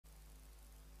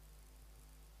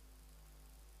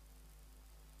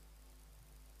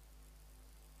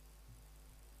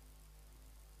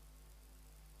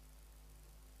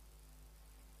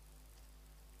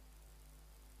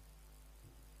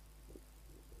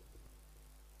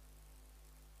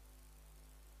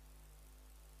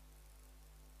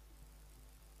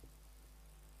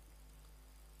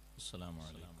السلام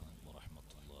عليكم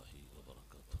ورحمة الله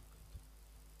وبركاته.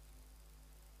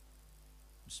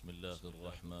 بسم الله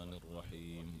الرحمن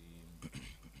الرحيم.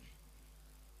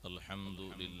 الحمد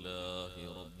لله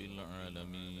رب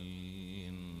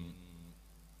العالمين،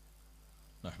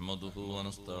 نحمده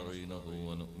ونستعينه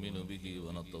ونؤمن به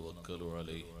ونتوكل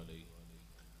عليه،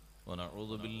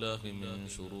 ونعوذ بالله من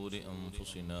شرور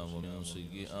أنفسنا ومن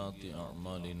سيئات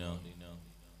أعمالنا.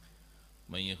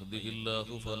 من يهده الله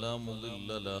فلا مضل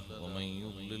له ومن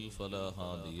يضلل فلا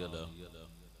هادي له.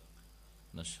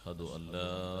 نشهد أن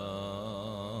لا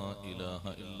إله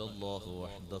إلا الله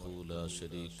وحده لا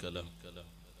شريك له،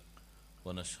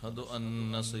 ونشهد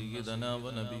أن سيدنا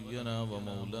ونبينا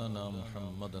ومولانا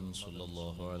محمدا صلى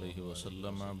الله عليه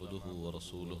وسلم عبده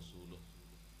ورسوله.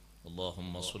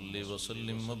 اللهم صل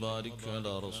وسلم وبارك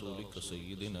على رسولك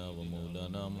سيدنا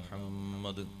ومولانا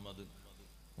محمد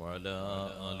وعلى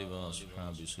آل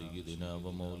وأصحاب سيدنا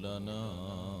ومولانا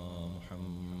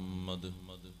محمد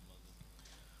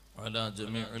وعلى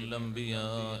جميع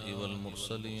الأنبياء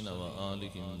والمرسلين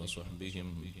وآلهم وصحبهم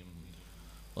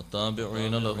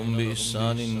والتابعين لهم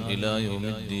بإحسان إلى يوم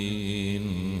الدين.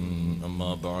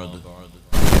 أما بعد،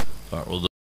 أعوذ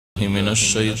بالله من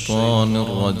الشيطان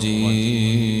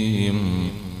الرجيم.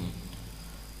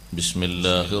 بسم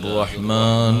الله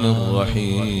الرحمن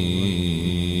الرحيم.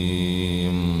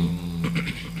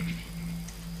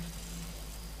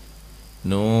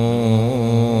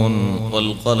 نون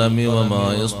والقلم وما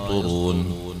يسطرون.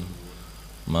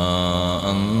 ما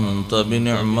أنت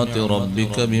بنعمة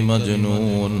ربك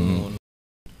بمجنون،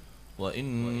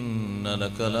 وإن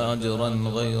لك لأجرا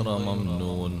غير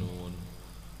ممنون،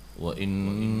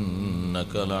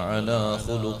 وإنك لعلى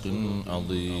خلق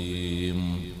عظيم.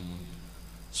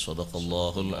 صدق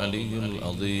الله العلي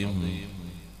العظيم.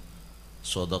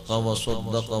 صدق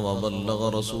وصدق وبلغ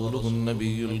رسوله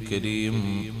النبي الكريم،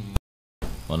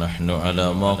 ونحن على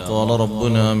ما قال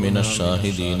ربنا من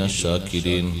الشاهدين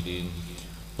الشاكرين،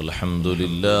 والحمد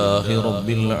لله رب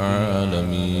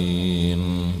العالمين.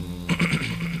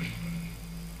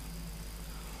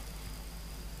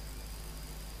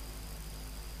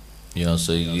 يا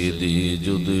سيدي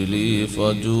جد لي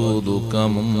فجودك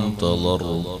منتظر،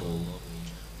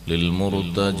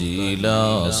 للمرتجي لا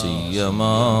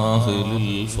سيما أهل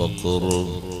الفقر.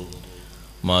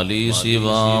 ما لي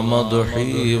سوى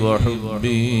مدحي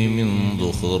وحبي من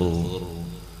ذخر،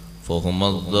 فهما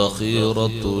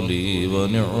الذخيرة لي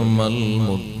ونعم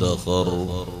المدخر.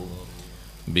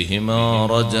 بهما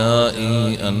رجائي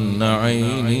أن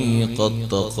عيني قد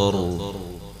تقر،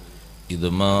 إذ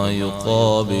ما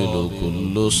يقابل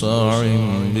كل ساع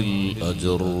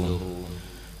بالأجر.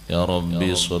 يا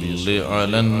ربي صل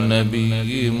على النبي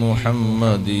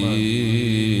محمد،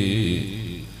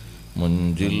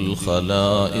 منجي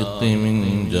الخلائق من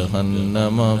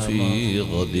جهنم في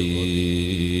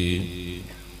غدي.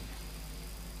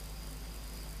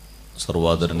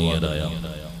 സർവാദരണീയരായ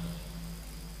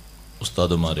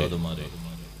ഉസ്താദുമാരെ,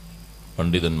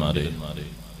 പണ്ഡിതന്മാരെ,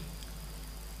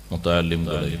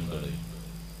 മുതഅല്ലിംകളെ,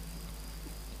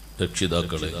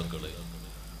 രക്ഷിതാക്കളെ,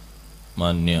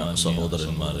 മാന്യ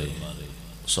സഹോദരന്മാരെ,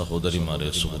 സഹോദരിമാരെ,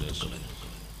 സുഹൃത്തുക്കളെ,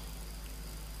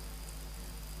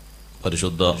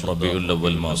 പരിശുദ്ധ റബീഉൽ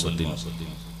അവ്വൽ മാസത്തിൽ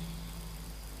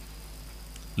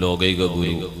ലോകൈക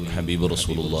ഗുരു ഹബീബ്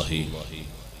റസൂലുള്ളാഹി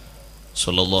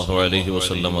സ്വല്ലല്ലാഹു അലൈഹി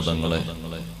വസല്ലമ തങ്ങളെ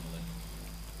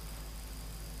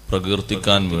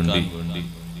പ്രകീർത്തിക്കാൻ വേണ്ടി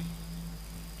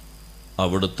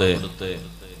അവിടുത്തെ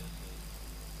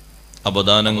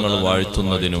അപദാനങ്ങൾ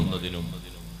വാഴ്ത്തുന്നതിനും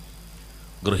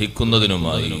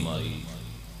ഗ്രഹിക്കുന്നതിനുമായി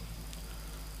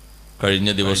കഴിഞ്ഞ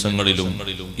ദിവസങ്ങളിലും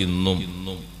ഇന്നും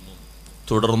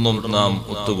തുടർന്നും നാം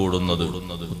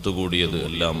ഒത്തുകൂടിയത്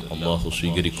എല്ലാം അല്ലാഹു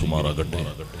സ്വീകരിക്കുമാറാകട്ടെ.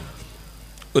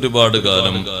 ഒരുപാട്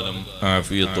കാലം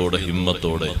ആഫിയത്തോടെ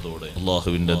ഹിമ്മത്തോടെ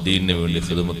അല്ലാഹുവിന്റെ ദീനിന് വേണ്ടി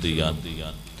ഖിദ്മത്ത് ചെയ്യാൻ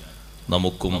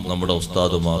നമുക്കും നമ്മുടെ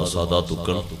ഉസ്താദുമാർ,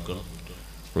 സാദാത്തുക്കൾ,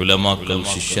 ഉലമാക്കൾ,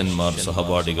 ശിഷ്യന്മാർ,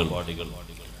 സഹപാഠികൾ,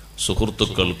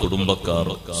 സുഹൃത്തുക്കൾ, കുടുംബക്കാർ,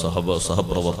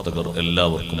 സഹപ്രവർത്തകർ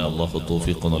എല്ലാവർക്കും അല്ലാഹു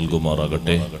തൗഫീഖ്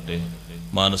നൽകുമാറാകട്ടെ.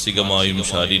 മാനസികമായും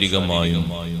ശാരീരികമായും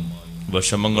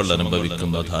വിഷമങ്ങൾ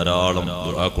അനുഭവിക്കുന്ന ധാരാളം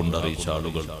ദുആ കൊണ്ടറിയിച്ച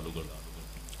ആളുകൾ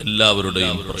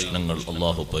എല്ലാവരുടെയും പ്രശ്നങ്ങൾ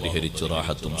അല്ലാഹു പരിഹരിച്ച്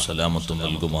റാഹത്തും സലാമത്തും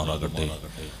നൽകുമാറാകട്ടെ.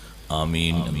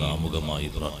 ആമീൻ എന്ന് ആമുഖമായി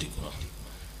പ്രാർത്ഥിക്കുന്നു.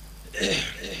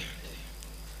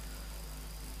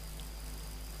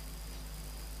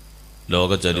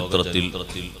 ലോക ചരിത്രത്തിൽ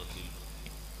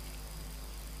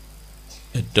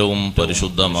ഏറ്റവും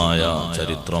പരിശുദ്ധമായ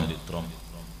ചരിത്രം,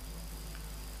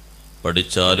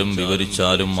 പഠിച്ചാലും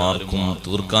വിവരിച്ചാലും ആർക്കും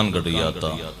തീർക്കാൻ കഴിയാത്ത,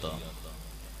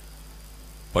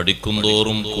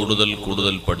 പഠിക്കുന്തോറും കൂടുതൽ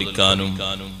കൂടുതൽ പഠിക്കാനും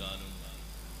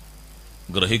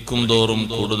ഗ്രഹിക്കും തോറും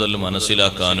കൂടുതൽ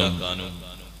മനസ്സിലാക്കാനും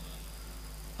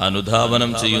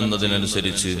അനുധാവനം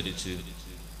ചെയ്യുന്നതിനനുസരിച്ച്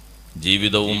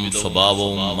ജീവിതവും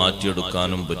സ്വഭാവവും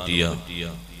മാറ്റിയെടുക്കാനും പറ്റിയ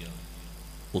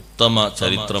ഉത്തമ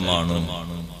ചരിത്രമാണ്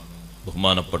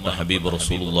ബഹുമാനപ്പെട്ട ഹബീബ്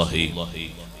റസൂലുള്ളാഹി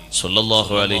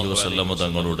സ്വല്ലല്ലാഹു അലൈഹി വസല്ലം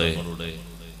തങ്ങളുടെ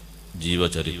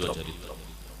ജീവചരിത്രം.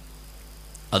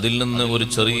 അതിൽ നിന്ന് ഒരു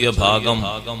ചെറിയ ഭാഗം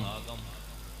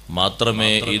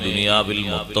മാത്രമേ ഈ ദുനിയാവിൽ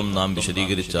മൊത്തം നാം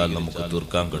വിശദീകരിച്ചാൽ നമുക്ക്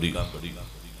തീർക്കാൻ കഴിയൂ.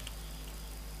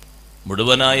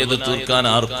 മുഴുവനായത് തീർക്കാൻ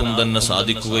ആർക്കും തന്നെ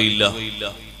സാധിക്കുകയില്ല.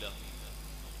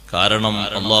 കാരണം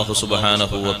അല്ലാഹു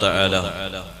സുബ്ഹാനഹു വ തആല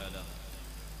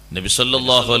നബി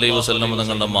സല്ലല്ലാഹു അലൈഹി വസല്ലം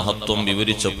തങ്ങളുടെ മഹത്വം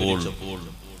വിവരിച്ചപ്പോൾ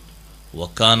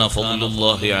വകാന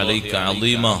ഫദ്ലുല്ലാഹി അലൈക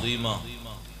അളീമ,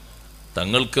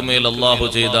 തങ്ങൾക്ക് മേൽ അല്ലാഹു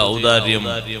ചെയ്ത ഔദാര്യം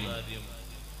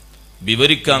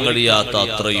വിവരിക്കാൻ കഴിയാത്ത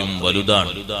അത്രയും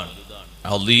വലുതാണ്.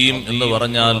 അളീം എന്ന്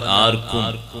പറഞ്ഞാൽ ആർക്കും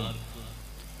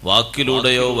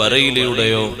വാക്കിലൂടെയോ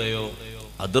വരയിലൂടെയോ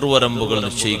അതിർവരമ്പുകൾ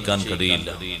നിശ്ചയിക്കാൻ കഴിയില്ല.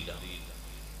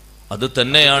 അത്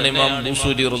തന്നെയാണ് ഇമാം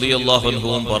ബൂസൂരി റളിയല്ലാഹു അൻഹു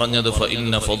പറഞ്ഞത്,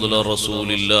 ഫഇന്ന ഫദ്ല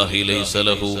റസൂലില്ലാഹി ലൈസ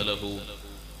ലഹു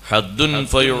ഹദ്ദുൻ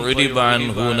ഫയുരിബ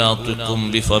അൻഹു നാതിഖും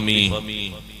ബിഫമി.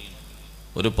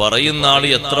 ഒരു പറയുന്ന ആൾ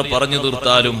എത്ര പറഞ്ഞു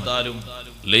തീർത്താലും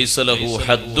ലൈസ ലഹു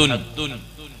ഹദ്ദുൻ,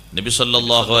 നബി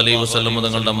സല്ലല്ലാഹു അലൈഹി വസല്ലം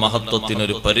തങ്ങളുടെ മഹത്വത്തിന്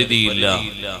ഒരു പരിധിയില്ല,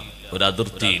 ഒരു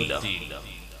അതിർത്തിയില്ല.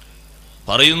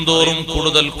 പറയുന്തോറും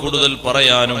കൂടുതൽ കൂടുതൽ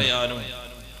പറയാനും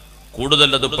കൂടുതൽ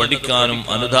അത് പഠിക്കാനും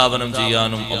അനുധാവനം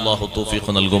ചെയ്യാനും അല്ലാഹു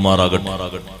തൗഫീഖ് നൽകുമാറാകട്ടെ.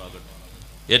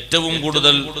 ഏറ്റവും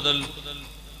കൂടുതൽ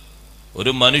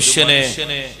ഒരു മനുഷ്യനെ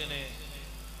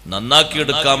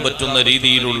നന്നാക്കിയെടുക്കാൻ പറ്റുന്ന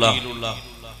രീതിയിലുള്ള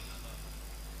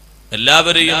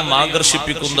എല്ലാവരെയും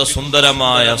ആകർഷിപ്പിക്കുന്ന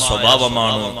സുന്ദരമായ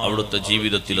സ്വഭാവമാണ് അവിടുത്തെ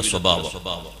ജീവിതത്തിലെ സ്വഭാവം.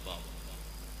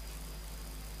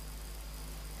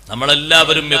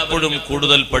 നമ്മളെല്ലാവരും എപ്പോഴും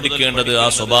കൂടുതൽ പഠിക്കേണ്ടത് ആ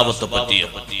സ്വഭാവത്തെ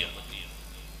പറ്റിയാണ്.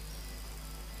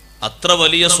 അത്ര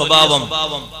വലിയ സ്വഭാവം,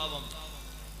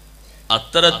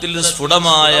 അത്തരത്തിൽ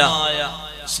സ്ഫുടമായ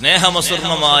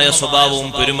സ്നേഹമസൃണമായ സ്വഭാവവും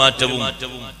പെരുമാറ്റവും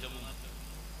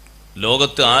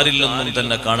ലോകത്ത് ആരില്ലെന്നും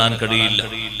തന്നെ കാണാൻ കഴിയില്ല.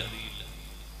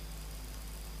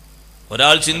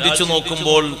 ഒരാൾ ചിന്തിച്ചു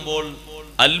നോക്കുമ്പോൾ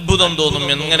അത്ഭുതം തോന്നും,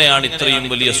 എങ്ങനെയാണ് ഇത്രയും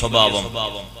വലിയ സ്വഭാവം?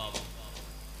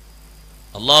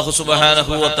 അല്ലാഹു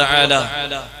സുബ്ഹാനഹു വ തആല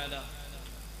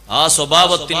ആ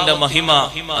സ്വഭാവത്തിന്റെ മഹിമ,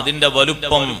 അതിന്റെ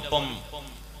വലുപ്പം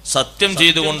സത്യം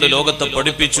ചെയ്തുകൊണ്ട് ലോകത്തെ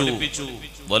പഠിപ്പിച്ചു.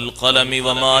 വൽ ഖലമി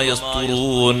വമാ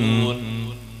യസ്തുറൂൻ,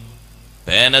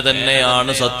 പേന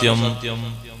തന്നെയാണ് സത്യം.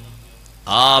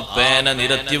 ആ പേന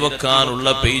നിരത്തിവെക്കാനുള്ള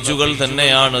പേജുകൾ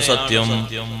തന്നെയാണ് സത്യം.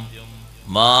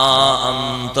 മാ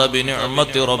അൻത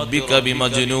ബിനിഅമതി റബ്ബിക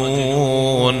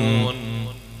ബിമജ്നൂൻ.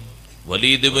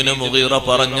 വലീദ് ഇബ്നു മുഗീറ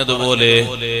പറഞ്ഞതുപോലെ,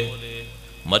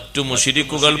 മറ്റു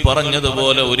മുശ്രിക്കുകൾ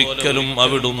പറഞ്ഞതുപോലെ, ഒരിക്കലും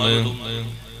അവിടുന്ന്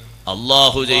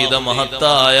അല്ലാഹു ചെയ്ത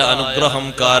മഹത്തായ അനുഗ്രഹം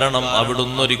കാരണം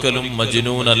അവിടുന്ന് ഒരിക്കലും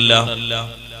മജ്നൂനല്ല.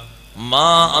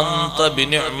 മാ അൻത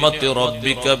ബിനിഅമതി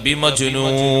റബ്ബിക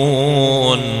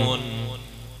ബിമജ്നൂൻ.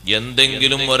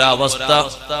 എന്തെങ്കിലും ഒരവസ്ഥ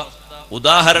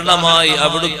ഉദാഹരണമായി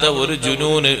അവിടുത്തെ ഒരു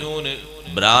ജുനൂന്,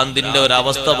 ഭ്രാന്തിന്റെ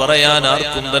ഒരവസ്ഥ പറയാൻ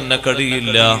ആർക്കും തന്നെ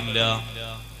കഴിയില്ല.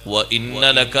 വ ഇന്ന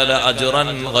ലക ലഅജ്റൻ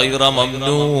ഗൈറ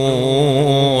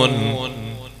മംനൂൻ.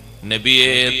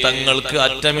 നബിയെ, തങ്ങൾക്ക്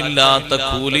അറ്റമില്ലാത്ത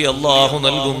കൂലി അല്ലാഹു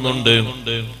നൽകുന്നുണ്ട്.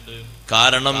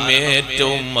 കാരണം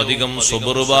ഏറ്റവും അധികം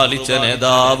സബർ പാലിച്ച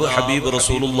നേതാവ് ഹബീബ്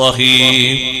റസൂലുള്ളാഹി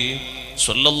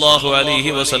സ്വല്ലല്ലാഹു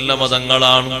അലൈഹി വസല്ലമ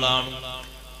തങ്ങളാണ്.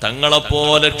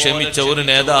 തങ്ങളെപ്പോലെ ക്ഷമിച്ച ഒരു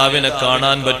നേതാവിനെ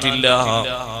കാണാൻ പറ്റില്ല.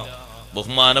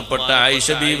 ബഹുമാനപ്പെട്ട ആയിഷ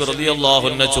ബീവി റളിയല്ലാഹു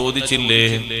അൻഹ ചോദിച്ചില്ലേ,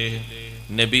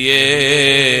 നബിയേ,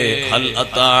 ഹൽ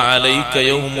അതാ അലൈക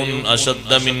യൗമുൻ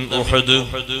അശദ്ദ മിൻ ഉഹദ്.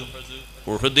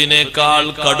 ഉഹദിനേക്കാൾ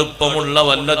കടുപ്പമുള്ള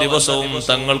വല്ല ദിവസവും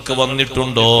തങ്ങൾക്ക്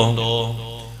വന്നിട്ടുണ്ടോ?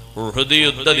 ഉഹദ്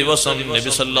യുദ്ധ ദിവസം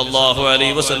നബി സല്ലല്ലാഹു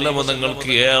അലൈഹി വസല്ലം തങ്ങൾക്ക്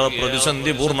ഏറെ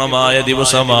പ്രതിസന്ധി പൂർണമായ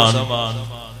ദിവസമാണ്.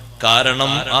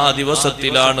 കാരണം ആ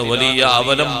ദിവസത്തിലാണ് വലിയ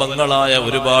അവലംബങ്ങളായ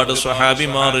ഒരുപാട്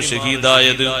സ്വഹാബിമാർ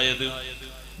ഷഹീദായത്.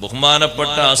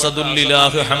 ബഹുമാനപ്പെട്ട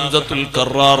അസദുല്ലിലാഹ് ഹംസത്തുൽ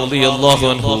കറാർ റളിയല്ലാഹു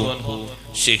അൻഹു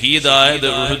ഷഹീദായത്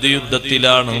ഉഹദ്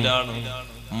യുദ്ധത്തിലാണ്.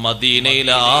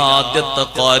 മദീനയിലെ ആദ്യത്തെ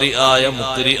ഖാരിആയ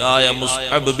മുഖ്രിആയ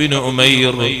മുസ്അബ് ബിൻ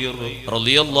ഉമൈർ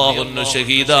റളിയല്ലാഹു അൻഹു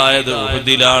ഷഹീദായത്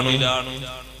ഉഹദിലാണ്.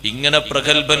 ഇങ്ങനെ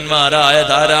പ്രഗൽഭന്മാരായ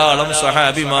ധാരാളം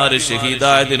സ്വഹാബിമാർ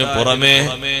ഷഹീദായതിനു പുറമെ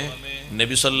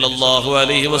നബി സല്ലല്ലാഹു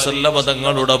അലൈഹി വസല്ലം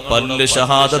തങ്ങളുടെ പല്ല്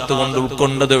ഷഹാദത്ത് കൊണ്ട്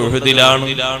ഉൾക്കൊണ്ടത് ഉഹദിലാണ്.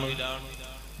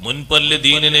 മുൻപല്ല്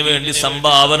ദീനിന് വേണ്ടി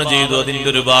സംഭാവന ചെയ്തു. അതിന്റെ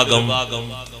ഒരു ഭാഗം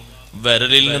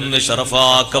വിരലിൽ നിന്ന്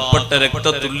ശറഫാക്കപ്പെട്ട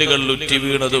രക്തത്തുള്ളികൾ ഉറ്റി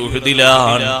വീണത്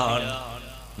ഉഹദിലാണ്.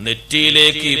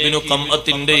 നെറ്റിയിലേക്ക് ഇബ്നു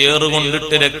ഖംഅത്തിന്റെ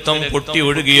ഏറുകൊണ്ടിട്ട് രക്തം പൊട്ടി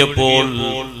ഒഴുകിയപ്പോൾ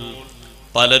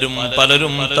പലരും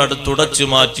തുടച്ചു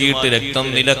മാറ്റിയിട്ട് രക്തം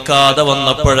നിലക്കാതെ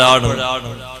വന്നപ്പോഴാണ്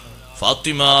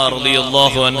ഫാത്തിമ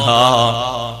റളിയല്ലാഹു അൻഹാ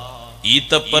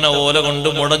ഈത്തപ്പന ഓല കൊണ്ട്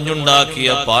മുടഞ്ഞുണ്ടാക്കിയ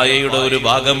പായയുടെ ഒരു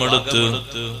ഭാഗമെടുത്ത്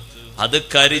അത്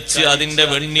കരിച്ച് അതിന്റെ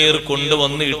വെണ്ണീർ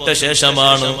കൊണ്ടുവന്ന് ഇട്ട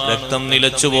ശേഷമാണ് രക്തം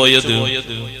നിലച്ചുപോയത്.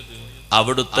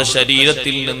 അവിടുത്തെ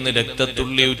ശരീരത്തിൽ നിന്ന്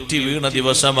രക്തത്തുള്ളി ഉറ്റി വീണ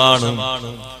ദിവസമാണ്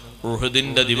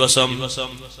ഉഹുദിന്റെ ദിവസം.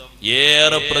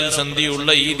 ഏറെ പ്രതിസന്ധിയുള്ള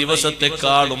ഈ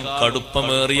ദിവസത്തെക്കാളും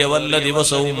കടുപ്പമേറിയ വല്ല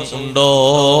ദിവസവും ഉണ്ടോ?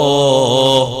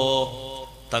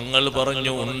 തങ്ങൾ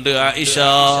പറഞ്ഞു, ഉണ്ട് ആയിഷ.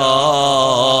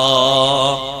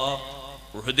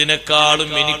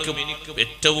 ഉഹുദിനെക്കാളും എനിക്ക്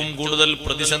ഏറ്റവും കൂടുതൽ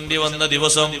പ്രതിസന്ധി വന്ന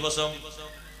ദിവസം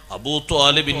അബൂ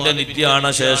ത്വാലിബിന്റെ നിര്യാണ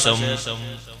ശേഷം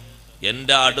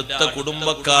എന്റെ അടുത്ത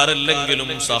കുടുംബക്കാരല്ലെങ്കിലും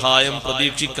സഹായം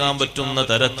പ്രതീക്ഷിക്കാൻ പറ്റുന്ന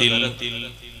തരത്തിൽ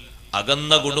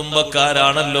അകന്ന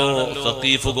കുടുംബക്കാരാണല്ലോ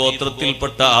സഖീഫ്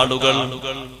ഗോത്രത്തിൽപ്പെട്ട ആളുകൾ.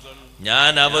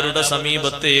 ഞാൻ അവരുടെ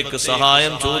സമീപത്തേക്ക്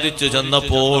സഹായം ചോദിച്ചു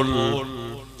ചെന്നപ്പോൾ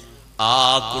ആ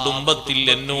കുടുംബത്തിൽ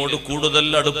എന്നോട് കൂടുതൽ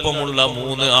അടുപ്പമുള്ള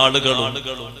 3 ആളുകളും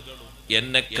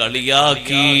എന്നെ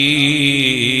കളിയാക്കി.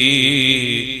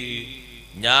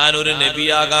 ഞാനൊരു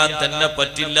നബിയാകാൻ തന്നെ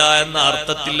പറ്റില്ല എന്ന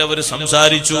അർത്ഥത്തിൽ അവർ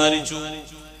സംസാരിച്ചു.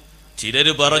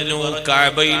 ചിലര് പറഞ്ഞു,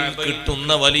 കഅബയിൽ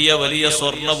കിട്ടുന്ന വലിയ വലിയ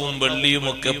സ്വർണവും വെള്ളിയും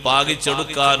ഒക്കെ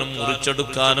പാകിച്ചെടുക്കാനും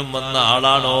മുറിച്ചെടുക്കാനും വന്ന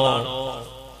ആളാണോ?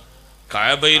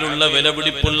 കഅബയിലുള്ള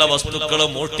വിലപിടിപ്പുള്ള വസ്തുക്കളെ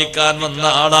മോഷ്ടിക്കാൻ വന്ന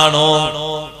ആളാണോ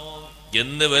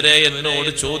എന്ന് വരെ എന്നോട്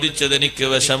ചോദിച്ചതെനിക്ക്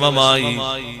വിഷമമായി.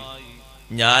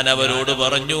 ഞാൻ അവരോട്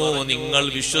പറഞ്ഞു, നിങ്ങൾ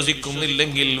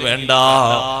വിശ്വസിക്കുന്നില്ലെങ്കിൽ വേണ്ട,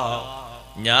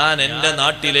 ഞാൻ എന്റെ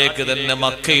നാട്ടിലേക്ക് തന്നെ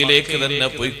മക്കയിലേക്ക് തന്നെ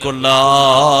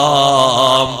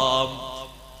പോയിക്കൊള്ളാം.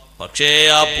 പക്ഷേ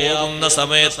ആ പോകുന്ന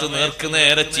സമയത്ത് നേർക്ക്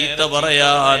നേരെ ചീത്ത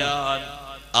പറയാൻ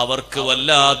അവർക്ക്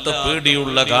വല്ലാത്ത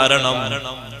പേടിയുള്ള കാരണം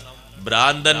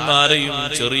ഭ്രാന്തന്മാരെയും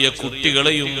ചെറിയ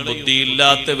കുട്ടികളെയും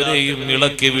ബുദ്ധിയില്ലാത്തവരെയും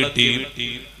ഇളക്കി വീട്ടി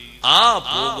ആ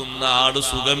പോകുന്ന ആള്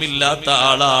സുഖമില്ലാത്ത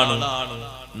ആളാണ്,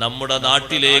 നമ്മുടെ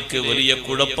നാട്ടിലേക്ക് വലിയ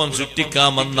കുഴപ്പം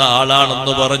സൃഷ്ടിക്കാമെന്ന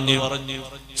ആളാണെന്ന് പറഞ്ഞു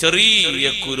ചെറിയ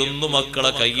കുരുന്നു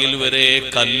മക്കളെ കയ്യിൽ വരെ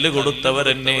കല്ല്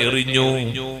കൊടുത്തവരെന്നെ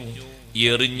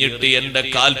എറിഞ്ഞിട്ട് എന്റെ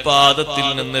കാൽപാദത്തിൽ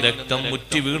നിന്ന് രക്തം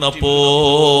മുറ്റി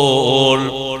വീണപ്പോൾ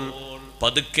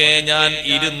പതുക്കെ ഞാൻ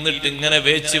ഇരുന്നിട്ട് ഇങ്ങനെ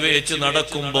വേച്ച്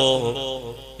നടക്കുമ്പോ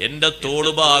എന്റെ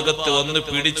തോളുഭാഗത്ത് വന്ന്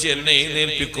പിടിച്ച് എന്നെ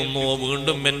എഴുന്നേൽപ്പിക്കുന്നു,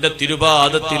 വീണ്ടും എന്റെ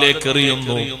തിരുപാദത്തിലേക്ക്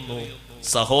എറിയുന്നു.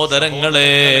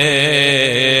 സഹോദരങ്ങളെ,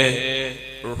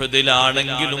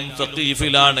 ഉഹുദിലാണെങ്കിലും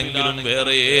സഖീഫിലാണെങ്കിലും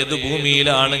വേറെ ഏത്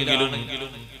ഭൂമിയിലാണെങ്കിലും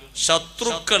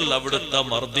ശത്രുക്കൾ അവിടുത്തെ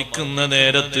മർദ്ദിക്കുന്ന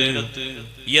നേരത്ത്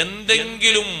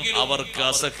എന്തെങ്കിലും അവർക്ക്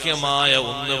അസഖ്യമായ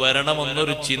ഒന്ന്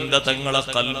വരണമെന്നൊരു ചിന്ത തങ്ങളെ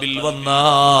കൽബിൽ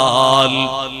വന്നാൽ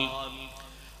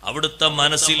അവിടുത്തെ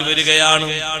മനസ്സിൽ വരികയാണ്,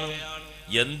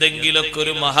 എന്തെങ്കിലൊക്കെ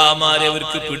ഒരു മഹാമാരി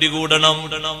അവർക്ക് പിടികൂടണം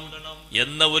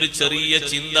എന്ന ഒരു ചെറിയ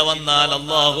ചിന്ത വന്നാൽ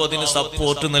അല്ലാഹു അതിന്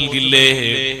സപ്പോർട്ട് നൽകില്ലേ?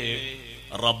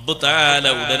 റബ്ബ് തആല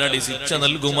ഉടനടി ശിക്ഷ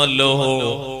നൽകുമല്ലോ.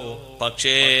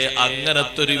 പക്ഷേ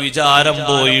അങ്ങനത്തെ ഒരു വിചാരം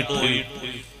പോയിട്ട്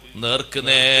നേർക്ക്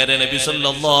നേരെ നബി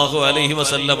സല്ലല്ലാഹു അലൈഹി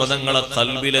വസല്ലം തങ്ങളെ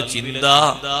ഖൽബിലെ ചിന്ത,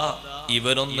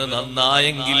 ഇവനൊന്ന്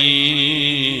നന്നായെങ്കിൽ.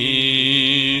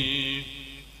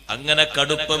 അങ്ങനെ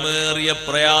കടുപ്പമേറിയ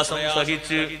പ്രയാസം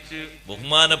സഹിച്ച്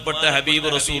ബഹുമാനപ്പെട്ട ഹബീബ്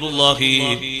റസൂലുള്ളാഹി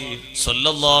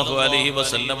സ്വല്ലല്ലാഹു അലൈഹി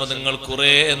വസല്ലം തങ്ങൾ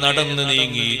കുറെ നടന്നു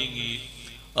നീങ്ങി.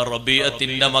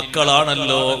 റബീഅത്തിന്റെ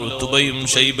മക്കളാണല്ലോ ഉത്ബയും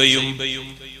ശൈബയും.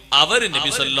 അവർ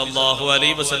നബി സല്ലല്ലാഹു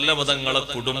അലൈഹി വസല്ലം തങ്ങളെ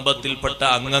കുടുംബത്തിൽപ്പെട്ട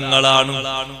അംഗങ്ങളാണ്.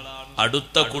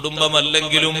 അടുത്ത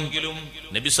കുടുംബമല്ലെങ്കിലും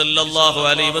നബി സല്ലല്ലാഹു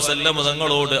അലൈഹി വസല്ലം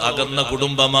തങ്ങളോട് അകന്ന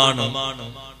കുടുംബമാണ്.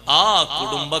 ആ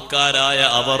കുടുംബക്കാരായ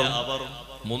അവർ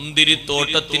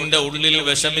മുന്തിരിത്തോട്ടത്തിന്റെ ഉള്ളിൽ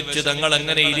വിഷമിച്ച് തങ്ങൾ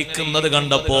എങ്ങനെ ഇരിക്കുന്നത്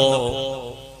കണ്ടപ്പോ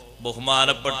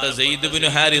ബഹുമാനപ്പെട്ട സെയ്ദ് ബിൻ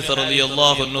ഹാരിസ്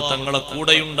റളിയല്ലാഹു അൻഹു തങ്ങളെ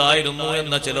കൂടെയുണ്ടായിരുന്നു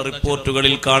എന്ന ചില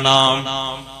റിപ്പോർട്ടുകളിൽ കാണാം.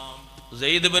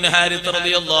 സെയ്ദ് ബിൻ ഹാരിസ്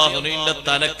റളിയല്ലാഹു അൻഹുവിന്റെ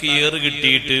തലക്ക് ഏറ്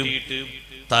കിട്ടിയിട്ട്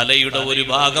തലയുടെ ഒരു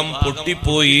ഭാഗം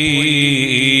പൊട്ടിപ്പോയി.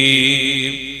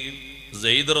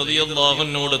 സെയ്ദ് റളിയല്ലാഹു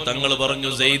അൻഹുവോട് തങ്ങൾ പറഞ്ഞു,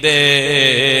 സെയ്ദേ,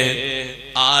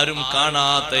 ആരും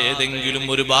കാണാത്ത ഏതെങ്കിലും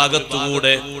ഒരു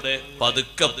ഭാഗത്തുകൂടെ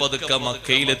പതുക്കെ പതുക്കെ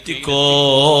മക്കയിലെത്തിക്കോ,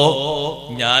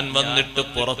 ഞാൻ വന്നിട്ട്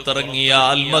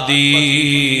പുറത്തിറങ്ങിയാൽ മതി.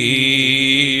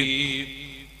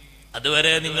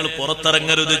 അതുവരെ നിങ്ങൾ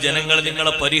പുറത്തിറങ്ങരുത്, ജനങ്ങൾ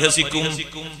നിങ്ങളെ പരിഹസിക്കും,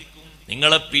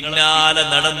 നിങ്ങളെ പിന്നാലെ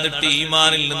നടന്നിട്ട്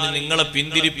ഈമാനിൽ നിന്ന് നിങ്ങളെ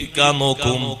പിന്തിരിപ്പിക്കാൻ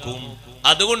നോക്കും.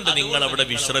 അതുകൊണ്ട് നിങ്ങൾ അവിടെ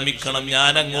വിശ്രമിക്കണം,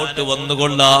 ഞാൻ അങ്ങോട്ട്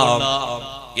വന്നുകൊള്ളാം,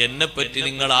 എന്നെ പറ്റി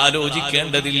നിങ്ങൾ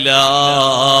ആലോചിക്കേണ്ടതില്ല.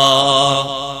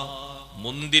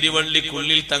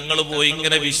 മുന്തിരിവള്ളിക്കുള്ളിൽ തങ്ങൾ പോയി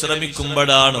ഇങ്ങനെ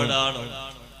വിശ്രമിക്കുമ്പോഴാണ്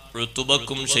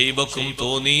ഋതുബക്കും ഷൈബക്കും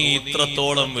തോന്നി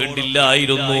ഇത്രത്തോളം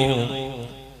വേണ്ടില്ലായിരുന്നു.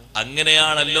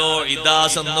 അങ്ങനെയാണല്ലോ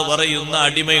ഇദാസ് എന്ന് പറയുന്ന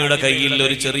അടിമയുടെ കയ്യിൽ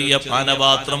ഒരു ചെറിയ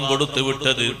പാനപാത്രം കൊടുത്തു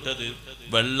വിട്ടത്.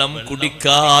 വെള്ളം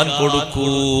കുടിക്കാൻ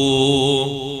കൊടുക്കൂ.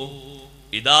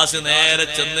 ഇദാസ് നേരെ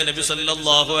ചെന്ന് നബി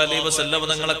സല്ലല്ലാഹു അലൈഹി വസല്ലം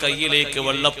തങ്ങളുടെ കയ്യിലേക്ക്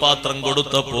വെള്ളപ്പാത്രം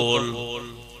കൊടുത്തപ്പോൾ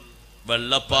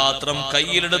വെള്ളപ്പാത്രം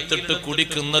കയ്യിലെടുത്തിട്ട്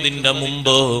കുടിക്കുന്നതിന്റെ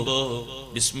മുമ്പ്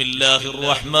ബിസ്മില്ലാഹിർ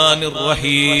റഹ്മാനിർ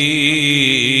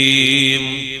റഹീം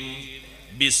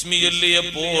ബിസ്മി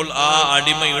ചൊല്ലിയപ്പോൾ ആ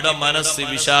അടിമയുടെ മനസ്സ്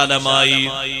വിശാലമായി.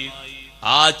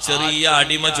 ആ ചെറിയ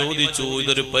അടിമ ചോദിച്ചു,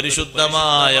 ഇതൊരു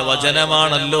പരിശുദ്ധമായ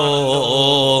വചനമാണല്ലോ,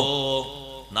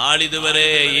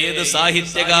 നാളിതുവരെ ഏത്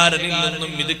സാഹിത്യകാരനിൽ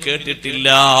നിന്നും ഇത് കേട്ടിട്ടില്ല.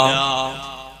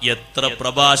 എത്ര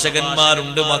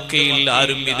പ്രഭാഷകന്മാരുണ്ട് മക്കയിൽ,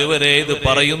 ആരും ഇതുവരെ ഇത്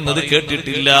പറയുന്നത്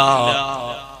കേട്ടിട്ടില്ല.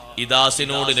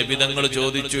 ഇദാസിനോട് നബി തങ്ങൾ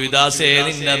ചോദിച്ചു, ഇദാസേ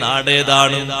നിന്റെ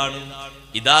നാടേതാണ്?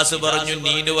 ഇദാസ് പറഞ്ഞു,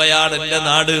 നീനുവയാണ് എന്റെ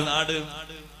നാട്.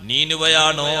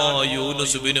 നീനുവയാണോ?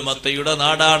 യൂനുസ് ബിനു മത്തയുടെ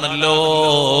നാടാണല്ലോ.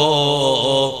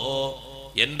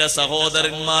 എന്റെ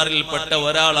സഹോദരന്മാരിൽപ്പെട്ട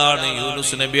ഒരാളാണ്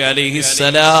യൂനുസ് നബി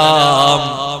അലൈഹിസ്സലാം.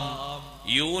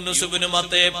 യൂനുസ് ബിനു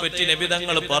മത്തയെ പറ്റി നബി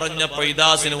തങ്ങൾ പറഞ്ഞപ്പോൾ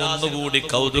ഇദാസിന് ഒന്നുകൂടി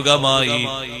കൗതുകമായി.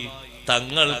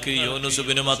 തങ്ങൾക്ക് യൂനുസ്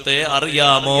ബിനു മത്തയെ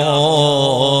അറിയാമോ?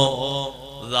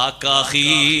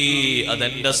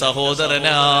 അതെന്റെ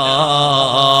സഹോദരനാണ്.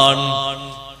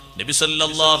 നബി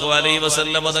സല്ലല്ലാഹു അലൈഹി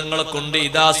വസല്ലം തങ്ങളെ കൊണ്ട്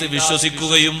ഇദാസ്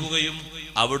വിശ്വസിക്കുകയും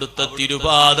അവിടുത്തെ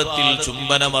തിരുപാദത്തിൽ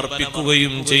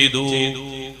ചുംബനമർപ്പിക്കുകയും ചെയ്തു.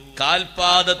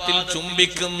 കാൽപാദത്തിൽ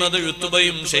ചുംബിക്കുന്നത്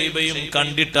യുത്തുബയും ഷൈബയും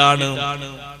കണ്ടിട്ടാണ്.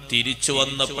 തിരിച്ചു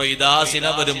വന്നപ്പോ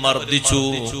ഇദാസിനവര് മർദ്ദിച്ചു.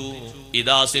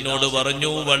 ഇദാസിനോട്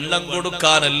പറഞ്ഞു, വെള്ളം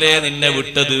കൊടുക്കാനല്ലേ നിന്നെ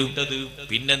വിട്ടത്,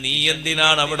 പിന്നെ നീ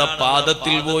എന്തിനാണ് അവിടെ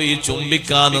പാദത്തിൽ പോയി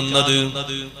ചുംബിക്കാൻ നിന്നത്?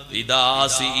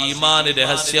 ഇദാസ് ഈമാന്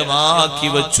രഹസ്യമാക്കി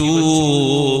വച്ചു.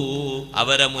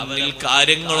 അവരെ മുന്നിൽ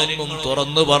കാര്യങ്ങളൊന്നും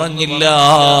തുറന്നു പറഞ്ഞില്ല.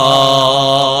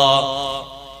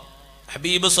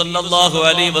 ഹബീബ് സല്ലല്ലാഹു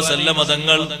അലൈഹി വസല്ലം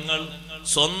തങ്ങൾ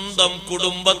സ്വന്തം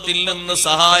കുടുംബത്തിൽ നിന്ന്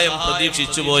സഹായം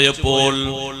പ്രതീക്ഷിച്ചു പോയപ്പോൾ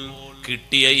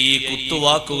കിട്ടിയ ഈ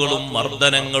കുത്തുവാക്കുകളും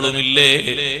മർദ്ദനങ്ങളുമില്ലേ,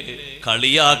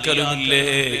 കളിയാക്കലുമില്ലേ,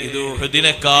 ഇത്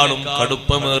ഉഹദിനെക്കാളും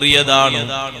കടുപ്പമേറിയതാണ്.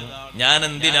 ഞാൻ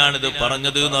എന്തിനാണിത്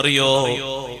പറഞ്ഞത് എന്നറിയോ?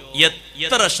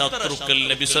 എത്ര ശത്രുക്കൾ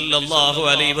നബി സല്ലല്ലാഹു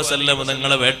അലൈഹി വസല്ലം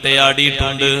തങ്ങളെ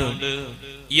വേട്ടയാടിയിട്ടുണ്ട്.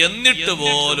 എന്നിട്ട്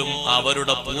പോലും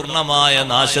അവരുടെ പൂർണ്ണമായ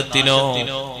നാശത്തിനോ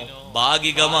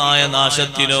ഭാഗികമായ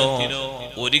നാശത്തിനോ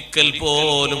ഒരിക്കൽ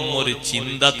പോലും ഒരു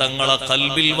ചിന്ത തങ്ങളെ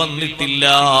ഖൽബിൽ വന്നിട്ടില്ല.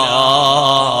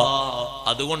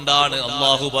 അതുകൊണ്ടാണ്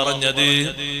അല്ലാഹു പറഞ്ഞത്,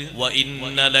 വ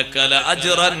ഇന്ന ലക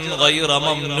ലഅജ്റൻ ഗൈറ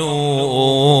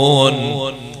മംനൂൻ.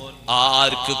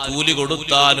 ആർക്ക് കൂലി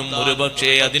കൊടുത്താലും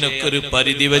ഒരുപക്ഷേ അതിനൊക്കെ ഒരു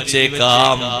പരിധി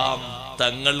വെച്ചേക്കാം.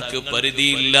 തങ്ങൾക്ക്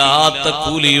പരിധിയില്ലാത്ത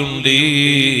കൂലിയുണ്ട്,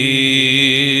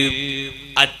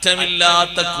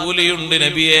 അറ്റമില്ലാത്ത കൂലിയുണ്ട്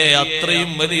നബിയെ.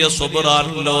 അത്രയും വലിയ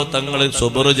സ്വബറാണല്ലോ തങ്ങൾ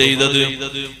സ്വബർ ചെയ്തത്.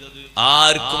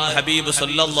 ആർക്കും ഹബീബ്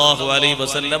സല്ലല്ലാഹു അലൈഹി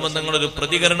വസല്ലം തങ്ങളൊരു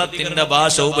പ്രതികരണത്തിന്റെ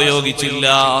ഭാഷ ഉപയോഗിച്ചില്ല.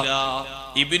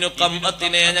 ഇബ്നു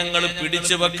ഖംഅത്തിനെ ഞങ്ങൾ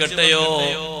പിടിച്ചു വെക്കട്ടെയോ,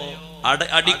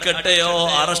 അടിക്കട്ടെയോ,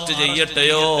 അറസ്റ്റ്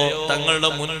ചെയ്യട്ടെയോ, തങ്ങളുടെ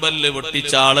മുൻപല്ല്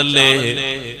പൊട്ടിച്ച ആളല്ലേ,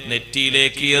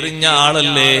 നെറ്റിയിലേക്ക് എറിഞ്ഞ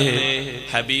ആളല്ലേ.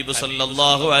 ഹബീബ്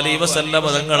സല്ലല്ലാഹു അലൈഹി വസല്ലം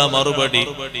തങ്ങളെ മറുപടി,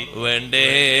 വേണ്ടേ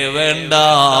വേണ്ട.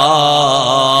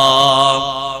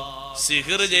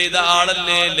 സിഹ്ർ ചെയ്ത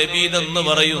ആളല്ലേ ലബീദ് എന്ന്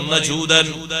പറയുന്ന ജൂതൻ.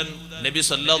 നബി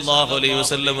സല്ലല്ലാഹു അലൈഹി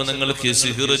വസല്ലം നിങ്ങൾക്ക്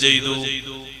സിഹ്ർ ചെയ്തു.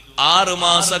 6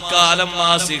 മാസക്കാലം ആ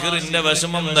സിഹറിന്റെ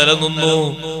വിഷമം നിലനിന്നു.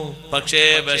 പക്ഷേ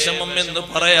വിഷമം എന്ന്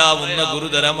പറയാവുന്ന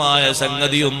ഗുരുതരമായ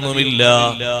സംഗതിയൊന്നുമില്ല.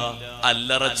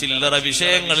 അല്ലറ ചില്ലറ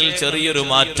വിഷയങ്ങളിൽ ചെറിയൊരു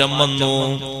മാറ്റം വന്നു.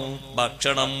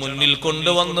 ഭക്ഷണം മുന്നിൽ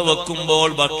കൊണ്ടുവന്ന് വെക്കുമ്പോൾ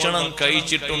ഭക്ഷണം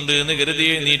കഴിച്ചിട്ടുണ്ട് എന്ന് കരുതി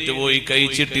എഴുന്നേറ്റ് പോയി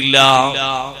കഴിച്ചിട്ടില്ല.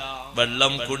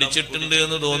 വെള്ളം കുടിച്ചിട്ടുണ്ട്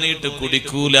എന്ന് തോന്നിയിട്ട്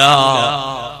കുടിക്കൂല.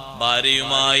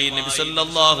 ഭാര്യയുമായി നബി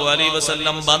സല്ലല്ലാഹു അലൈഹി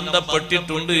വസല്ലം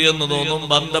ബന്ധപ്പെട്ടിട്ടുണ്ട് എന്ന് തോന്നും,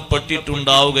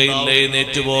 ബന്ധപ്പെട്ടിട്ടുണ്ടാവുകയില്ല,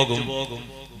 എഴുന്നേറ്റ് പോകും.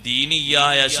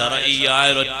 ദീനിയായ ശർഈയായ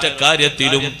ഒറ്റ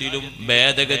കാര്യത്തിലും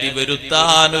ഭേദഗതി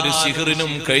വരുത്താൻ ഒരു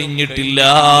സിഹ്റിനും കഴിഞ്ഞിട്ടില്ല.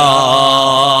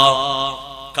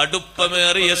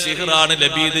 കടുപ്പമേറിയ സിഹ്റാണ്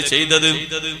ലബീദ് ചെയ്തത്,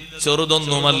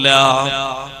 ചെറുതൊന്നുമല്ല.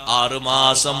 6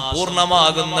 മാസം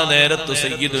പൂർണ്ണമാകുന്ന നേരത്ത്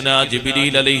സയ്യിദുനാ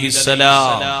ജിബ്രീൽ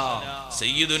അലൈഹിസ്സലാം,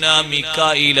 സയ്യിദുനാ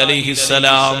മീകായിൽ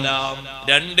അലൈഹിസ്സലാം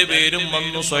രണ്ടുപേരും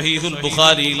വന്നു. സ്വഹീഹുൽ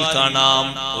ബുഖാരിയിൽ കാണാം,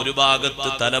 ഒരു ഭാഗത്ത്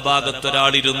തലഭാഗത്ത്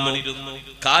ഒരാളിരുന്നു,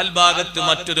 കാൽഭാഗത്ത്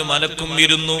മറ്റൊരു മലക്കും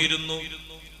ഇരുന്നു.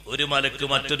 ഒരു മലക്ക്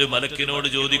മറ്റൊരു മലക്കിനോട്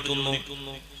ചോദിക്കുന്നു,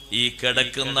 ഈ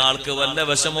കിടക്കുന്ന ആൾക്ക് വല്ല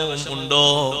വിഷമവും ഉണ്ടോ?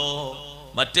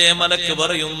 മറ്റേ മലക്ക്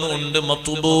പറയുന്നു, ഉണ്ട്.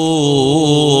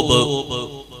 മത്ബൂബ്,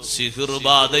 സിഹിർ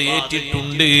ബാധ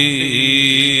ഏറ്റിട്ടുണ്ട്.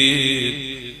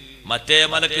 മറ്റേ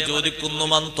മലക്ക് ചോദിക്കുന്നു,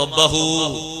 മൻ തബ്ബഹു,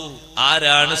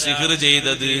 ആരാണ് സിഹിർ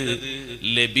ചെയ്തത്?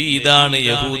 ലബീദാണ്,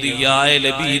 യഹൂദിയായ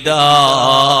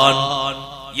ലബീദാൻ.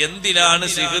 എന്തിലാണ്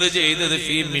സിഹിർ ചെയ്തത്?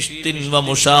 ഫീ മിഷ്തിൻ വ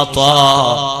മുഷാത്താ,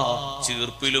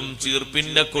 ചീർപ്പിലും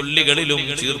ചീർപ്പിന്റെ കൊള്ളികളിലും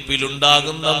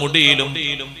ചീർപ്പിലുണ്ടാകുന്ന മുടിയിലും,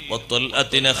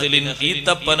 വത്വൽഅത്തിനഖ്ലിൻ,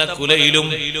 ഈത്തപ്പന കുലയിലും,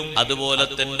 അതുപോലെ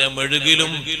തന്നെ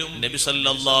മെഴുകിലും നബി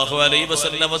സല്ലല്ലാഹു അലൈഹി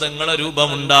വസല്ലം തങ്ങളെ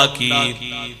രൂപമുണ്ടാക്കി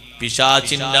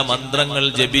പിശാചിന്റെ മന്ത്രങ്ങൾ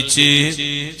ജപിച്ച്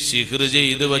സിഹിർ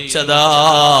ചെയ്തു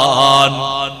വെച്ചതാണ്.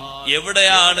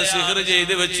 എവിടെയാണ് സിഹിർ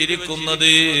ചെയ്ത്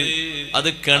വെച്ചിരിക്കുന്നത്? അത്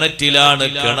കിണറ്റിലാണ്.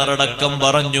 കിണറടക്കം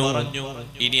പറഞ്ഞു.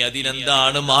 ഇനി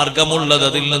അതിനെന്താണ് മാർഗമുള്ളത്?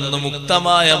 അതിൽ നിന്ന്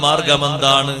മുക്തമായ മാർഗം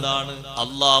എന്താണ്?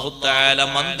 അല്ലാഹു തആല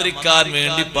മന്ത്രിക്കാൻ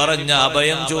വേണ്ടി പറഞ്ഞ,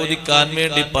 അഭയം ചോദിക്കാൻ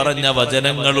വേണ്ടി പറഞ്ഞ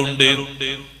വചനങ്ങളുണ്ട്.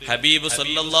 ഹബീബ്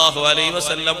സല്ലല്ലാഹു അലൈഹി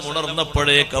വസല്ലം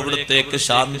ഉണർന്നപ്പോഴേക്ക് അവിടത്തേക്ക്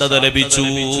ശാന്തത ലഭിച്ചു.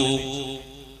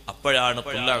 അപ്പോഴാണ്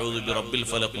ഖുൽ അഊദു ബിറബ്ബിൽ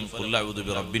ഫലഖും ഖുൽ അഊദു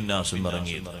ബിറബ്ബിൻ നാസും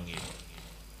ഇറങ്ങിയത്.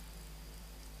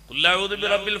 ഖുൽ അഊദു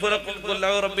ബിറബ്ബിൽ ഫലഖും ഖുൽ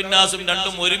അഊദു ബിറബ്ബിൻ നാസും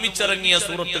രണ്ടും ഒരുമിച്ചിറങ്ങിയ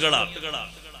സൂറത്തുകളാണ്.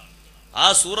 ആ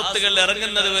സൂറത്തുകൾ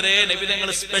ഇറങ്ങുന്നത് വരെ നബി തങ്ങൾ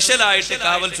സ്പെഷ്യൽ ആയിട്ട്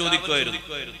കാവൽ ചോദിക്കുമായിരുന്നു.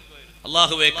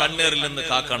 അല്ലാഹുവേ, കണ്ണേറിൽ നിന്ന്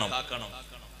കാക്കണം,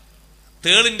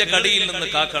 തേളിന്റെ കടിയിൽ നിന്ന്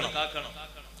കാക്കണം.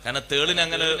 കാരണം തേളിന്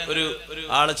അങ്ങനെ ഒരു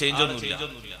ആളെ ചേഞ്ച് ഒന്നുമില്ല.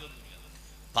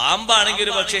 പാമ്പാണെങ്കിൽ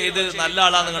ഒരു പക്ഷേ ഇത് നല്ല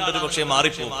ആളാന്ന് കണ്ടൊരു പക്ഷേ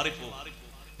മാറിപ്പോകും.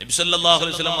 നബി സല്ലല്ലാഹു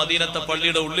അലൈഹി വസല്ലം മദീനത്തെ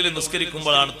പള്ളിയുടെ ഉള്ളിൽ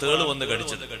നിസ്കരിക്കുമ്പോഴാണ് തേള് വന്ന്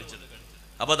കടിച്ചത്.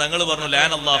 അപ്പൊ തങ്ങൾ പറഞ്ഞു,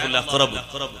 ലാൻ അല്ലാഹുൽ അഖ്റബ്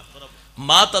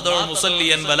മാ തദഉ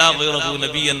മുസല്ലിയൻ വലാ ഗൈറഹു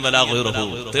നബിയൻ വലാ ഗൈറഹു.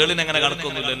 തേളിന് അങ്ങനെ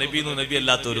കണക്കൊന്നുമില്ല. നബിയെന്നും നബി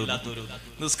അല്ലാത്തവരും,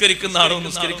 നിസ്കരിക്കുന്ന ആളും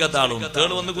നിസ്കരിക്കാത്ത ആളും.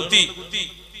 തേള് വന്ന് കുത്തി.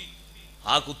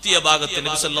 ആ കുത്തിയ ഭാഗത്ത്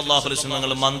നബി സല്ലല്ലാഹു അലൈഹി വസല്ലം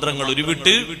തങ്ങൾ മന്ത്രങ്ങൾ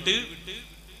ഉരുവിട്ട്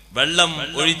വെള്ളം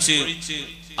ഒഴിച്ച്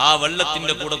ആ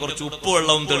വെള്ളത്തിന്റെ കൂടെ കുറച്ച്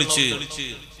ഉപ്പുവെള്ളവും തെളിച്ച്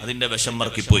അതിന്റെ വിഷം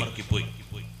മറക്കിപ്പോയി.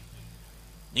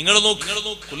 നിങ്ങൾ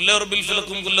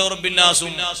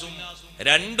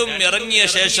രണ്ടും ഇറങ്ങിയ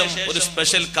ശേഷം ഒരു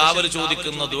സ്പെഷ്യൽ കാവൽ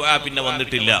ചോദിക്കുന്ന ദുആ പിന്നെ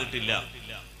വന്നിട്ടില്ല.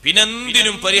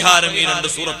 പിന്നെന്തിനും പരിഹാരം ഈ രണ്ട്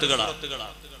സൂറത്തുകളാണ്.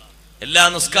 എല്ലാ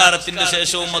നിസ്കാരത്തിന്റെ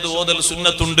ശേഷവും അത് ഓതൽ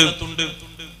സുന്നത്തുണ്ട്.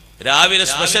 രാവിലെ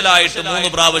സ്പെഷ്യലായിട്ട് 3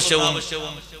 പ്രാവശ്യവും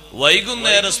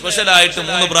വൈകുന്നേരം സ്പെഷ്യലായിട്ട്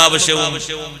 3 പ്രാവശ്യവും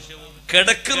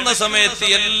കിടക്കുന്ന സമയത്ത്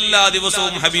എല്ലാ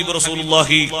ദിവസവും ഹബീബ്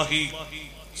റസൂലുള്ളാഹി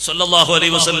സ്വല്ലല്ലാഹു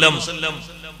അലൈഹി വസല്ലം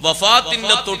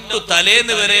വഫാത്തിന്റെ തൊട്ടു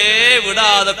തലേന്ന് വരെ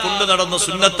വിടാതെ കൊണ്ടു നടന്ന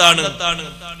സുന്നത്താണ്.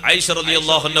 ആയിഷ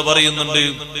റളിയല്ലാഹു അൻഹ പറയുന്നുണ്ട്,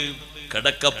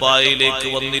 കിടക്കപ്പായയിലേക്ക്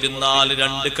വന്നിരുന്നാൽ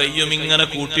 2 കൈയും ഇങ്ങനെ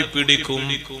കൂട്ടിപ്പിടിക്കും.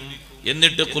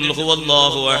 എന്നിട്ട് ഖുൽ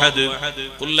ഹുവല്ലാഹു അഹദ്,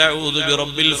 ഖുൽ അഊദു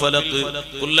ബിറബ്ബിൽ ഫലഖ്,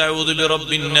 ഖുൽ അഊദു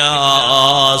ബിറബ്ബിൻ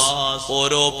നാസ്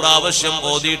ഓരോ പ്രാവശ്യം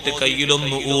ഓതിയിട്ട്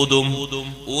കയ്യിലൊന്ന് ഊതും.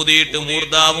 ഊതിയിട്ട്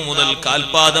മൂർദാവ് മുതൽ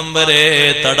കാൽപാദം വരെ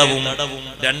തടവും.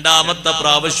 രണ്ടാമത്തെ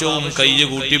പ്രാവശ്യവും കയ്യ്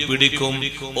കൂട്ടിപ്പിടിക്കും.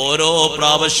 ഓരോ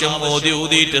പ്രാവശ്യം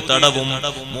ഊതിയിട്ട് തടവും.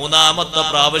 മൂന്നാമത്തെ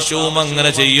പ്രാവശ്യവും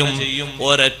അങ്ങനെ ചെയ്യും.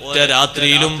 ഒരൊറ്റ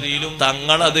രാത്രിയിലും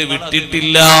തങ്ങളത്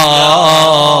വിട്ടിട്ടില്ല.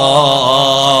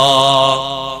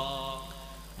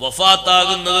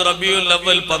 വഫാത്താകുന്നത് റബീഉൽ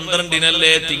അവ്വൽ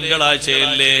 12-നല്ലേ,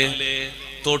 തിങ്കളാഴ്ചയല്ലേ.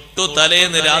 തൊട്ടു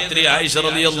തലേന്ന് രാത്രി ആയിഷ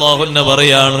റളിയല്ലാഹു അൻഹ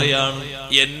പറയാണ്,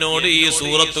 എന്നോട് ഈ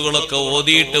സൂറത്തുകളൊക്കെ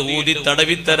ഓതിയിട്ട് ഊതി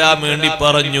തടവിത്തരാൻ വേണ്ടി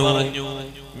പറഞ്ഞു.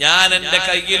 ഞാൻ എന്റെ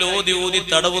കയ്യിൽ ഊതി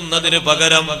തടവുന്നതിന്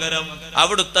പകരം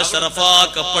അവിടുത്തെ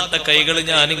ശറഫാക്കപ്പെട്ട കൈകൾ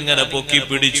ഞാൻ ഇങ്ങനെ പൊക്കി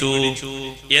പിടിച്ചു.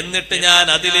 എന്നിട്ട് ഞാൻ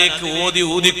അതിലേക്ക്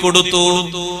ഊതിക്കൊടുത്തു.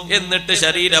 എന്നിട്ട്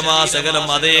ശരീരമാസകലം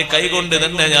അതേ കൈകൊണ്ട്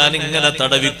തന്നെ ഞാൻ ഇങ്ങനെ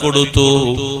തടവിക്കൊടുത്തു.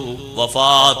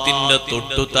 വഫാത്തിന്റെ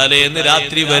തൊട്ടു തലേന്ന്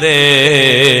രാത്രി വരെ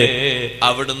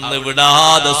അവിടുന്ന്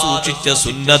വിടാതെ സൂക്ഷിച്ച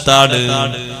സുന്നത്താണ്.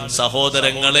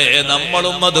 സഹോദരങ്ങളെ,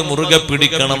 നമ്മളും അത് മുറുകെ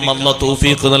പിടിക്കണം. അല്ലാഹു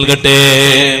തൗഫീഖ് നൽകട്ടെ.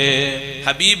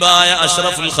 ഹബീബായ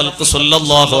അഷ്റഫുൽ ഖൽഖ്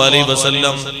സല്ലല്ലാഹു അലൈഹി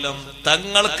വസല്ലം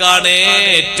തങ്ങൾക്കാണ്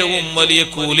ഏറ്റവും വലിയ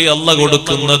കൂലി അല്ലാഹു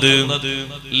കൊടുക്കുന്നത്.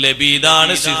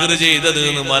 ലബീദാണ് സിഹ്ർ ചെയ്തത്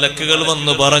എന്ന് മലക്കുകൾ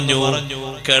വന്ന് പറഞ്ഞു.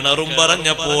 കിണറും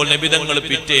പറഞ്ഞപ്പോൾ നബി തങ്ങൾ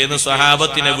പിറ്റേന്ന്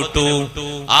സ്വഹാബത്തിനെ വിട്ടു.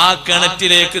 ആ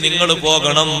കിണറ്റിലേക്ക് നിങ്ങൾ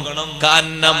പോകണം.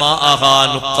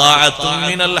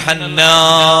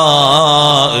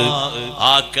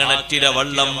 ആ കിണറ്റിലെ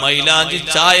വെള്ളം മൈലാഞ്ചി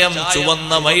ചായം,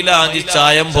 ചുവന്ന മൈലാഞ്ചി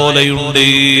ചായം പോലെയുണ്ട്.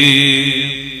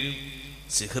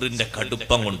 സിഹ്റിന്റെ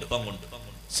കടുപ്പം കൊണ്ട്.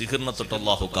 സിഹ്റിനെ തൊട്ട്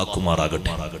അല്ലാഹു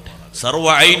കാക്കുമാറാകട്ടെ. സർവ്വ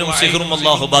ഐനും സിഹ്റും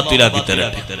അല്ലാഹു ബാത്തിലാക്കി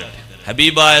തരട്ടെ.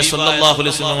 ഹബീബായ സല്ലല്ലാഹു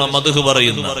അലൈഹി വസല്ലം മദ്ഹ്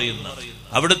പറയുന്ന,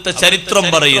 അവിടുത്തെ ചരിത്രം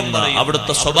പറയുന്ന,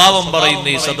 അവിടുത്തെ സ്വഭാവം പറയുന്ന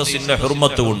ഈ സദസ്സിന്റെ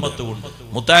ഹുർമത്ത് കൊണ്ട്,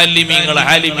 മുതഅല്ലിമീങ്ങളെ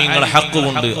ആലിമീങ്ങളെ ഹഖ്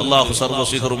കൊണ്ട് അല്ലാഹു സർവ്വ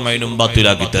സിഹ്റും ഐനും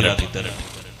ബാത്തിലാക്കി തരട്ടെ.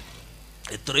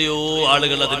 എത്രയോ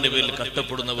ആളുകൾ അതിന്റെ പേരിൽ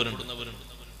കഷ്ടപ്പെടുന്നവരുണ്ട്.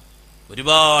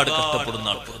 ഒരുപാട് കഷ്ടപ്പെടുന്ന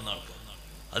ആൾക്കാർ.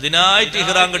 അതിനായിട്ട്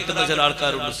ഇഹ്റാം കെട്ടുന്ന ചില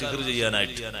ആൾക്കാരുണ്ട് സിഹ്ർ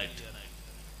ചെയ്യാനായിട്ട്.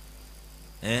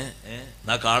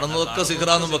 നാ കാണുന്നതൊക്കെ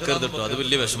സിഹ്റാന്നും വെക്കരുത് കേട്ടോ, അത്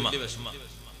വലിയ വിഷമ.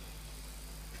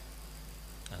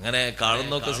 അങ്ങനെ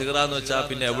കാണുന്നതൊക്കെ സിഹ്റാന്ന് വെച്ചാൽ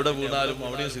പിന്നെ എവിടെ വീണാലും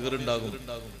അവിടെയും സിഹ്ർ ഉണ്ടാകും,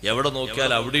 എവിടെ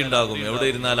നോക്കിയാൽ അവിടെ ഉണ്ടാകും, എവിടെ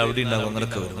ഇരുന്നാലും അവിടെ ഉണ്ടാകും,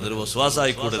 അങ്ങനൊക്കെ വരും. അതൊരു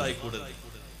വസ്വാസായിക്കൂടരുത്.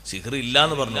 സിഹ്ർ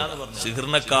ഇല്ലാന്ന് പറഞ്ഞു.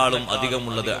 സിഹ്റിനെക്കാളും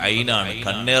അധികമുള്ളത് ഐനാണ്,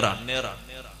 കണ്ണേറാണ്.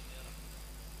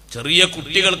 ചെറിയ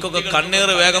കുട്ടികൾക്കൊക്കെ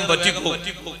കണ്ണേറ് വേഗം പറ്റിപ്പോകും.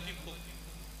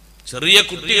 ചെറിയ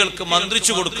കുട്ടികൾക്ക്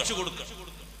മന്ത്രിച്ചു കൊടുക്കും.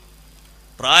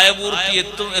 പ്രായപൂർത്തി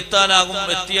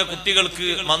എത്തിയ കുട്ടികൾക്ക്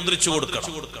മന്ത്രിച്ചു കൊടുക്കണം.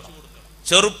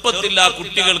 ചെറുപ്പത്തിൽ ആ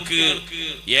കുട്ടികൾക്ക്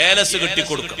ഏലസ്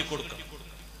കെട്ടിക്കൊടുക്കണം.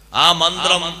 ആ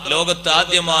മന്ത്രം ലോകത്ത്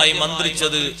ആദ്യമായി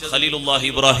മന്ത്രിച്ചത് ഖലീലുല്ലാഹി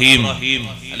ഇബ്രാഹിം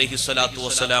അലൈഹിസ്സലാത്തു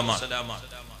വസ്സലാമാണ്.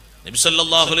 നബി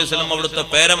സല്ലല്ലാഹു അലൈഹി വസല്ലം അവിടുത്തെ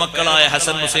പേരമക്കളായ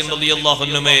ഹസൻ ഹുസൈൻ റളിയല്ലാഹു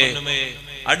അൻഹുമേ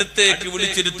അടുത്തേക്ക്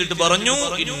വിളിച്ചിരുത്തിട്ട് പറഞ്ഞു,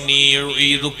 ഇന്നി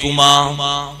ഉഈദുകുമാ,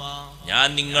 ഞാൻ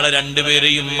നിങ്ങളെ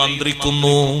രണ്ടുപേരെയും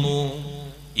മന്ത്രിക്കുന്നു.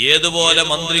 ഏതുപോലെ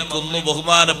മന്ത്രിക്കുന്നു?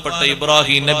 ബഹുമാനപ്പെട്ട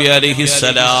ഇബ്രാഹിം നബി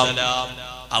അലൈഹിസ്സലാം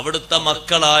അവിടുത്തെ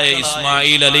മക്കളായ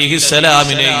ഇസ്മായിൽ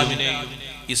അലൈഹിസ്സലാമിനെയും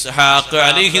ഇസ്ഹാഖ്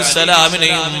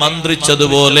അലൈഹിസ്സലാമിനെയും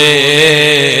മന്ത്രിച്ചതുപോലെ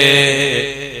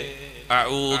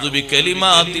അഊദു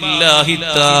ബികലിമാതില്ലാഹി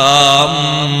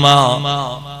താമ്മ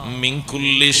മിൻ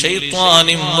കുല്ലി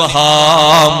ശൈത്വാനിൻ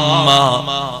വഹാമ്മ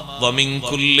വമിൻ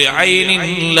കുല്ലി ഐനിൻ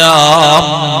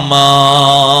ലാമ്മ.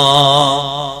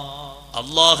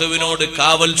 അല്ലാഹുവിനോട്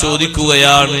കാവൽ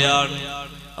ചോദിക്കുകയാണ്.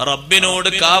 റബ്ബിനോട്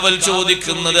കാവൽ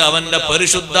ചോദിക്കുന്നത് അവന്റെ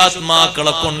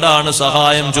പരിശുദ്ധാത്മാക്കളെ കൊണ്ടാണ്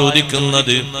സഹായം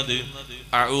ചോദിക്കുന്നത്.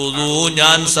 അഊദു,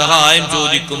 ഞാൻ സഹായം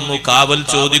ചോദിക്കുന്നു, കാവൽ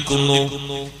ചോദിക്കുന്നു.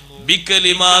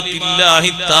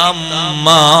 ബികലിമാതില്ലാഹി താമ്മ,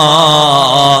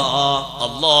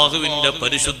 അല്ലാഹുവിന്റെ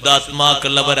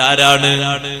പരിശുദ്ധാത്മാക്കൾ അവരാരാണ്?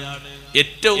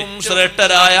 ഏറ്റവും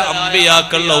ശ്രേഷ്ഠരായ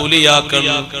അമ്പിയാക്കൾ, ഔലിയാക്കൾ.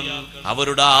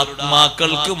 അവരുടെ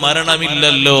ആത്മാക്കൾക്ക്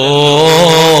മരണമില്ലല്ലോ.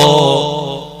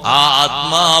 ആ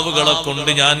ആത്മാവുകളെ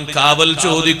കൊണ്ട് ഞാൻ കാവൽ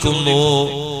ചോദിക്കുന്നു.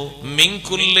 മിൻ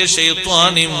കുല്ലി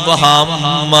ശൈത്വാനിൻ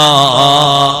വഹമ്മ,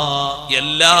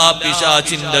 എല്ലാ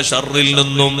പിശാചിന്റെ ഷർറിൽ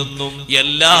നിന്നും,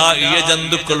 എല്ലാ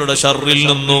ഇഴജന്തുക്കളുടെ ഷർറിൽ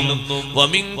നിന്നും.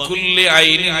 വമിൻ കുല്ലി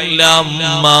ഐനിൻ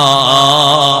ലാമ്മ,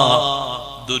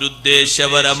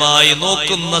 ദുരുദ്ദേശപരമായി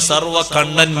നോക്കുന്ന സർവ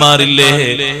കണ്ണന്മാരില്ലേ,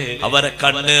 അവരെ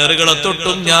കണ്ണേറുകളെ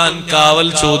തൊട്ടും ഞാൻ കാവൽ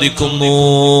ചോദിക്കുന്നു.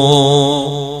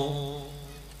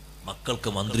 മക്കൾക്ക്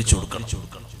മന്ത്രിച്ചു കൊടുക്കണം,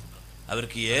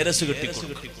 അവർക്ക് ഏരസ്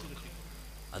കെട്ടിക്കൊടുക്കണം.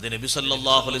 അത് നബി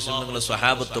സല്ലല്ലാഹു അലൈഹി വസല്ലം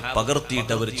സ്വഹാബത്ത്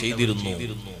പകർത്തിയിട്ട് അവർ ചെയ്തിരുന്നു.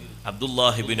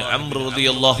 അബ്ദുല്ലാഹി ഇബ്നു അംർ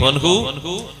റളിയല്ലാഹു അൻഹു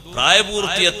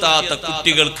പ്രായപൂർത്തിയെത്താത്ത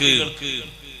കുട്ടികൾക്ക്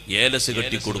ഏലസ്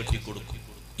കെട്ടിക്കൊടുക്കും.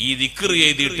 ഈ ദിക്ർ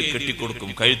എഴുതിയിട്ട് കെട്ടിക്കൊടുക്കും,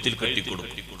 കഴുത്തിൽ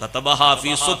കെട്ടിക്കൊടുക്കും. കതബഹാ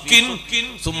ഫീ സുക്കിൻ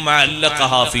സുമ്മ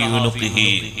അല്ലഖഹാ ഫീ ഉനുഖിഹി,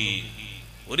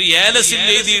 ഒരു ഏലസിൽ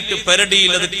എഴുതിയിട്ട്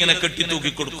പെരടിയിൽ അത് ഇങ്ങനെ കെട്ടി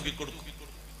തൂക്കി കൊടുക്കും,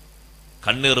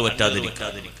 കണ്ണീർ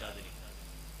വറ്റാതിരിക്കാൻ.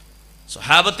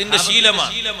 സ്വഹാബത്തിന്റെ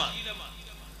ശീലമാണ്.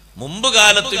 മുമ്പ്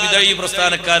കാലത്ത് വിദഈ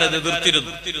പ്രസ്ഥാനക്കാരത്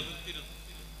എതിർത്തിരുന്നു.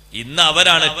 ഇന്ന്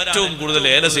അവരാണ് ഏറ്റവും കൂടുതൽ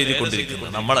ഏലസ്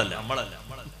എഴുതിക്കൊണ്ടിരിക്കുന്നത്, നമ്മളല്ല.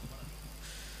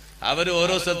 അവര്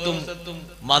ഓരോ സ്ഥലത്തും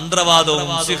മന്ത്രവാദവും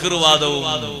സിഹ്റുവാദവും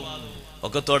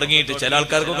ഒക്കെ തുടങ്ങിയിട്ട് ചില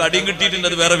ആൾക്കാർക്കൊക്കെ അടിയും കിട്ടിയിട്ടുണ്ട്.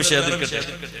 അത് വേറെ വിഷയത്തിൽക്കട്ടെ.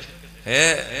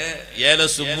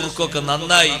 ഏലസും മുറുക്കൊക്കെ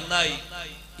നന്നായി.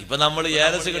 ഇപ്പൊ നമ്മൾ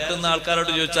ഏലസ് കിട്ടുന്ന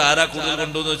ആൾക്കാരോട് ചോദിച്ചാൽ ആരാ കൂടുതൽ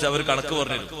കൊണ്ടുവന്ന് വെച്ചാൽ അവർ കണക്ക്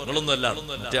പറഞ്ഞു, നിങ്ങളൊന്നും അല്ല,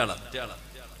 മറ്റേയാളാ.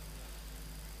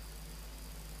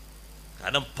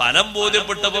 കാരണം ഫലം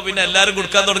ബോധ്യപ്പെട്ടപ്പോ പിന്നെ എല്ലാരും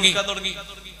കൊടുക്കാൻ തുടങ്ങി.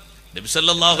 നബി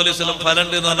സല്ലല്ലാഹു അലൈഹി വസല്ലം ഫലം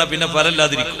ഉണ്ട് എന്ന് പറഞ്ഞാൽ പിന്നെ ഫലം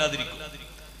ഇല്ലാതിരിക്കും.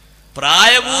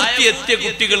 പ്രായപൂർത്തി എത്തിയ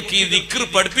കുട്ടികൾക്ക് ഈ ദിക്ർ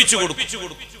പഠിപ്പിച്ചു കൊടുക്കും.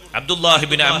 അബ്ദുല്ലാഹി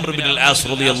ഇബ്നു അംർ ഇബ്നുൽ ആസ്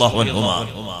റളിയല്ലാഹു അൻഹുമാ.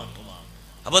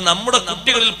 അപ്പൊ നമ്മുടെ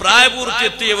കുട്ടികളിൽ പ്രായപൂർത്തി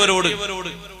എത്തിയവരോട്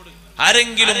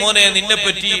ആരെങ്കിലും മോനെ നിന്നെ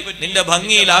പറ്റി നിന്റെ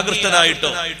ഭംഗിയിൽ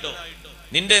ആകൃഷ്ടനായിട്ടോ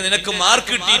നിനക്ക്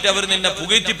മാർക്ക് കിട്ടിയിട്ട് അവർ നിന്നെ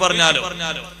പുകഴ്ത്തി പറഞ്ഞാലോ,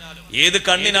 ഏത്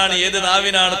കണ്ണിനാണ് ഏത്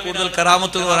നാവിനാണ് കൂടുതൽ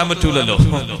കറാമത്ത് എന്ന് പറയാൻ പറ്റൂലല്ലോ.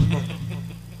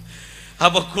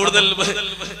 അപ്പൊ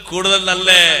കൂടുതൽ നല്ല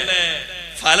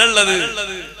ഫലമുള്ളത്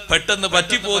പെട്ടെന്ന്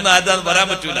പറ്റിപ്പോകുന്ന ആരാന്ന് പറയാൻ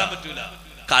പറ്റൂല.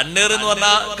 കണ്ണീർ എന്ന്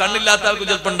പറഞ്ഞാൽ കണ്ണില്ലാത്ത ആൾക്ക്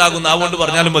ചിലപ്പോൾ ഉണ്ടാകുന്ന, അതുകൊണ്ട്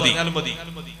പറഞ്ഞാലും മതി.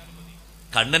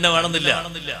 കണ്ണിനെ വേണമെന്നില്ല,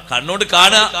 കണ്ണോട്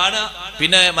കാണുക,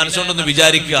 പിന്നെ മനസ്സുകൊണ്ടൊന്ന്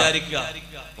വിചാരിക്കുക,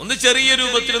 ഒന്ന് ചെറിയ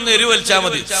രൂപത്തിലൊന്ന് എരിവലിച്ചാ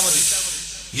മതി.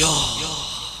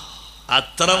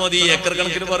 അത്ര മതി, ഏക്കർ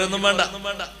കണക്കിന് പറയൊന്നും വേണ്ട.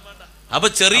 അപ്പൊ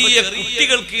ചെറിയ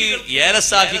കുട്ടികൾക്ക്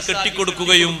ഏലസാക്കി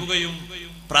കെട്ടിക്കൊടുക്കുകയും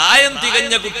പ്രായം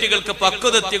തികഞ്ഞ കുട്ടികൾക്ക്,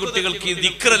 പക്വതെത്തിയ കുട്ടികൾക്ക് ഈ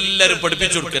ദിക്ർ എല്ലാവരും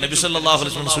പഠിപ്പിച്ചു കൊടുക്കുക. നബി സല്ലല്ലാഹു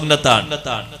അലൈഹി വസല്ലം സുന്നത്താണ്.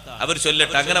 അവർ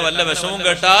ചൊല്ലട്ടെ. അങ്ങനെ വല്ല വിഷമവും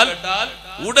കേട്ടാൽ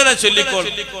ഉടനെ ചൊല്ലിക്കോൾ,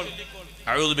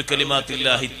 അഊദു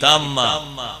ബികലിമാതില്ലാഹി താമ്മ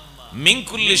മിൻ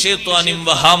കുല്ലി ശൈത്വാനിൻ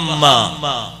വഹമ്മ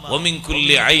വമിൻ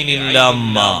കുല്ലി ഐനിൻ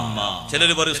ലാമ്മ.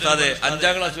 ചിലർ പറയും ഉസ്താദേ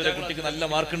 5ാം ക്ലാസ് വരെ കുട്ടിക്ക് നല്ല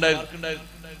മാർക്ക് ഉണ്ടായിരുന്നു,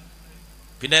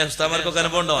 പിന്നെ ഉസ്താദ്മാർക്കൊക്കെ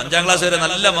അനുഭവം ഉണ്ടോ? 5ാം ക്ലാസ് വരെ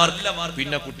നല്ല മാർക്ക്,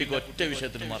 പിന്നെ കുട്ടിക്ക് ഒറ്റ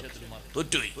വിഷയത്തിന് മാർക്ക്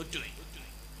തോറ്റുപോയി.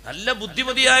 നല്ല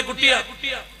ബുദ്ധിമതിയായ കുട്ടിയാ,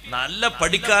 നല്ല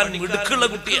പഠിക്കാൻ മിടുക്കുള്ള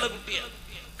കുട്ടിയാ.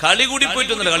 കളി കൂടി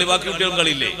പോയിട്ടൊന്നുമില്ല, കളി ബാക്കി കുട്ടികളും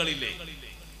കളിയില്ലേ.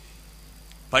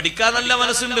 പഠിക്കാൻ നല്ല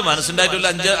മനസ്സുണ്ടായിട്ടില്ല.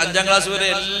 5ാം ക്ലാസ് വരെ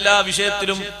എല്ലാ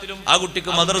വിഷയത്തിലും ആ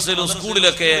കുട്ടിക്ക് മദ്രസയിലും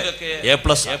സ്കൂളിലൊക്കെ A+,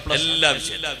 എല്ലാ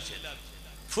വിഷയത്തിലും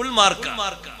ഫുൾ മാർക്ക്.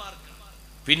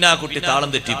 പിന്നെ ആ കുട്ടി താളം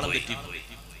തെറ്റിപ്പോയി.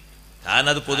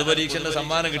 ഞാനത് പൊതുപരീക്ഷന്റെ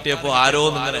സമ്മാനം കിട്ടിയപ്പോ ആരോ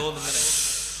ഇങ്ങനെ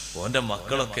ഓന്റെ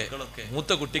മക്കളൊക്കെ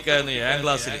മൂത്ത കുട്ടിക്കായിരുന്നു 7ാം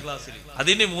ക്ലാസ്സിൽ,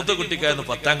 അതിന് മൂത്ത കുട്ടിക്കായിരുന്നു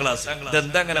 10ാം ക്ലാസ്.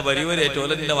 ഇതെന്താ അങ്ങനെ വരിവരിയായിട്ട്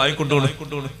ഓല നിന്നെ വാങ്ങിക്കൊണ്ടുപോണു.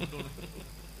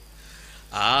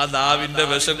 ആ നാവിന്റെ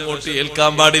വിഷം കൊണ്ട്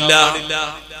ഏൽക്കാൻ പാടില്ല.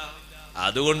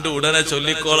 അതുകൊണ്ട് ഉടനെ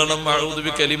ചൊല്ലിക്കോളണം അഊദു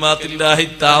ബികലിമാത്തില്ലാഹി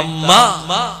തമ്മ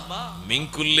മിൻ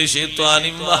കുല്ലി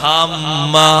ശൈത്വാനിൻ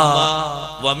വഹമ്മ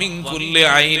വമിൻ കുല്ലി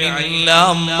ഐനിൻ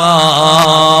ലമ്മ.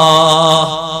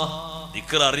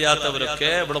 ദിക്ർ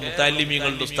അറിയാത്തവരൊക്കെ ഇവിടെ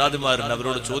മുത്തഅല്ലിമീങ്ങളുടെ ഉസ്താദുമാരുണ്ട്,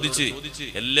 അവരോട് ചോദിച്ച്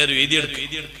എല്ലാവരും എഴുതിയെടുക്കും.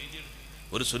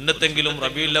 ഒരു സുന്നത്തെങ്കിലും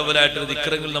റബീഉൽ അവ്വലായിട്ട്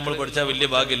ദിക്റെങ്കിലും നമ്മൾ പഠിച്ചാൽ വലിയ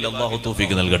ഭാഗ്യമില്ല. അല്ലാഹു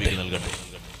തൗഫീഖ് നൽകട്ടെ.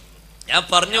 ഞാൻ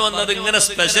പറഞ്ഞു വന്നത് ഇങ്ങനെ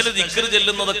സ്പെഷ്യൽ ദിക്ർ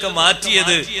ചെല്ലുന്നതൊക്കെ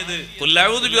മാറ്റിയത് ഖുൽ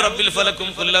അഊദു ബിറബ്ബിൽ ഫലക്കും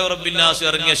ഖുൽ അഊദു ബിറബ്ബിൻ നാസ്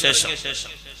ഇറങ്ങിയ ശേഷം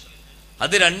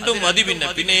അത് രണ്ടും മതി.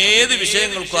 പിന്നെ ഏത്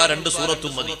വിഷയങ്ങൾക്കും ആ 2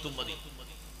 സൂറത്തും മതി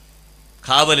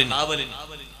കാവലിന്.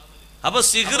 അപ്പൊ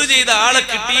സിഹ്ർ ചെയ്ത ആളെ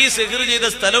കിട്ടി, സിഹ്ർ ചെയ്ത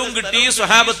സ്ഥലവും കിട്ടി.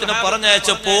 സ്വഹാബത്തിനെ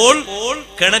പറഞ്ഞയച്ചപ്പോൾ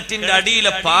കിണറ്റിന്റെ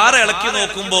അടിയിലെ പാറ ഇളക്കി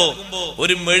നോക്കുമ്പോ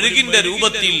ഒരു മെഴുകിന്റെ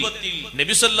രൂപത്തിൽ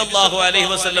നബി സല്ലല്ലാഹു അലൈഹി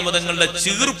വസല്ലം തങ്ങളുടെ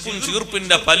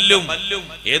ചീർപ്പിന്റെ പല്ലും,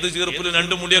 ഏത് ചീർപ്പിലും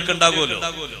 2 മുടിയൊക്കെ ഉണ്ടാകുമല്ലോ,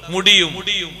 മുടിയും.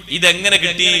 ഇതെങ്ങനെ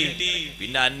കിട്ടി?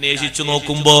 പിന്നെ അന്വേഷിച്ചു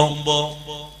നോക്കുമ്പോ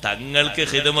തങ്ങൾക്ക്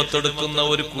ഖിദ്മത്തെടുക്കുന്ന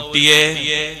ഒരു കുട്ടിയെ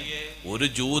ഒരു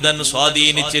ജൂതൻ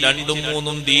സ്വാധീനിച്ച്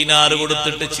 2-3 ദീനാർ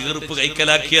കൊടുത്തിട്ട് ചീർപ്പ്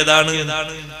കൈക്കലാക്കിയതാണ്.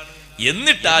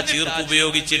 എന്നിട്ട് ആ ചീർപ്പ്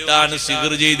ഉപയോഗിച്ചിട്ടാണ്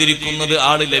സിഹ്ർ ചെയ്തിരിക്കുന്നത്.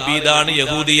 ആള് ലബീദാണ്,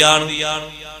 യഹൂദിയാണ്.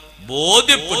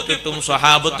 ബോധ്യപ്പെട്ടിട്ടും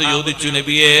സ്വഹാബത്ത് ചോദിച്ചു,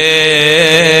 നബിയേ,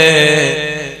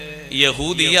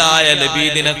 യഹൂദിയായ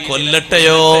ലബീദിനെ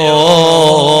കൊല്ലട്ടെയോ?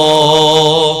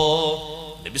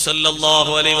 നബി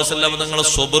സല്ലല്ലാഹു അലൈഹി വസല്ലം തങ്ങളെ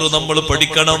സ്വബ്ർ നമ്മൾ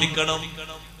പഠിക്കണം.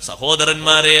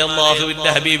 സഹോദരന്മാരെ, അല്ലാഹുവിന്റെ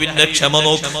ഹബീബിന്റെ ക്ഷമ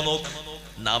നോക്ക്.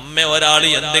 നമ്മെ ഒരാൾ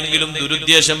എന്തെങ്കിലും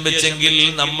ദുരുദ്ദേശം വെച്ചെങ്കിൽ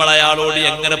നമ്മൾ അയാളോട്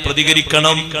എങ്ങനെ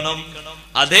പ്രതികരിക്കണം?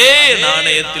 അതേ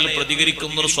നാണയത്തിൽ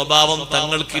പ്രതികരിക്കുന്ന ഒരു സ്വഭാവം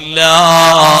തങ്ങൾക്കില്ല.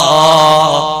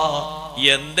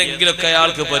 എന്തെങ്കിലുമൊക്കെ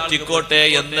അയാൾക്ക് പറ്റിക്കോട്ടെ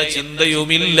എന്ന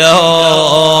ചിന്തയുമില്ല.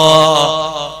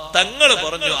 തങ്ങൾ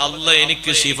പറഞ്ഞു, അല്ല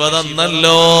എനിക്ക് ശിഫ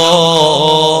തന്നല്ലോ,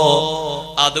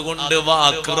 അതുകൊണ്ട്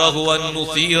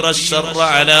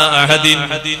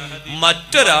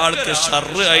മറ്റൊരാൾക്ക്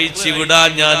ഷർറ് അയച്ചു വിടാൻ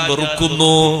ഞാൻ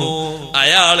വെറുക്കുന്നു.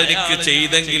 അയാൾ എനിക്ക്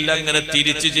ചെയ്തെങ്കിൽ അങ്ങനെ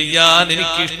തിരിച്ചു ചെയ്യാൻ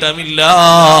എനിക്ക് ഇഷ്ടമില്ല.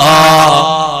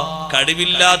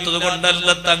 കഴിവില്ലാത്തത് കൊണ്ടല്ല,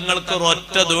 തങ്ങൾക്ക്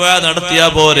ഒരൊറ്റ ദുആ നടത്തിയാ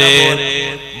പോരെ,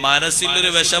 മനസ്സിലൊരു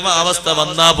വിഷമാവസ്ഥ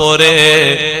വന്നാ പോരെ,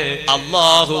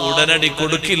 അല്ലാഹു ഉടനടി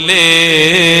കൊടുക്കില്ലേ?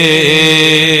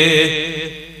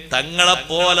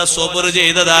 തങ്ങളെപ്പോലെ സ്വബ്ർ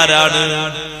ചെയ്തതാരാണ്?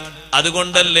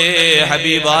 അതുകൊണ്ടല്ലേ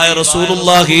ഹബീബായ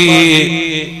റസൂലുള്ളാഹി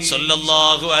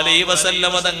സ്വല്ലല്ലാഹു അലൈഹി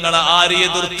വസല്ലമ തങ്ങളെ ആര്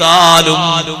എതിർത്താലും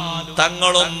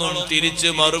തങ്ങളൊന്നും തിരിച്ച്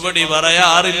മറുപടി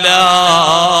പറയാറില്ല.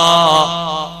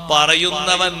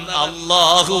 പറയുന്നവൻ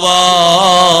അല്ലാഹുവാൻ.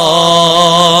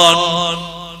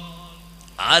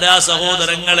 ആരാ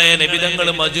സഹോദരങ്ങളെ നബി തങ്ങൾ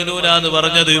മജ്നൂനാന്ന്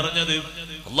പറഞ്ഞത്?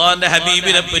 അല്ലാഹുവിന്റെ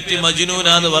ഹബീബിനെ പറ്റി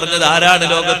മജ്നൂനാന്ന് പറഞ്ഞത് ആരാണ്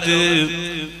ലോകത്ത്?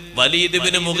 വലീദ്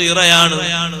ഇബ്നു മുഗീറയാണ്.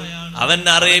 അവൻ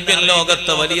അറേബ്യൻ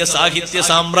ലോകത്തെ വലിയ സാഹിത്യ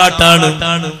സാമ്രാട്ടാണ്.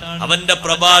 അവന്റെ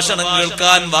പ്രഭാഷണം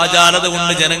കേൾക്കാൻ വാചാലത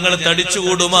കൊണ്ട് ജനങ്ങൾ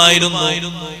തടിച്ചുകൂടുമായിരുന്നു.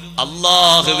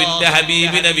 അല്ലാഹുവിന്റെ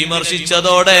ഹബീബിനെ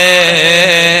വിമർശിച്ചതോടെ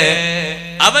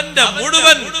അവന്റെ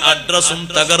മുഴുവൻ അഡ്രസ്സും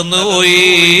തകർന്നുപോയി.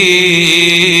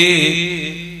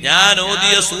 ഞാൻ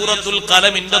ഓതിയ സൂറത്തുൽ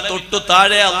ഖലമിന്റെ തൊട്ടു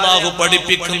താഴെ അല്ലാഹു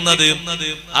പഠിപ്പിക്കുന്നത്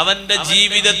അവന്റെ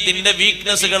ജീവിതത്തിന്റെ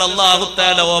വീക്ക്നെസ്സുകൾ അല്ലാഹു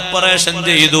തആല ഓപ്പറേഷൻ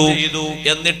ചെയ്തു.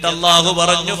 എന്നിട്ട് അല്ലാഹു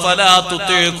പറഞ്ഞു, ഫലാ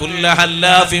തുതി കുല്ല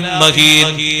ഹല്ലാഫിൻ മഹീൻ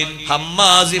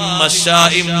ഹമ്മാസിൻ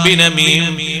മശാഇൻ ബിനമീം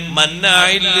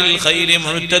മന്നാഇൽ ലിൽ ഖൈരി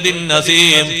മുഅ്തദിൻ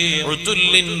നസീം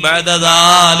ഉതുല്ലിൻ ബഅദ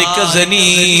ദാലിക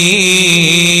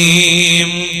സനീം.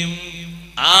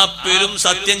 ആ പെരും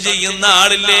സത്യം ചെയ്യുന്ന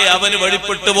ആളില്ലേ, അവന്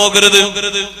വഴിപ്പെട്ടു പോകരുത്.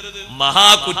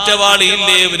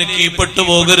 മഹാകുറ്റവാളിയില്ലേ, അവന് കീഴ്പ്പെട്ടു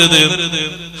പോകരുത്.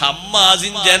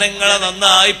 ഹമ്മാസിൻ ജനങ്ങളെ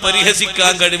നന്നായി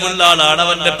പരിഹസിക്കാൻ കഴിവുള്ള ആളാണ്,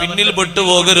 അവന്റെ പിന്നിൽ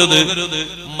പെട്ടുപോകരുത്.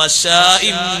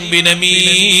 മശാഇൻ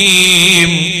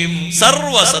ബിനമീം,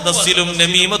 സർവ സദസ്സിലും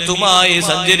നമീമത്തുമായി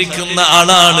സഞ്ചരിക്കുന്ന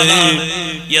ആളാണ്.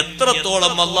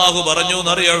 എത്രത്തോളം അല്ലാഹു പറഞ്ഞു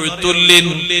എന്നറിയോ? ഉതുല്ലിൻ,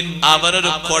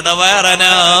 അവനൊരു കൊടവയറനാണ്.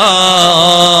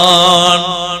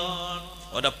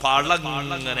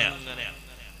 പളങ്ങനെയാണ്,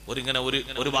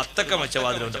 ഒരു വത്തക്ക വെച്ച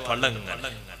വാതിലുണ്ട്, പള്ളം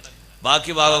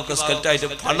ബാക്കി ഭാഗമൊക്കെ സ്കെൽറ്റായിട്ട്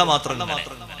പള്ള മാത്രം,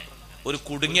 ഒരു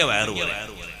കുടുങ്ങിയ വയറ്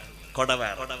കൊട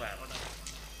വയറ്.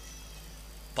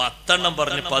 10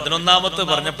 പറഞ്ഞ് 11ാമത്തെ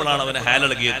പറഞ്ഞപ്പോഴാണ് അവന്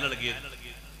ഹാലിളകിയത്.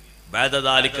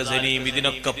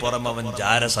 ഇതിനൊക്കെ പുറം അവൻ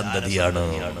ജാരസന്തതിയാണ്.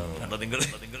 നിങ്ങൾ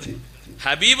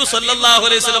ഹബീബ് സല്ലല്ലാഹു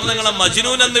അലൈഹി വസല്ലം നിങ്ങളെ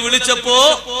മജ്നൂൻ എന്ന് വിളിച്ചപ്പോ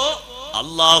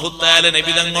അല്ലാഹു തആല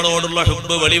നബി തങ്ങളോടുള്ള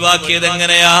ഹുബ്ബ് വെളിവാക്കിയത്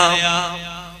എങ്ങനെയാ?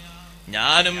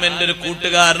 ഞാനും എന്റെ ഒരു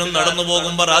കൂട്ടുകാരനും നടന്നു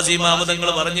പോകുമ്പോ റാസി ഇമാം തങ്ങൾ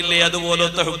പറഞ്ഞില്ലേ,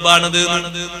 അതുപോലത്തെ ഹുബ്ബാണിത്.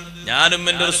 ഞാനും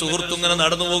എന്റെ ഒരു സുഹൃത്തും ഇങ്ങനെ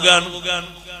നടന്നു പോകാൻ,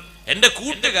 എന്റെ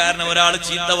കൂട്ടുകാരനെ ഒരാൾ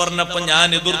ചീത്ത പറഞ്ഞപ്പോ ഞാൻ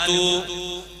എതിർത്തു.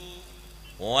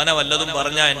 ഓനെ വല്ലതും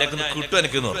പറഞ്ഞാ എന്റെ കിട്ടും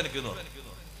എനിക്ക്.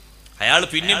 അയാൾ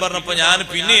പിന്നെയും പറഞ്ഞപ്പോ ഞാൻ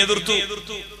പിന്നെ എതിർത്തു.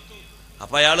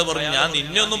 അപ്പൊ അയാള് പറഞ്ഞു, ഞാൻ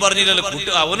നിന്നെ ഒന്നും പറഞ്ഞില്ലല്ലോ,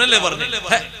 അവനല്ലേ പറഞ്ഞു.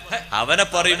 അവനെ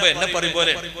പറയുമ്പോ എന്നെ പറയും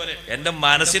പോലെ എന്റെ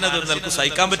മനസ്സിനത് നിനക്ക്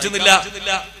സഹിക്കാൻ പറ്റുന്നില്ല.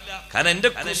 കാരണം എന്റെ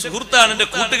സുഹൃത്താണ്, എന്റെ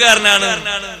കൂട്ടുകാരനാണ്,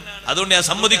 അതുകൊണ്ട് ഞാൻ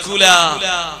സമ്മതിക്കൂല.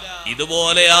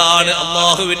 ഇതുപോലെയാണ്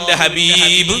അല്ലാഹുവിന്റെ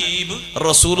ഹബീബ്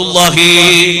റസൂലുള്ളാഹി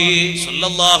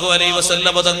സ്വല്ലല്ലാഹു അലൈഹി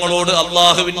വസല്ലം തങ്ങളോട്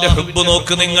അല്ലാഹുവിന്റെ ഹുബ്ബ്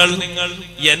നോക്ക് നിങ്ങൾ.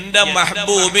 എന്റെ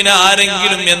മഹ്ബൂബിനെ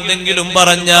ആരെങ്കിലും എന്തെങ്കിലും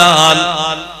പറഞ്ഞാൽ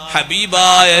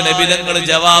ഹബീബായ നബി തങ്ങൾ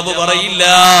ജവാബ് പറയില്ല,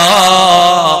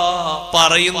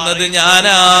 പറയുന്നത്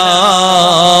ഞാനാണ്.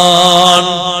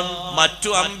 മറ്റു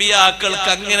അമ്പിയാക്കൾക്ക്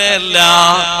അങ്ങനെയല്ല.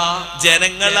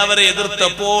 ജനങ്ങൾ അവരെ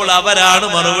എതിർത്തപ്പോൾ അവരാണ്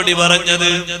മറുപടി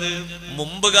പറഞ്ഞത്.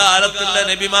 മുമ്പ് കാലത്തുള്ള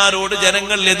നബിമാരോട്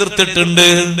ജനങ്ങൾ എതിർത്തിട്ടുണ്ട്,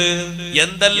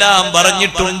 എന്തെല്ലാം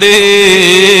പറഞ്ഞിട്ടുണ്ട്.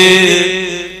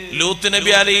 ലൂത്ത്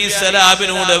നബി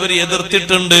അലൈഹിസ്സലാമിനോട് അവർ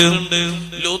എതിർത്തിട്ടുണ്ട്.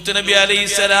 ലൂത്ത് നബി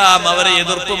അലൈഹിസ്സലാം അവരെ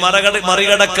എതിർപ്പ്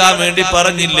മറികടക്കാൻ വേണ്ടി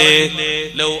പറഞ്ഞില്ലേ,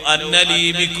 ലൗ അന്നലീ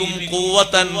ബികും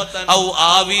ഖുവതൻ ഔ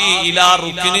ആവി ഇലാ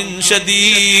റുക്നിൻ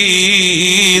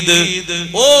ശദീദ്.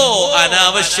 ഓ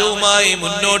അനാവശ്യവുമായി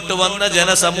മുന്നോട്ട് വന്ന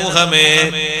ജനസമൂഹമേ,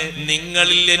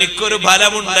 നിങ്ങളിൽ എനിക്കൊരു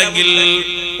ബലമുണ്ടെങ്കിൽ,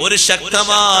 ഒരു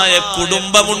ശക്തമായ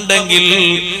കുടുംബമുണ്ടെങ്കിൽ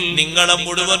നിങ്ങളെ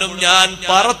മുഴുവനും ഞാൻ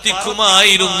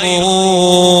പറത്തിക്കുമായിരുന്നു.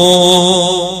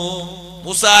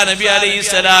 മൂസാ നബി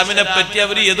അലൈഹിസ്സലാമിനെ പറ്റി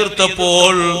അവർ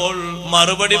എതിർത്തപ്പോൾ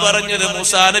മറുപടി പറഞ്ഞത്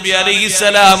മൂസാ നബി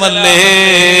അലൈഹിസ്സലാമല്ലേ.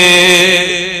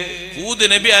 ഹൂദ്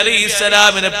നബി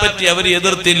അലൈഹിസ്സലാമിനെ പറ്റി അവർ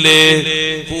എതിർത്തില്ലേ.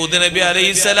 ഹൂദ് നബി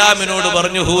അലൈഹിസ്സലാമിനോട്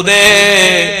പറഞ്ഞു, ഹൂദേ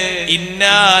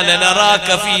ഇന്നാ ലനറാക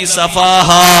ഫീ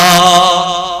സഫാഹാ,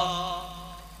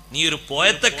 നീ ഒരു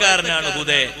പോയത്തക്കാരനാണ്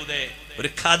ഹൂദേ, ഒരു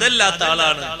കഥല്ലാത്ത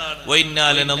ആളാണ്.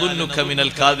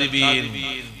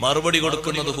 മറുപടി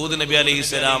കൊടുക്കുന്നത് ഹൂദ് നബി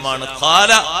അലൈഹിസ്സലാമാണ്.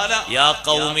 ഖാല യാ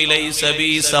ഖൗമി ലൈസ ബി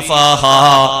സഫാഹാ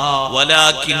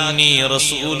വലാകിന്നി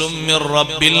റസൂലും മിർ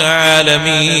റബ്ബിൽ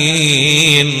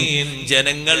ആലമീൻ.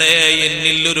 ജനങ്ങളെ,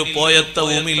 എന്നിൽ ഒരു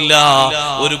പോയത്തവുമില്ല,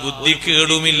 ഒരു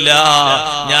ബുദ്ധിക്കേടുമില്ല,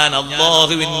 ഞാൻ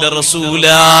അല്ലാഹുവിന്റെ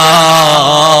റസൂലാണ്.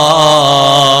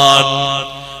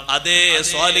 അതേ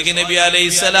സ്വാലിഹ് നബി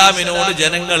അലൈഹിസ്സലാമിനോട്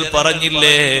ജനങ്ങൾ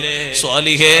പറഞ്ഞില്ലേ,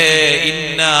 സ്വാലിഹേ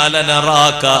ഇന്നാ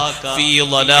ലനറാക ഫീ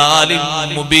ളലാലിൻ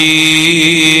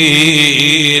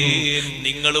മുബീൻ,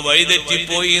 നിങ്ങൾ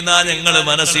വഴിതെറ്റിപ്പോയി എന്നാ ഞങ്ങൾ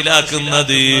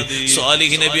മനസ്സിലാക്കുന്നത്.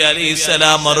 സ്വാലിഹ് നബി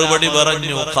അലൈഹിസ്സലാം മറുപടി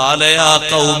പറഞ്ഞു, ഖാല യാ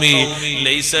ഖൗമി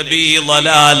ലൈസ ബി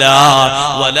ളലാലാ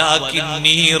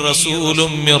വലാകിന്നി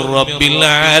റസൂലും മിർ റബ്ബിൽ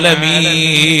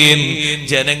ആലമീൻ.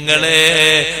 ജനങ്ങളെ,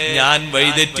 ഞാൻ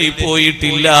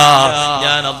വഴിതെറ്റിപ്പോയിട്ടില്ല,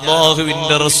 ഞാൻ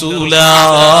അല്ലാഹുവിന്റെ റസൂലാണ്.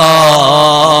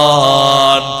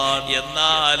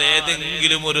 എന്നാൽ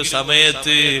ഏതെങ്കിലും ഒരു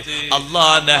സമയത്ത്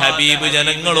അല്ലാഹുവിന്റെ ഹബീബ്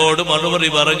ജനങ്ങളോട് മറുപടി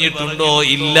പറഞ്ഞിട്ടുണ്ടോ?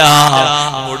 ഇല്ല.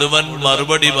 മുഴുവൻ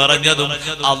മറുപടി പറഞ്ഞതും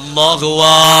അല്ലാഹുവാണ്.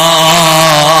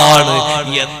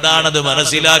 എന്താണത്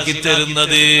മനസ്സിലാക്കി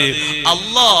തരുന്നത്?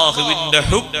 അല്ലാഹുവിന്റെ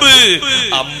ഹുബ്ബ്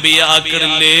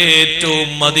അമ്പിയാക്കളിൽ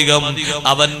ഏറ്റവും അധികം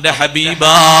അവന്റെ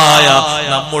ഹബീബായ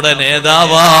നമ്മുടെ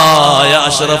നേതാവായ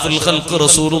അഷ്റഫുൽ ഖൽഖ്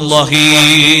റസൂലുള്ളാഹി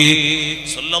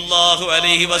സ്വല്ലല്ലാഹു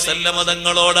അലൈഹി വസല്ലം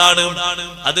തങ്ങളോടാണ്.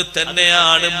 അത്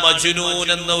തന്നെയാണ് മജ്നൂൻ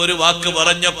എന്ന ഒരു വാക്ക്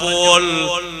പറഞ്ഞപ്പോൾ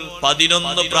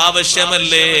 11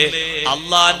 പ്രാവശ്യമല്ലേ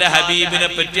അള്ളാന്റെ ഹബീബിനെ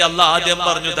പറ്റി അള്ളാഹ് ആദ്യം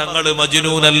പറഞ്ഞു, തങ്ങൾ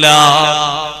മജ്നൂനല്ല,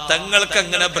 തങ്ങൾക്ക്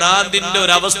അങ്ങനെ ഭ്രാന്തിന്റെ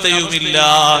ഒരു അവസ്ഥയുമില്ല,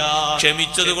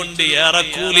 ക്ഷമിച്ചത് കൊണ്ട് ഏറെ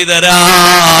കൂലി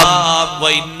തരാം.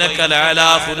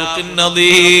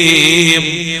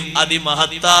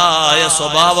 അതിമഹത്തായ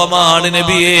സ്വഭാവമാണ്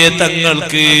നബിയെ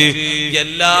തങ്ങൾക്ക്.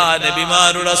 എല്ലാ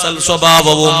നബിമാരുടെ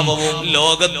സൽസ്വഭാവവും,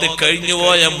 ലോകത്ത്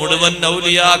കഴിഞ്ഞുപോയ മുഴുവൻ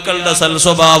ഔലിയാക്കളുടെ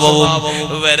സൽസ്വഭാവവും,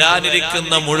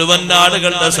 വരാനിരിക്കുന്ന മുഴുവൻ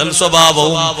ആളുകളുടെ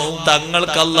സൽസ്വഭാവവും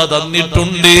തങ്ങൾക്ക് അല്ലാഹ്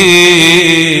തന്നിട്ടുണ്ട്.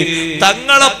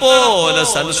 തങ്ങളെപ്പോലെ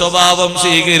സൽസ്വഭാവം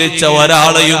സ്വീകരിച്ച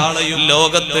ഒരാളെയും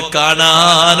ലോകത്ത്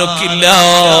കാണാനൊക്കില്ല.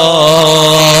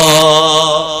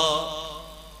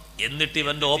 എന്നിട്ട്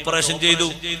ഇവന്റെ ഓപ്പറേഷൻ ചെയ്തു.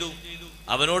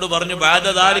 അവനോട് പറഞ്ഞു ബഅദ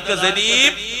ദാലിക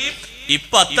സനീം,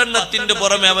 ഇപ്പൊ 10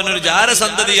 പുറമെ അവനൊരു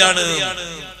ജാരസന്തതിയാണ്.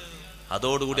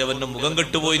 അതോടുകൂടി അവന്റെ മുഖം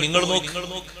കെട്ടുപോയി. നിങ്ങൾ നോക്ക്,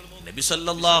 നബി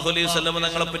സല്ലല്ലാഹു അലൈഹി വസല്ലം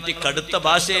തങ്ങളെ പറ്റി കടുത്ത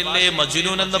ഭാഷയല്ലേ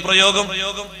മജ്നൂൻ എന്ന പ്രയോഗം.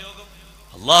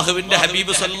 അള്ളാഹുവിന്റെ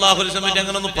ഹബീബ് സല്ലല്ലാഹു അലൈഹി വസല്ലം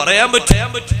അങ്ങനൊന്നും പറയാൻ പറ്റും?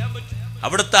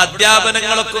 അവിടുത്തെ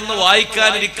അധ്യാപനങ്ങളൊക്കെ ഒന്ന്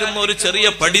വായിക്കാനിരിക്കുന്ന ഒരു ചെറിയ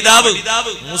പഠിതാവ്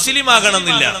മുസ്ലിം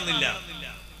ആകണമെന്നില്ല.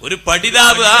 ഒരു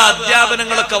പഠിതാവ് ആ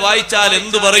അധ്യാപനങ്ങളൊക്കെ വായിച്ചാൽ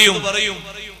എന്തു പറയും?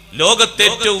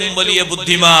 ലോകത്തേറ്റവും വലിയ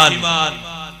ബുദ്ധിമാൻ,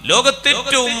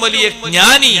 ലോകത്തേറ്റവും വലിയ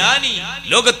ജ്ഞാനി,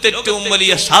 ലോകത്തേറ്റവും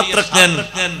വലിയ ശാസ്ത്രജ്ഞൻ,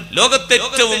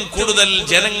 ലോകത്തേറ്റവും കൂടുതൽ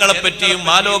ജനങ്ങളെ പറ്റിയും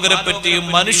ആലോകരെ പറ്റിയും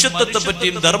മനുഷ്യത്വത്തെ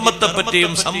പറ്റിയും ധർമ്മത്തെ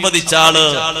പറ്റിയും സംവദിച്ച ആള്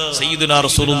സയ്യിദുനാ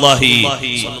റസൂലുള്ളാഹി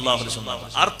സ്വല്ലല്ലാഹു അലൈഹി വസല്ലം.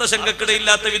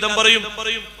 അർത്ഥശങ്കക്കിടയില്ലാത്ത വിധം പറയും.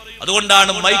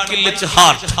 അതുകൊണ്ടാണ് മൈക്കിൾ എച്ച്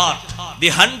ഹാർട്ട് ദി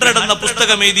 100 എന്ന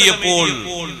പുസ്തകം എഴുതിയപ്പോൾ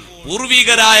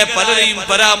പൂർവികരായ പലരെയും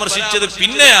പരാമർശിച്ചത്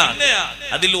പിന്നെയാണ്.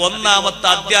 അതിൽ ഒന്നാമത്തെ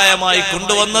അധ്യായമായി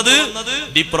കൊണ്ടുവന്നത്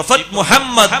ദി പ്രൊഫറ്റ്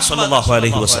മുഹമ്മദ് സ്വല്ലല്ലാഹു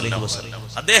അലൈഹി വസല്ലം.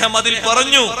 അദ്ദേഹം അതിൽ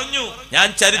പറഞ്ഞു, ഞാൻ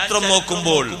ചരിത്രം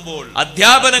നോക്കുമ്പോൾ,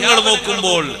 അധ്യാപനങ്ങൾ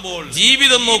നോക്കുമ്പോൾ,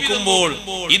 ജീവിതം നോക്കുമ്പോൾ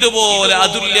ഇതുപോലെ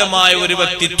അതുല്യമായ ഒരു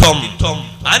വ്യക്തിത്വം,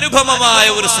 അനുപമമായ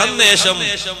ഒരു സന്ദേശം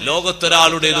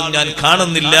ലോകത്തൊരാളുടേതും ഞാൻ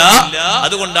കാണുന്നില്ല.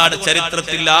 അതുകൊണ്ടാണ്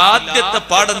ചരിത്രത്തിൽ ആദ്യത്തെ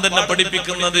പാഠം തന്നെ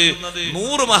പഠിപ്പിക്കുന്നത്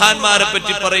 100 മഹാന്മാരെ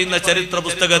പറ്റി പറയുന്ന ചരിത്ര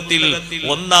പുസ്തകത്തിൽ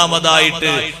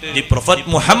ഒന്നാമതായിട്ട് ദി പ്രൊഫറ്റ്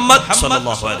മുഹമ്മദ്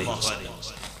സ്വല്ലല്ലാഹു അലൈഹി വസല്ലം.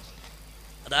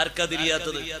 അതാർക്കാ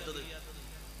തിരിയാത്തത്?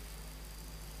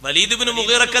 വലീദ് ഇബ്നു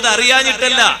മുഗീറക്കത്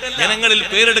അറിയാഞ്ഞിട്ടല്ല, ജനങ്ങളിൽ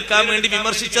പേരെടുക്കാൻ വേണ്ടി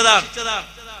വിമർശിച്ചതാണ്.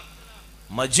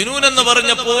 മജ്നൂൻ എന്ന്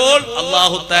പറഞ്ഞപ്പോൾ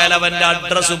അല്ലാഹു തആല അവന്റെ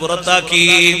അഡ്രസ് പുറത്താക്കി.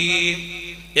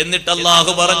 എന്നിട്ട്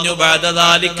അല്ലാഹു പറഞ്ഞു ബഅദ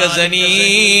ദാലിക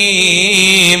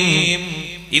സനീം,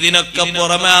 ഇതിനൊക്കെ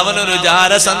പുറമെ അവനൊരു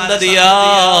ജാരസന്തതിയാണ്.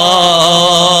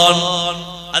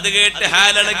 അത് കേട്ട്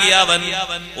ഹാലടകിയ അവൻ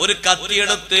ഒരു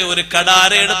കത്തിയെടുത്ത് ഒരു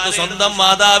കടാരയെടുത്ത് സ്വന്തം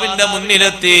മാതാവിന്റെ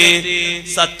മുന്നിലെത്തി,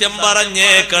 സത്യം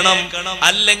പറഞ്ഞേക്കണം,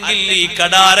 അല്ലെങ്കിൽ ഈ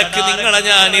കടാരക്ക് നിങ്ങളെ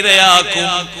ഞാൻ ഇരയാക്കും.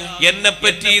 എന്നെ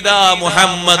പറ്റി ഇതാ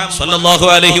മുഹമ്മദ് സ്വല്ലല്ലാഹു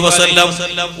അലൈഹി വസല്ലം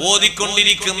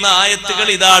ഓതിക്കൊണ്ടിരിക്കുന്ന ആയത്തുകൾ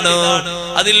ഇതാണ്.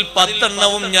 അതിൽ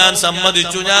 10 ഞാൻ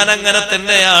സമ്മതിച്ചു, ഞാൻ അങ്ങനെ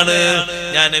തന്നെയാണ്,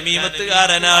 ഞാൻ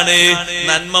നമീമത്തുകാരനാണ്,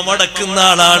 നന്മ മുടക്കുന്ന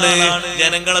ആളാണ്,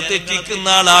 ജനങ്ങളെ തെറ്റിക്കുന്ന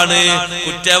ആളാണ്,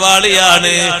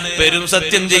 കുറ്റവാളിയാണ്, പെരും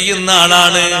സത്യം ചെയ്യുന്ന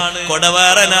ആളാണ്,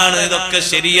 കൊടവേറനാണ്. ഇതൊക്കെ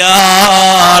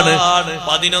ശരിയാണ്.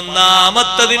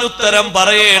 11ാമത്തതിന് ഉത്തരം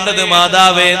പറയേണ്ടത്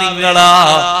മാതാവേ നിങ്ങളാ.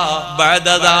 ബഅദ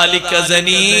ദാലിക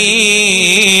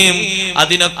സനീം,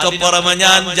 അതിനൊക്കെ പുറമെ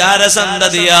ഞാൻ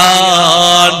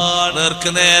ജാരസന്തതിയാണ്. നേർക്ക്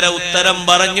നേരെ ഉത്തരം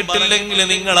പറഞ്ഞിട്ടില്ലെങ്കിൽ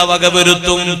നിങ്ങളെ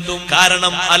വകവരുത്തും.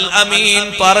 കാരണം അൽ അമീൻ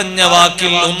പറഞ്ഞ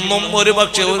വാക്കിൽ ഒന്നും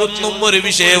ഒരു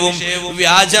വിഷയവും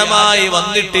വ്യാജമായി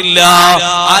വന്നിട്ടില്ല.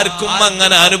 ആർക്കും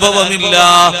അങ്ങനെ അനുഭവമില്ല.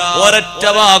 ഒരൊറ്റ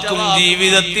വാക്കും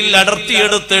ജീവിതത്തിൽ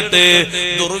അടർത്തിയെടുത്തിട്ട്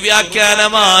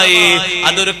ദുർവ്യാഖ്യാനമായി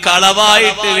അതൊരു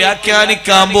കളവായിട്ട്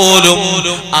വ്യാഖ്യാനിക്കാൻ പോലും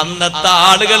അന്നത്തെ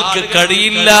ആളുകൾക്ക്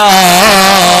കഴിയില്ല.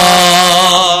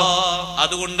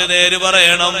 അതുകൊണ്ട് നേര്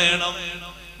പറയണം.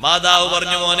 മാതാവ്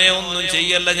പറഞ്ഞു, മോനെ ഒന്നും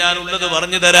ചെയ്യല്ല, ഞാൻ ഉള്ളത്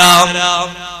പറഞ്ഞു തരാം.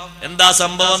 എന്താ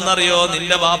സംഭവം എന്നറിയോ?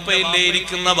 നിന്റെ ബാപ്പയില്ലേ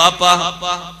ഇരിക്കുന്ന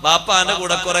ബാപ്പാന്റെ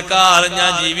കൂടെ കുറെ കാലം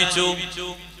ഞാൻ ജീവിച്ചു.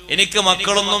 എനിക്ക്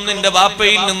മക്കളൊന്നും നിന്റെ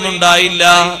ബാപ്പയിൽ നിന്നുണ്ടായില്ല.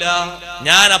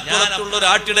 ഞാൻ അപ്പുറത്തുള്ള ഒരു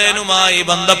ആട്ടിടയനുമായി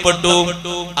ബന്ധപ്പെട്ടു.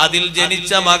 അതിൽ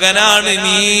ജനിച്ച മകനാണ്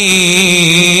നീ.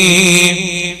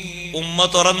 ഉമ്മ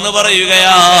തുറന്നു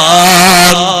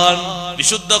പറയുകയാണ്.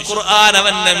 വിശുദ്ധ ഖുർആൻ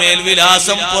അവന്റെ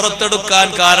മേൽവിലാസം പുറത്തെടുക്കാൻ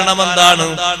കാരണമെന്താണ്?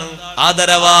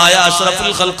 ആദരവായ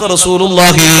അഷ്റഫുൽ ഖൽഖ്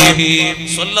റസൂലുള്ളാഹി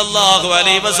സ്വല്ലല്ലാഹു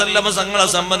അലൈഹി വസല്ലം തങ്ങളെ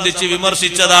സംബന്ധിച്ച്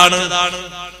വിമർശിച്ചതാണ്.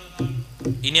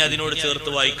 ഇനി അതിനോട് ചേർത്ത്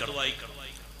വായിക്കണം.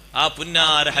 ആ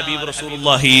പുന്നാര ഹബീബ്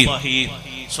റസൂലുള്ളാഹി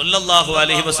സ്വല്ലല്ലാഹു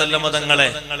അലൈഹി വസല്ലം തങ്ങളെ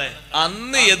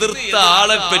അന്ന് എതിർത്ത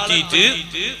ആളെ പറ്റിയിട്ട്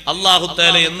അല്ലാഹു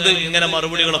തആല എന്ത് ഇങ്ങനെ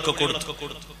മറുപടികളൊക്കെ കൊടുത്തു.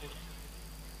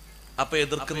 അപ്പൊ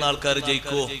എതിർക്കുന്ന ആൾക്കാർ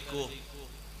ജയിക്കുവോ?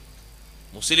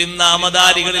 മുസ്ലിം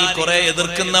നാമധാരികളിൽ കുറെ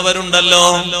എതിർക്കുന്നവരുണ്ടല്ലോ.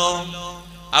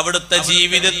 അവിടുത്തെ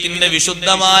ജീവിതത്തിന്റെ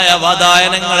വിശുദ്ധമായ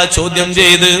വാതായനങ്ങളെ ചോദ്യം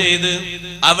ചെയ്ത്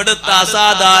അവിടുത്തെ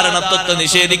അസാധാരണത്വത്തെ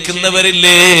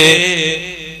നിഷേധിക്കുന്നവരില്ലേ?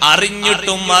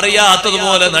 അറിഞ്ഞിട്ടും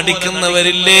അറിയാത്തതുപോലെ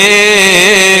നടിക്കുന്നവരില്ലേ?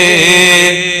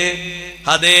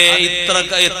 അതെ,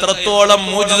 എത്രത്തോളം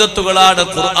മോചിതത്തുകളാണ്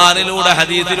ഖുർആനിലൂടെ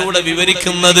ഹദീസിലൂടെ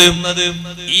വിവരിക്കുന്നത്.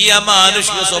 ഈ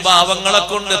അമാനുഷിക സ്വഭാവങ്ങളെ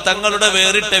കൊണ്ട് തങ്ങളുടെ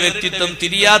വേറിട്ട വ്യക്തിത്വം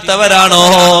തിരിയാത്തവരാണോ?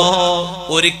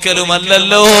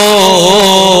 ഒരിക്കലുമല്ലല്ലോ.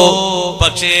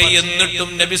 പക്ഷേ എന്നിട്ടും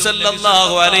നബി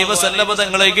സല്ലല്ലാഹു അലൈഹി വസല്ലം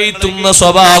തങ്ങളെ ഗയിത്തുന്ന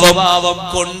സ്വഭാവം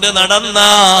കൊണ്ട്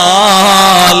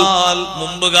നടന്നാൽ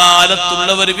മുമ്പ്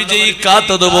കാലത്തുള്ളവർ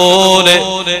വിജയിക്കാത്തതുപോലെ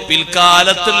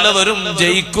പിൽക്കാലത്തുള്ളവരും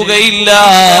ജയിക്കുകയില്ല.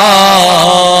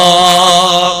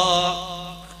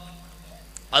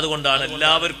 അതുകൊണ്ടാണ്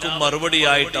എല്ലാവർക്കും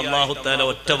മറുപടിയായിട്ട് അല്ലാഹു തആല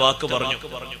ഒറ്റ വാക്ക് പറഞ്ഞു,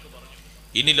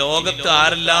 ഇനി ലോകത്ത്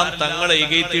ആരെല്ലാം തങ്ങളെ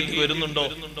ഇകഴ്ത്തിയിട്ട് വരുന്നുണ്ടോ,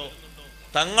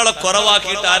 തങ്ങളെ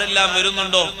കുറവാക്കിയിട്ട് ആരെല്ലാം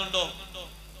വരുന്നുണ്ടോ,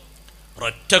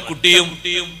 ഒറ്റ കുട്ടിയും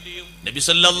നബി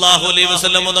സല്ലല്ലാഹു അലൈഹി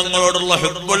വസല്ലം തങ്ങളോടുള്ള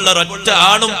ഹുബ്ബുള്ള ഒറ്റ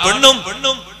ആണും പെണ്ണും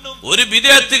ഒരു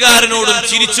ബിദ്അത്തുകാരനോടും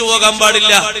ചിരിച്ചു പോകാൻ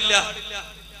പാടില്ല,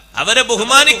 അവരെ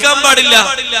ബഹുമാനിക്കാൻ പാടില്ല,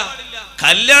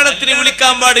 കല്യാണത്തിന്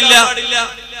വിളിക്കാൻ പാടില്ല,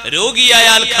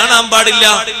 രോഗിയായാൽ കാണാൻ പാടില്ല,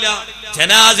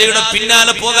 ജനാസയുടെ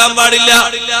പിന്നാലെ പോകാൻ പാടില്ല.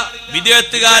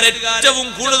 ബിദ്അത്തുകാരെ ഏറ്റവും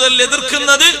കൂടുതൽ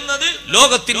എതിർക്കുന്നത്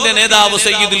ലോകത്തിന്റെ നേതാവ്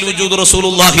സയ്യിദുൽ വജൂദ്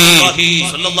റസൂലുള്ളാഹി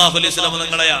സ്വല്ലല്ലാഹു അലൈഹി വസല്ലം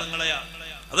തങ്ങളെയാണ്.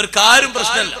 അവർക്കാരും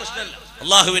പ്രശ്നമല്ല,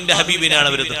 അള്ളാഹുവിന്റെ ഹബീബിനാണ്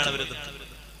അവർ എതിർക്കുന്നത്.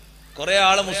 കുറെ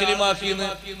ആളെ മുസ്ലിമാക്കിന്ന്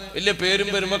വലിയ പേരും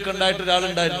പെരുമൊക്കെ ഉണ്ടായിട്ട്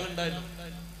ഒരാളുണ്ടായിരുന്നു.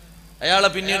 അയാളെ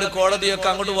പിന്നീട് കോടതിയൊക്കെ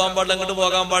അങ്ങോട്ട് പോകാൻ പാടില്ല അങ്ങോട്ട്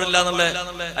പോകാൻ പാടില്ല എന്നുള്ള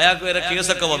അയാൾക്ക് വരെ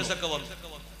കേസൊക്കെ വന്നു.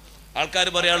 ആൾക്കാർ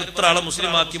പറയാ ഇത്ര ആളെ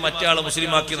മുസ്ലിമാക്കി മറ്റേ ആളെ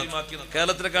മുസ്ലിമാക്കി.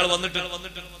 കേരളത്തിലൊക്കെ ആൾ വന്നിട്ട്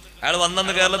അയാൾ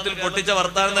വന്നെന്ന് കേരളത്തിൽ പൊട്ടിച്ച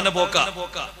വർത്താനം തന്നെ പോക്ക.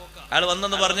 അയാൾ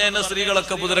വന്നെന്ന് പറഞ്ഞ എന്നെ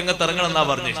സ്ത്രീകളൊക്കെ പുതുരംഗത്ത് ഇറങ്ങണം എന്നാ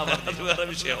പറഞ്ഞു. അത് വേറെ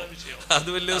വിഷയം, അത്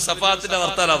വലിയ സഫാത്തിന്റെ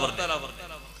വർത്താനാ പറഞ്ഞു.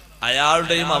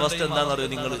 അയാളുടെയും അവസ്ഥ എന്താന്ന് അറിയോ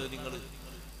നിങ്ങൾ?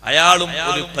 അയാളും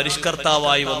ഒരു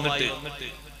പരിഷ്കർത്താവായി വന്നിട്ട്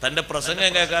തന്റെ പ്രസംഗം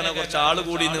കേൾക്കാനോ കുറച്ച് ആള്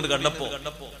കൂടി നിന്ന് കണ്ടപ്പോ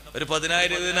ഒരു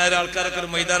 10,000-20,000 ആൾക്കാരൊക്കെ ഒരു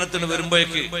മൈതാനത്തിന്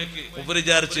വരുമ്പോഴേക്ക് മുമ്പ്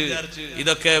വിചാരിച്ച്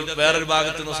ഇതൊക്കെ വേറൊരു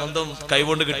ഭാഗത്ത് നിന്ന് സ്വന്തം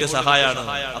കൈകൊണ്ട് കിട്ടിയ സഹായമാണ്.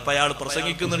 അപ്പൊ അയാൾ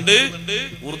പ്രസംഗിക്കുന്നുണ്ട്,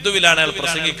 ഉറുദുവിലാണ് അയാൾ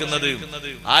പ്രസംഗിക്കുന്നത്.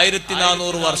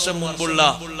 1400 വർഷം മുമ്പുള്ള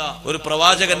ഒരു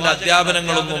പ്രവാചകന്റെ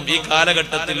അധ്യാപനങ്ങളൊന്നും ഈ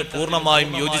കാലഘട്ടത്തിൽ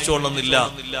പൂർണ്ണമായും യോജിച്ചോളുന്നില്ല,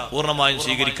 പൂർണ്ണമായും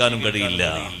സ്വീകരിക്കാനും കഴിയില്ല.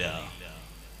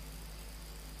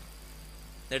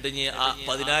 എന്നിട്ട് ഇനി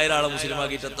 10,000 ആളെ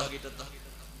മുസ്ലിമാക്കിയിട്ടെത്താ,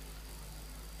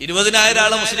 20,000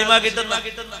 ആളെ മുസ്ലിമാക്കിയിട്ടെന്ന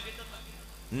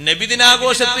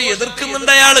നബിദിനാഘോഷത്തെ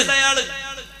എതിർക്കുന്നുണ്ട് അയാള്.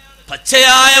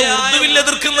 പച്ചയായ ഉറുദുവിൽ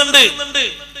എതിർക്കുന്നുണ്ട്.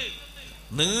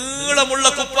 നീളമുള്ള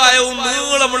കുപ്പായവും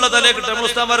നീളമുള്ള തലയെ കിട്ടും. നമ്മൾ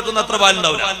ഉസ്താമാർക്കൊന്നും അത്ര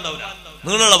പാലുണ്ടാവില്ല,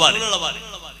 നീളമുള്ള പാല്.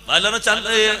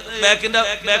 ബാക്കിന്റെ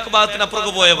ബാക്ക്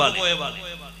ഭാഗത്തിനപ്പുറക്ക് പോയ പാല്.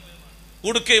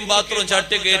 ഉടുക്കയും പാത്രവും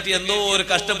ചട്ടിയും കയറ്റി എന്തോ ഒരു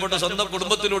കഷ്ടപ്പെട്ട് സ്വന്തം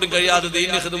കുടുംബത്തിലൂടെ കഴിയാതെ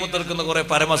ദീനിനെ ഖിദ്മത്ത് എടുക്കുന്ന കുറെ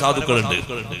പരമസാധുക്കളുണ്ട്.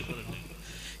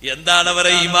 എന്താണ്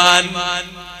അവരെ ഈമാൻ?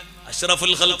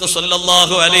 അഷ്റഫുൽ ഖൽഖ്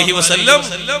സല്ലല്ലാഹു അലൈഹി വസല്ലം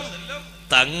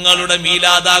തങ്ങളുടെ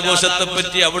മീലാദാഘോഷത്തെ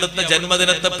പറ്റി, അവിടുത്തെ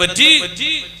ജന്മദിനത്തെ പറ്റി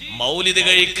മൗലിദ്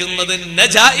കഴിക്കുന്നത്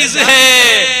നജായിസ് ഹേ,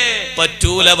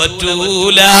 പറ്റൂല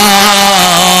പറ്റൂല.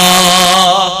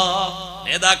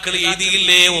 നേതാക്കൾ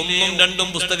എഴുതിയില്ലേ? 1ഉം 2ഉം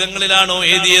പുസ്തകങ്ങളിലാണോ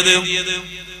എഴുതിയത്?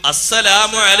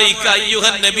 അസ്സലാമു അലൈക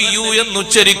അയ്യുഹൻ നബിയു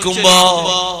എന്നുച്ചരിക്കുമ്പോ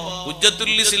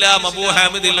ഹുജ്ജത്തുൽ ഇസ്ലാം അബൂ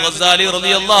ഹാമിദുൽ ഗസാലി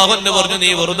റളിയല്ലാഹു അൻഹു പറഞ്ഞു, നീ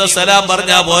വെറുതെ സലാം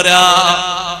പറഞ്ഞാ പോരാ,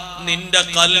 നിന്റെ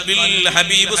ഖൽബിൽ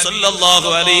ഹബീബ് സല്ലല്ലാഹു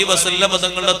അലൈഹി വസല്ലം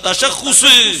തങ്ങളുടെ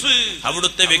തശഖുസ്,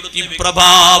 അവിടുത്തെ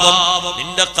വ്യക്തിപ്രഭാവം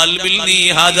നിന്റെ ഖൽബിൽ നീ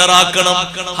ഹാജരാക്കണം.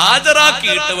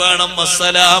 ഹാജരാക്കിയിട്ട് വേണം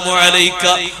അസ്സലാമു അലൈക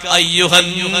അയ്യുഹൻ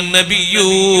നബിയു.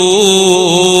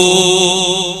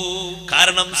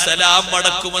 കാരണം സലാം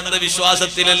മടക്കുമെന്ന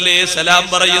വിശ്വാസത്തിലല്ലേ സലാം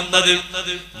പറയുന്നത്.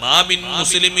 മാമിൻ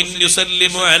മുസ്ലിമിൻ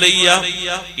യുസല്ലിമു അലയ്യ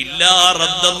ഇല്ലാ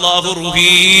റദ്ദല്ലാഹു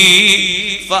റൂഹി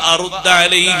ഫഅറുദ്ദ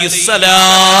അലൈഹി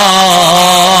സലാം.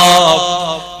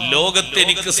 ലോകത്ത്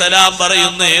എനിക്ക് സലാം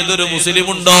പറയുന്ന ഏതൊരു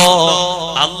മുസ്ലിമുണ്ടോ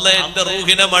അല്ലാഹ് എന്റെ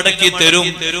റൂഹിനെ മടക്കി തരും,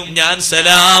 ഞാൻ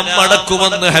സലാം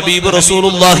മടക്കുമെന്ന് ഹബീബ്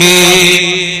റസൂലുള്ളാഹി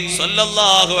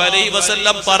സ്വല്ലല്ലാഹു അലൈഹി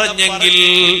വസല്ലം പറഞ്ഞെങ്കിൽ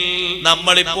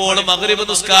നമ്മളിപ്പോൾ മഗ്രിബ്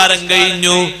നിസ്കാരം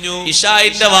കഴിഞ്ഞു,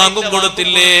 ഇശാഇന്റെ വാങ്ങും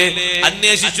കൊടുത്തില്ലേ?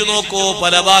 അന്വേഷിച്ചു നോക്കൂ,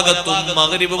 പല ഭാഗത്തും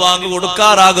മഗ്രിബ് വാങ്ങ്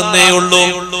കൊടുക്കാറാകുന്നേ ഉള്ളൂ.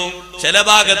 ചില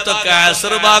ഭാഗത്തൊക്കെ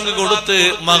അസ്ർ ബാങ്ക് കൊടുത്ത്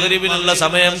മഗ്രിബിനുള്ള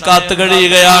സമയം കാത്തു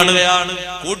കഴിയുകയാണ്.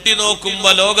 കൂട്ടി നോക്കുമ്പോ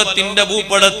ലോകത്തിന്റെ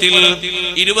ഭൂപടത്തിൽ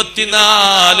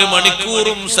 24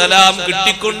 മണിക്കൂറും സലാം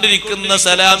കിട്ടിക്കൊണ്ടിരിക്കുന്ന,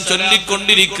 സലാം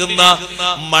ചൊല്ലിക്കൊണ്ടിരിക്കുന്ന,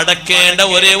 മടക്കേണ്ട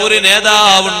ഒരേ ഒരു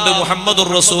നേതാവുണ്ട്, മുഹമ്മദുർ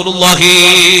റസൂലുള്ളാഹി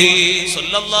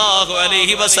സ്വല്ലല്ലാഹു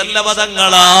അലൈഹി വസല്ലം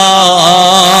തങ്ങളാ.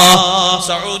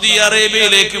 സൗദി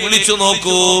അറേബ്യയിലേക്ക് വിളിച്ചു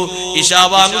നോക്കൂ, ഇശാ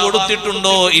ബാങ്ക്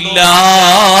കൊടുത്തിട്ടുണ്ടോ? ഇല്ല.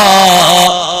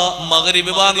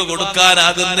 മഗ്രിബ് ബാങ്ക്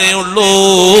കൊടുക്കാനാകുന്നേ ഉള്ളൂ.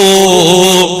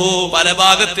 പല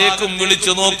ഭാഗത്തേക്കും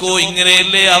വിളിച്ചു നോക്കൂ,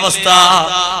 ഇങ്ങനെയല്ലേ അവസ്ഥ?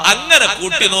 അങ്ങനെ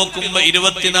കൂട്ടി നോക്കുമ്പോ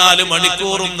 24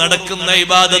 മണിക്കൂറും നടക്കുന്ന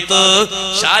ഇബാദത്ത്,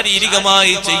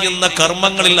 ശാരീരികമായി ചെയ്യുന്ന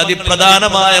കർമ്മങ്ങളിൽ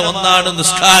അതിപ്രധാനമായ ഒന്നാണ്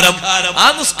നിസ്കാരം. ആ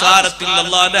നിസ്കാരത്തിൽ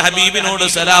അല്ലാഹുവിന്റെ ഹബീബിനോട്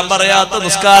സലാം പറയാത്ത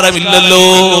നിസ്കാരമില്ലല്ലോ.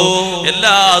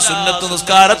 എല്ലാ സുന്നത്ത്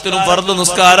നിസ്കാരത്തിലും ഫർദ്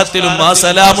നിസ്കാരത്തിലും ആ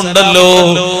സലാം ഉണ്ടല്ലോ,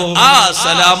 ആ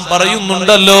സലാം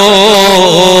പറയുന്നുണ്ടല്ലോ.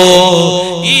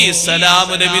 ഈ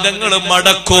സലാമിന്റെ വിധങ്ങൾ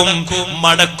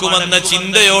മടക്കുമെന്ന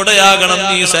ചിന്തയോടെയാകണം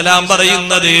നീ സലാം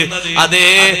പറയുന്നത്. അതേ,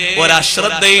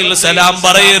 ഒരശ്രദ്ധ ശ്രദ്ധയിൽ സലാം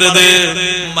പറയരുത്.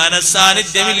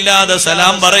 മനസാന്നിധ്യമില്ലാതെ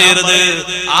സലാം പറയരുത്.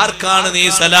 ആർക്കാണ് നീ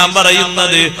സലാം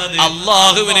പറയുന്നത്?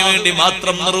 അള്ളാഹുവിന് വേണ്ടി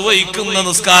മാത്രം നിർവഹിക്കുന്ന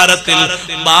നിസ്കാരത്തിൽ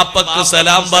ബാപ്പക്ക്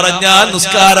സലാം പറഞ്ഞാൽ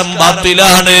നിസ്കാരം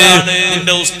ബാത്തിലാണ്.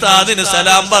 നിന്റെ ഉസ്താദിന്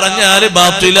സലാം പറഞ്ഞാൽ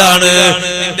ബാത്തിലാണ്.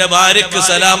 നിന്റെ ഭാര്യക്ക്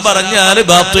സലാം പറഞ്ഞാൽ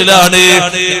ബാത്തിലാണ്.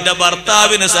 നിന്റെ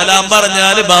ഭർത്താവിന് സലാം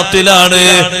പറഞ്ഞാൽ ബാത്തിലാണ്.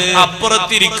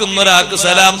 അപ്പുറത്തിരിക്കുന്ന ഒരാൾക്ക്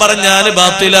സലാം പറഞ്ഞാൽ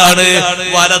ബാത്തിലാണ്.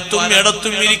 വലത്തും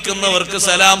ഇടത്തും ഇരിക്കുന്നവർക്ക്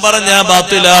സലാം പറഞ്ഞാൽ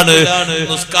ബാത്തിലാണ്.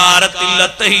 നിസ്കാരത്തിൽ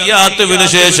തഹിയ്യാത്തുവിന്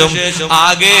ശേഷം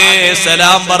ആകെ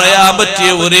സലാം പറയാൻ പറ്റിയ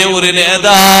ഒരേ ഒരു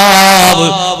നേതാവ്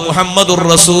മുഹമ്മദുർ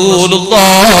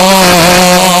റസൂലുള്ളാഹ്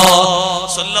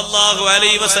സല്ലല്ലാഹു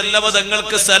അലൈഹി വസല്ലമ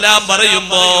തങ്ങൾക്ക് സലാം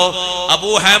പറയുമ്പോ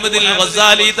അബൂ ഹാമിദിൽ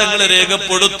ഗസാലി തങ്ങൾ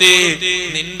രേഖപ്പെടുത്തി,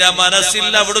 നിന്റെ മനസ്സിൽ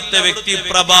അവിടുത്തെ വ്യക്തി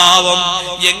പ്രഭാവം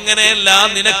എങ്ങനെയെല്ലാം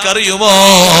നിനക്കറിയുമോ?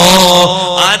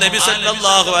 ആ നബി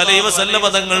സല്ലല്ലാഹു അലൈഹി വസല്ലമ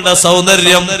തങ്ങളുടെ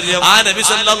സൗന്ദര്യം, ആ നബി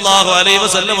സല്ലല്ലാഹു അലൈഹി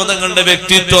വസല്ലമ തങ്ങളുടെ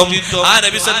വ്യക്തിത്വം, ആ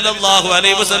നബി സല്ലല്ലാഹു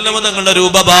അലൈഹി വസല്ലമ തങ്ങളുടെ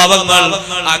രൂപഭാവങ്ങൾ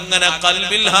അങ്ങനെ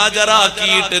ഖൽബിൽ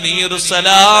ഹാജരാക്കിയിട്ട് നീ ഒരു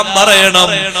സലാം പറയണം.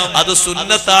 അത്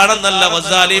സുന്നത്താണെന്നല്ല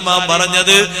ഗസാലി ഇമാം പറഞ്ഞത്,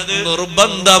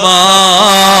 നിർബന്ധമാണ്.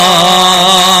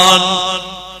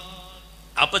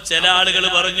 അപ്പൊ ചില ആളുകൾ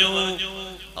പറഞ്ഞു,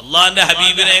 അള്ളാന്റെ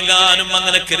ഹബീബിനെങ്ങാനും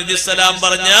അങ്ങനെ കരുതി സലാം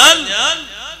പറഞ്ഞാൽ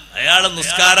അയാള്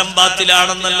നിസ്കാരം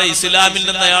ബാത്തിലാണെന്നല്ല, ഇസ്ലാമിൽ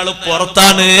നിന്ന് അയാൾ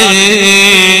പുറത്താണ്.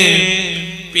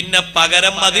 പിന്നെ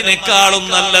പകരം അതിനേക്കാളും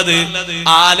നല്ലത്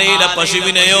ആലയിലെ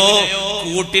പശുവിനെയോ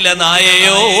കൂട്ടിലെ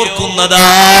നായയോ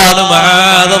ഓർക്കുന്നതാണ്.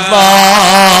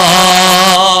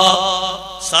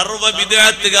 സർവ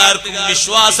വിദ്യാർത്ഥികാർക്കും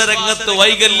വിശ്വാസ രംഗത്ത്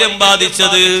വൈകല്യം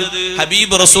ബാധിച്ചത്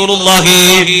ഹബീബ് റസൂലുള്ളാഹി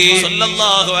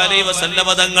സ്വല്ലല്ലാഹു അലൈഹി വസല്ലമ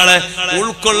തങ്ങളെ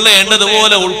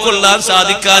ഉൾക്കൊള്ളേണ്ടതുപോലെ ഉൾക്കൊള്ളാൻ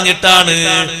സാധിക്കാഞ്ഞിട്ടാണ്.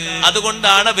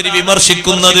 അതുകൊണ്ടാണ് അവർ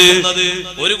വിമർശിക്കുന്നത്.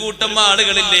 ഒരു കൂട്ടം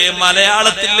ആളുകളില്ലേ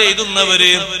മലയാളത്തിൽ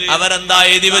എഴുതുന്നവര്, അവരെന്താ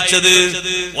എഴുതി വെച്ചത്?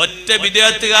 ഒറ്റ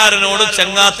വിദ്യാർത്ഥികാരനോട്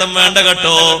ചങ്ങാത്തം വേണ്ട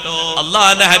കേട്ടോ,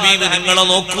 അള്ളാഹുവിന്റെ ഹബീബ് നിങ്ങളെ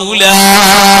നോക്കൂല.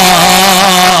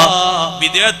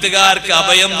 വിദ്യാർത്ഥികാർക്ക്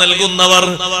അഭയം നൽകുന്നവർ,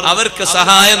 അവർക്ക്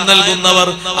സഹായം നൽകുന്നവർ,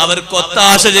 അവർക്ക്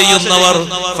ഒത്താശ ചെയ്യുന്നവർ,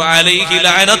 ഫഅലൈഹി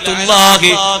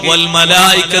ലഅനത്തുല്ലാഹി വൽ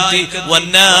മലായികതി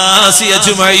വന്നാസി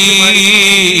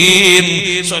അജ്മഈൻ.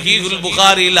 സ്വഹീഹുൽ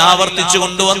ബുഖാരിയിൽ ആവർത്തിച്ചു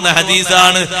കൊണ്ടുവന്ന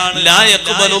ഹദീസാണ്. ലാ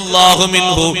യഖ്ബലുല്ലാഹു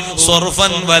മിൻഹു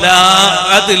സർഫൻ വലാ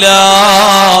അദ്ലാ.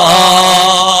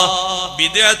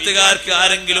 വിദ്യാർത്ഥികാർക്ക്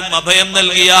ആരെങ്കിലും അഭയം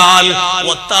നൽകിയാൽ,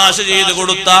 ഒത്താശ ചെയ്തു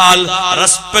കൊടുത്താൽ,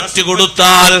 റെസ്പെക്ട്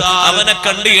കൊടുത്താൽ, അവനെ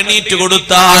കണ്ട് എണീറ്റ്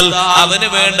കൊടുത്താൽ, അവന്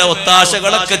വേണ്ട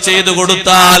ഒത്താശകളൊക്കെ ചെയ്തു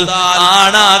കൊടുത്താൽ,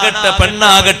 ആണാകട്ടെ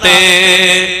പെണ്ണാകട്ടെ.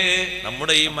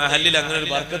 നമ്മുടെ ഈ മഹല്ലിൽ അങ്ങനെ ഒരു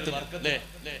ബർക്കത്ത് അല്ലേ?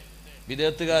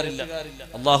 വിദേഹത്തുകാരില്ല.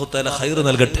 അല്ലാഹു തആല ഖൈർ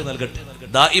നൽകട്ടെ,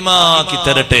 ദായിമാക്കി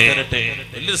തരട്ടെ.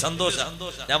 വലിയൊരു സന്തോഷം.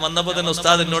 ഞാൻ വന്നപ്പോ തന്നെ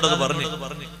ഉസ്താദ് എന്നോടത് പറഞ്ഞു.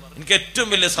 എനിക്ക് ഏറ്റവും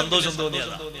വലിയ സന്തോഷം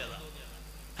തോന്നിയതാണ്.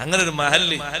 അങ്ങനെ ഒരു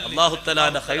മഹല്ല് അല്ലാഹു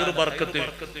തആലയുടെ ഖൈർ ബർക്കത്ത്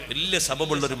വലിയ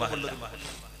സബബുള്ള ഒരു മഹല്ല്.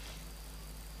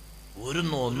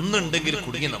 ഒന്നുണ്ടെങ്കിൽ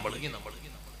കുടുങ്ങി, നമ്മൾ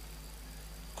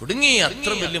കുടുങ്ങി.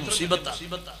 അത്ര വലിയ മുസീബത്താ.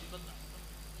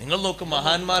 നിങ്ങൾ നോക്കും,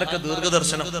 മഹാന്മാരൊക്കെ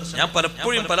ദീർഘദർശനം. ഞാൻ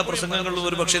പലപ്പോഴും പല പ്രസംഗങ്ങളിലും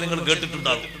ഒരു പക്ഷേ നിങ്ങൾ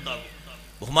കേട്ടിട്ടുണ്ടാകും.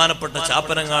 ബഹുമാനപ്പെട്ട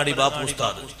ചാപ്പനങ്ങാടി ബാപ്പു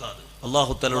ഉസ്താദ്,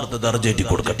 അല്ലാഹു തആലയുടെ ദർജയേറ്റി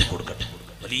കൊടുക്കട്ടെ.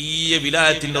 വലിയ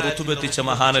വിലായത്തിന്റെ റുതുബെത്തിച്ച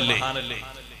മഹാനല്ലേ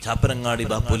ചാപ്പനങ്ങാടി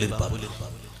ബാപ്പുലി.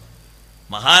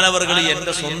 മഹാനവറുകൾ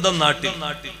എന്റെ സ്വന്തം നാട്ടിൽ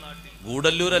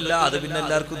ഗൂഡല്ലൂരല്ല, അത് പിന്നെ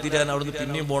എല്ലാവർക്കും തിരിയാൻ അവിടുന്ന്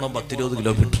പിന്നെയും പോകണം 10-20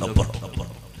 കിലോമീറ്റർ അപ്പുറം.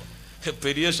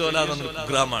 പെരിയ ഷോല എന്നൊരു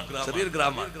ഗ്രാമമാണ്, ചെറിയൊരു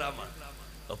ഗ്രാമമാണ്.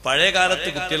 പഴയ കാലത്ത്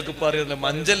കുട്ടികൾക്ക് ഇപ്പൊ അറിയില്ല,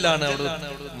 മഞ്ചലിലാണ് അവിടെ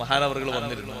മഹാനവറുകൾ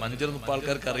വന്നിരുന്നു. മഞ്ചലൊന്നും ഇപ്പൊ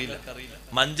ആൾക്കാർക്ക് അറിയില്ല.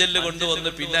 മഞ്ചലില്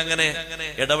കൊണ്ടുവന്ന് പിന്നെ അങ്ങനെ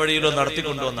ഇടവഴിയിലോ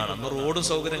നടത്തിക്കൊണ്ടുവന്നാണ്. അന്ന് റോഡും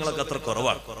സൗകര്യങ്ങളൊക്കെ അത്ര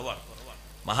കുറവാണ്.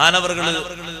 മഹാനവറുകള്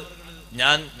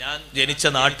ഞാൻ ജനിച്ച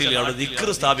നാട്ടിൽ അവിടെ ദിക്ർ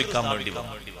സ്ഥാപിക്കാൻ വേണ്ടി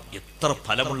വന്നു. എത്ര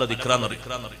ഫലമുള്ള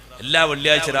ദിക്റാന്നറിയാം. എല്ലാ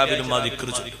വെള്ളിയാഴ്ച രാവിലും ആ ദിക്ർ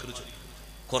ചൊല്ലും.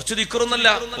 കുറച്ച് ദിക്റൊന്നല്ല,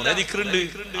 കുറെ ദിക്റുണ്ട്.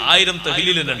 1000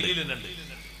 തഹ്ലീലുണ്ട്.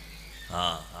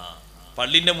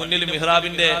 പള്ളിന്റെ മുന്നിൽ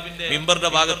മിഹ്റാബിന്റെ മിമ്പറിന്റെ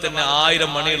ഭാഗത്ത് തന്നെ 1000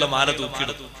 മണിയുള്ള മാല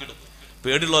തൂക്കിയിടും.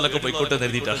 പേടിയുള്ളവരൊക്കെ പൊയ്ക്കോട്ടെ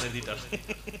എഴുതിയിട്ടാണ്.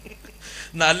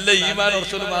 നല്ല ഈമാൻ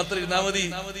ഉറച്ചോല് മാത്രം ഇരുന്നാ മതി.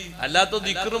 അല്ലാത്ത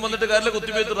ദിക്റും വന്നിട്ട് കാര്യമില്ല.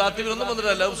 കുത്തിപ്പേത്ത് റാത്തിബിനൊന്നും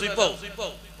വന്നിട്ടല്ല, സ്വീപ്പാവും.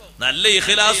 നല്ല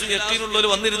ഇഖ്ലാസും യഖീനുള്ളവര്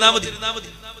വന്നിരുന്നാ മതി.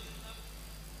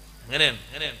 അങ്ങനെയാണ്.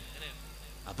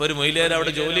 അപ്പൊ ഒരു മൊയ്ലേര്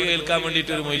അവിടെ ജോലി കേൾക്കാൻ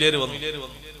വേണ്ടിട്ട് ഒരു മൊയ്ലേര് വന്നു.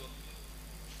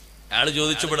 അയാള്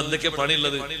ചോദിച്ചു, ഇവിടെ എന്തൊക്കെയാ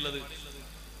പണിയുള്ളത്?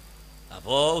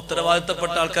 അപ്പോ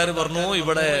ഉത്തരവാദിത്തപ്പെട്ട ആൾക്കാർ പറഞ്ഞു,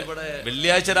 ഇവിടെ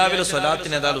വെള്ളിയാഴ്ച രാവിലെ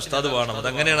സ്വലാത്തിന് ഏതായാലും ഉസ്താദ് വേണം.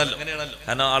 അതങ്ങനെയാണല്ലോ,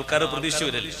 കാരണം ആൾക്കാരെ പ്രതീക്ഷ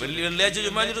വരല്ലേ. വെള്ളിയാഴ്ച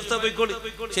ജുമാനിൽ ഉസ്താദ് പോയിക്കോളി,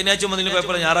 ശനിയാഴ്ച മതിന്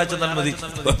കുഴപ്പമില്ല, ഞായറാഴ്ച തന്നെ മതി,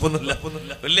 കുഴപ്പമൊന്നുമില്ല.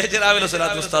 വെള്ളിയാഴ്ച രാവിലെ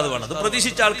സ്വലാത്തിന് ഉസ്താദ് വേണം. അത്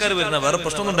പ്രതീക്ഷിച്ച ആൾക്കാർ വരുന്ന, വേറെ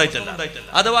പ്രശ്നമൊന്നും ഉണ്ടായിട്ടല്ല.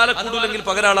 അതുപോലെ കൂടുതലെങ്കിൽ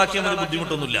പകരാളാക്കിയാൽ മതി,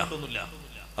 ബുദ്ധിമുട്ടൊന്നുമില്ല.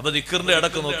 അപ്പൊ ദിക്റിന്റെ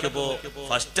ഇടക്ക് നോക്കിയപ്പോ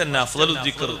ഫസ്റ്റ് തന്നെ അഫ്ളലു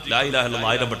ദിക്ർ ലാ ഇലാഹ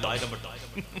ഇല്ലല്ലാഹ് 1000 വട്ടം.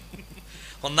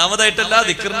 ഒന്നാമതായിട്ടല്ല,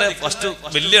 ദിക്റിന്റെ ഫസ്റ്റ്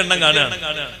വലിയ എണ്ണം കാണുകയാണ്.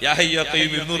 യാ ഹയ്യു യാ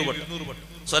ഖയ്യൂം 200 വട്ടം,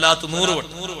 സ്വലാത്ത് 100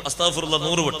 വട്ടം, അസ്തഗ്ഫിറുല്ലാഹ്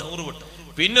 100 വട്ടം.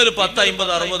 പിന്നെ ഒരു 10,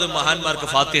 50, 60 മഹാന്മാർക്ക്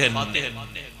ഫാത്തിഹ ഉണ്ട്,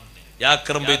 യാ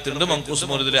അക്രം ബൈത്തുണ്ട്, മൻഖൂസ്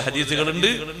മൗലിദിലെ ഹദീസുകളുണ്ട്.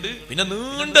 പിന്നെ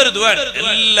നീണ്ടൊരു ദുആ,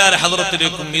 എല്ലാവരുടെ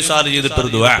ഹദ്റത്തിലേക്കും മിസാൽ ചെയ്തിട്ടൊരു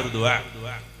ദുആ.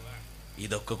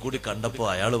 ഇതൊക്കെ കൂടി കണ്ടപ്പോ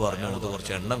അയാൾ പറഞ്ഞു, അത്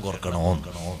കുറച്ച് എണ്ണം കുറക്കണോ.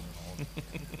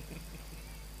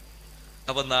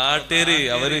 അപ്പൊ നാട്ടുകാര്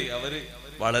അവര്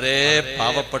വളരെ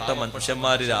പാവപ്പെട്ട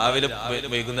മനുഷ്യന്മാര് രാവിലെ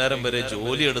വൈകുന്നേരം വരെ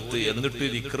ജോലിയെടുത്ത് എന്നിട്ട്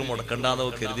ദിക്ർ മുടക്കണ്ടെന്ന്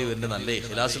കരുതി വരുന്ന നല്ല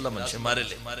ഇഖ്ലാസുള്ള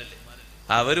മനുഷ്യന്മാരല്ലേ.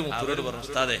 അവര് മുപ്പരോട് പറഞ്ഞു,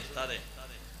 ഉസ്താദേ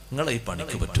നിങ്ങളെ ഈ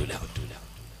പണിക്ക് പറ്റൂല,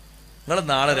 നിങ്ങൾ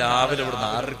നാളെ രാവിലെ ഇവിടെ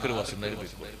 6:30 ഒരു ബസ് ഉണ്ടായി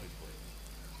പോയിക്കോ,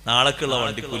 നാളേക്കുള്ള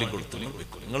വണ്ടിക്കൂലി കൊടുത്തു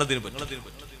നിങ്ങളതിന് പറ്റും.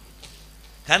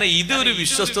 കാരണം ഇതൊരു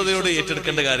വിശ്വസ്തയോട്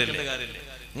ഏറ്റെടുക്കേണ്ട കാര്യമല്ലേ.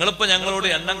 നിങ്ങളിപ്പോ ഞങ്ങളോട്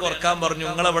എണ്ണം കുറക്കാൻ പറഞ്ഞു,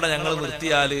 നിങ്ങളെവിടെ ഞങ്ങൾ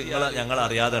നിർത്തിയാല് ഞങ്ങൾ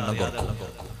അറിയാതെ എണ്ണം കുറക്കും,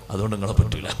 അതുകൊണ്ട് നിങ്ങളെ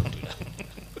പറ്റൂല.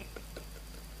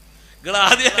 നിങ്ങൾ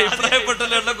ആദ്യം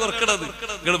അഭിപ്രായപ്പെട്ടല്ലോ എണ്ണം കുറക്കണത്,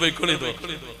 നിങ്ങൾ പോയിക്കോളി.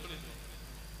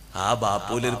 ആ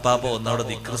ബാപ്പൂലൊരു പാപ്പ ഒന്നവിടെ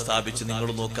ദിക്ർ സ്ഥാപിച്ച് നിങ്ങൾ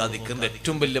നോക്കുക. ദിക്റിന്റെ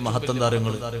ഏറ്റവും വലിയ മഹത്വം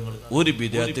താരങ്ങൾ ഒരു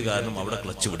വിദ്യാർത്ഥികാരനും അവിടെ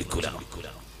ക്ലച്ച് പിടിക്കൂല.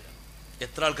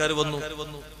 എത്ര ആൾക്കാർ വന്നു.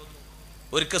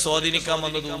 ഒരിക്കൽ സ്വാധീനിക്കാൻ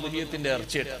വന്നത് ഉലുഹിയത്തിന്റെ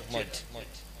ഇറച്ചിയായിട്ട് മാറ്റി,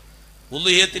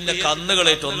 ഉലുഹിയത്തിന്റെ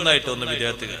കന്നുകളായിട്ട് ഒന്നായിട്ട്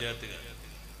വിദ്യാർത്ഥികൾ.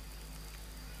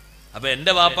 അപ്പൊ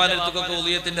എന്റെ ബാപ്പാന്റെ അടുത്തൊക്കെ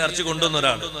ഉലുഹിയത്തിന്റെ ഇറച്ചി കൊണ്ടുവന്ന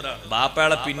ഒരാൾ,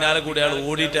 ബാപ്പയാളെ പിന്നാലെ കൂടി അയാൾ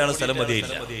ഓടിയിട്ടാണ് സ്ഥലം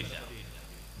മതിയില്ല.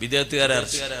 വിദ്യാർത്ഥികാരെ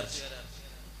ഇറച്ചി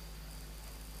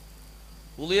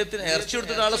ഉലുഹിയത്തിന് ഇറച്ചി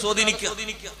എടുത്തിട്ട് ആളെ സ്വാധീനിക്കുക.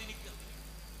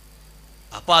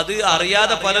 അപ്പൊ അത്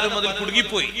അറിയാതെ പലരും അതിൽ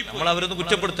കുടുങ്ങിപ്പോയി. നമ്മൾ അവരൊന്നും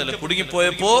കുറ്റപ്പെടുത്തല്ലോ.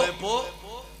 കുടുങ്ങിപ്പോയപ്പോ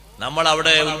നമ്മൾ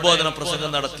അവിടെ ഉത്ബോധന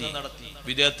പ്രസംഗം നടത്തി.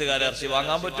 വിദ്യാർത്ഥികാരെ ഇറച്ചി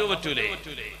വാങ്ങാൻ പറ്റുമോ പറ്റൂലേ.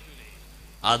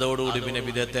 അതോടുകൂടി പിന്നെ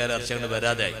വിദ്യാർത്ഥികാരെ ഇറച്ചി അങ്ങനെ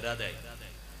വരാതായി.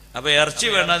 അപ്പൊ ഇറച്ചി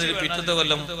വേണ്ടാന്ന് പിറ്റത്തെ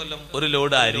കൊല്ലം ഒരു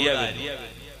ലോഡ് അരി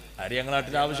ഞങ്ങളുടെ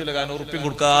നാട്ടിൽ ആവശ്യമില്ല. കാരണം ഉറുപ്പ്യം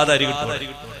കൊടുക്കാതെ അരി കിട്ടും.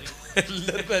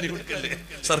 എല്ലാവർക്കും അരി കൊടുക്കല്ലേ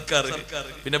സർക്കാർ.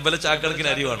 പിന്നെ ബല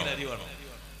ചാക്കണക്കിന് അരി വേണം.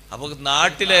 അപ്പൊ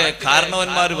നാട്ടിലെ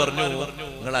കാരണവന്മാര് പറഞ്ഞു,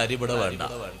 നിങ്ങൾ അരി ഇവിടെ വേണ്ട,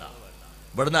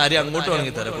 ഇവിടുന്ന് അരി അങ്ങോട്ട്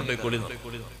വേണമെങ്കിൽ തരാം, കൊണ്ടുപോയിക്കോളി.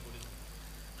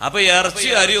 അപ്പൊ ഇറച്ചി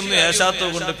അരി ഒന്നും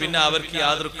ഏശാത്തത് കൊണ്ട് പിന്നെ അവർക്ക്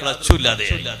യാതൊരു ക്ലച്ചും ഇല്ലാതെ.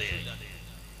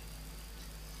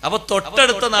 അപ്പൊ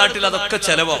തൊട്ടടുത്ത നാട്ടിൽ അതൊക്കെ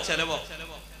ചെലവോ,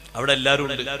 അവിടെ എല്ലാരും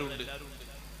ഉണ്ട്.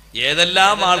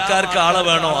 ഏതെല്ലാം ആൾക്കാർക്ക് ആളെ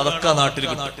വേണോ അതൊക്കെ നാട്ടിൽ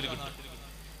കിട്ടും.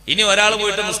 ഇനി ഒരാൾ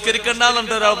പോയിട്ട്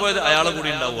നിസ്കരിക്കണ്ടെന്നുണ്ട് ഒരാൾ പോയത്, അയാളെ കൂടി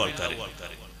ഉണ്ടാവും ആൾക്കാർ.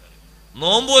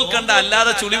 നോമ്പ് വെൽക്കണ്ട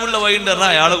അല്ലാതെ ചുളിവുള്ള വഴിണ്ട് പറഞ്ഞാൽ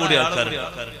അയാളെ കൂടി ആൾക്കാർ.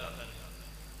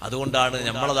 അതുകൊണ്ടാണ്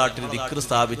നമ്മളെ നാട്ടിൽ ദിക്ർ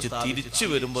സ്ഥാപിച്ച് തിരിച്ചു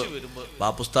വരുമ്പോ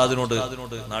ബാപ്പുസ്താദിനോട്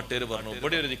നാട്ടുകാർ പറഞ്ഞു,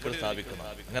 ഇവിടെ ഒരു ദിക്ർ സ്ഥാപിക്കണം.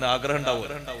 അങ്ങനെ ആഗ്രഹം ഉണ്ടാവും.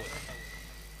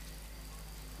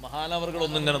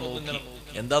 മഹാനവറുകളൊന്നും ഇങ്ങനെ നോക്കി.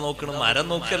 എന്താ നോക്കണം? മരം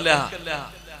നോക്കല്ല,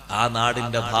 ആ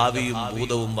നാടിന്റെ ഭാവിയും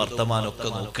ഭൂതവും വർത്തമാനം ഒക്കെ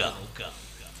നോക്കുക.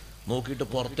 നോക്കിയിട്ട്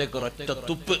പുറത്തേക്ക് ഒരൊറ്റ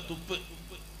തുപ്പ്.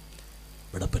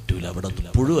 ഇവിടെ പറ്റൂല, ഇവിടെ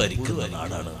പുഴു അരിക്കുന്ന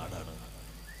നാടാണ്,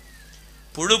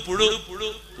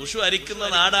 പുഴു അരിക്കുന്ന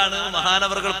നാടാണ്.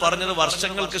 മഹാനവറുകൾ പറഞ്ഞത്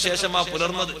വർഷങ്ങൾക്ക് ശേഷമാ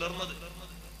പുലർന്നത്.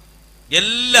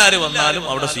 എല്ലാരും വന്നാലും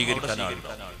അവിടെ സ്വീകരിക്കാനാണ്.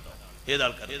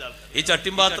 ഏതാൾക്കാർ ഈ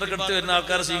ചട്ടിമ്പാത്രമൊക്കെ എടുത്ത് വരുന്ന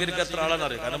ആൾക്കാരെ സ്വീകരിക്കാൻ എത്ര ആളാണെന്ന്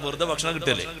അറിയാം. കാരണം വെറുതെ ഭക്ഷണം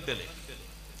കിട്ടല്ലേ,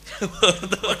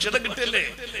 വെറുതെ ഭക്ഷണം കിട്ടല്ലേ.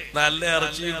 നല്ല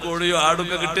ഇറച്ചിയും കോഴിയും ആടും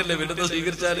ഒക്കെ കിട്ടില്ലേ, പിന്നെ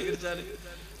സ്വീകരിച്ചാല്.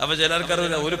 അപ്പൊ ചില ആൾക്കാർ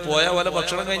ഒരു പോയ പോലെ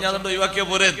ഭക്ഷണം കഴിഞ്ഞാൽ ഒഴിവാക്കിയ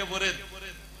പോരെ.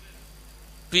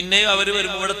 പിന്നെയും അവര്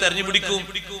വരുമ്പോ ഇവിടെ തെരഞ്ഞു പിടിക്കും,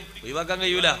 ഒഴിവാക്കാൻ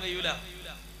കഴിയൂല.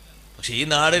 പക്ഷെ ഈ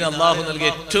നാടിന് അള്ളാഹു നൽകിയ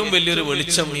ഏറ്റവും വലിയൊരു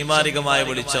വെളിച്ചം, ഈമാനികമായ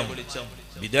വെളിച്ചം,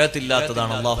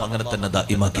 വിദേഹത്തില്ലാത്തതാണ്. അള്ളാഹു അങ്ങനെ തന്നെ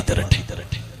ദായിമാക്കി തരട്ടെ.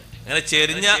 അങ്ങനെ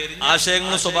ചെരിഞ്ഞ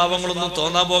ആശയങ്ങളും സ്വഭാവങ്ങളൊന്നും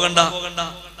തോന്നാൻ പോകണ്ട.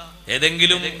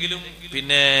 ഏതെങ്കിലും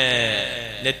പിന്നെ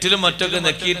നെറ്റിലും മറ്റൊക്കെ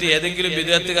നെക്കിയിട്ട് ഏതെങ്കിലും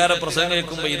വിദേഹത്തുകാരെ പ്രസംഗം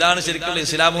കേൾക്കുമ്പോ ഇതാണ് ശരിക്കുള്ള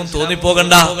ഇസ്ലാമും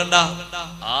തോന്നിപ്പോകണ്ട.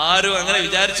 ആരും അങ്ങനെ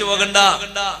വിചാരിച്ചു പോകണ്ട.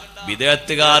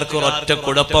 വിദേഹത്തുകാർക്ക് ഒരൊറ്റ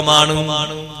കുഴപ്പമാണ്,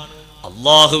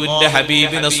 അള്ളാഹുവിന്റെ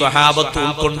ഹബീബിനെ സ്വഹാബത്ത്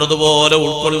ഉൾക്കൊണ്ടതുപോലെ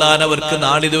ഉൾക്കൊള്ളാൻ അവർക്ക്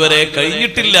നാളിതുവരെ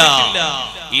കഴിഞ്ഞിട്ടില്ല,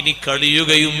 ഇനി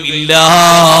കഴിയുകയും ഇല്ല.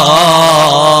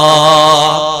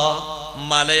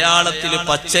 മലയാളത്തിൽ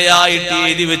പച്ചയായിട്ട്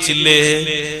എഴുതി വെച്ചില്ലേ,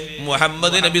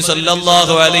 മുഹമ്മദ് നബി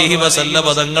സല്ലല്ലാഹു അലൈഹി വസല്ലം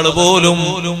തങ്ങൾ പോലും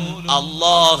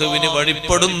അള്ളാഹുവിന്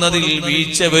വഴിപ്പെടുന്നതിൽ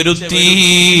വീഴ്ച വരുത്തി.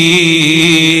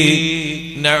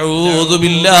 നഊദു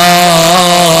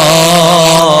ബില്ലാഹ്.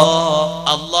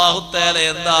 അല്ലാഹു തആല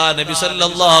എന്താ നബി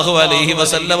സല്ലല്ലാഹു അലൈഹി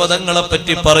വസല്ലം തങ്ങളെ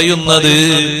പറ്റി പറയുന്നത്?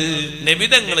 നബി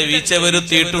തങ്ങൾ വീഴ്ച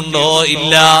വരുത്തിയിട്ടുണ്ടോ?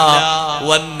 ഇല്ല.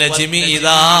 വന്നജ്മി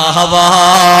ഇദാ ഹവാ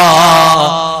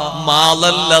മാ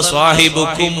ളല്ല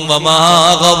സ്വാഹിബുക്കും വമാ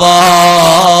ഗവാ.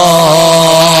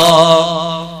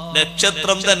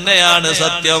 നക്ഷത്രം തന്നെയാണ്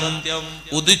സത്യം.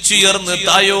 ഉദിച്ചുയർന്ന്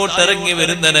തായോട്ടിറങ്ങി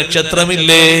വരുന്ന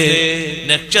നക്ഷത്രമില്ലേ,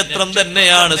 നക്ഷത്രം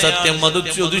തന്നെയാണ് സത്യം.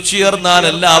 ഉദിച്ചുയർന്നാൽ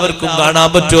എല്ലാവർക്കും കാണാൻ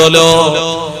പറ്റുമല്ലോ.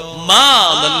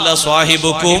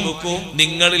 സ്വാഹിബുക്കും,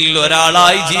 നിങ്ങളിൽ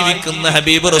ഒരാളായി ജീവിക്കുന്ന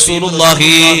ഹബീബ്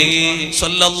റസൂലുള്ളാഹി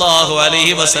സ്വല്ലല്ലാഹു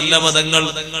അലൈഹി വസല്ലമ തങ്ങൾ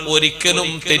ഒരിക്കലും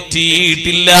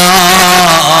തെറ്റിയിട്ടില്ല.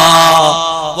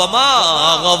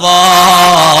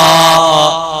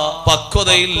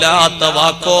 പക്വതയില്ലാത്ത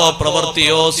വാക്കോ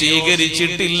പ്രവൃത്തിയോ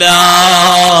സ്വീകരിച്ചിട്ടില്ല.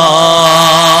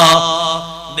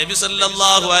 നബി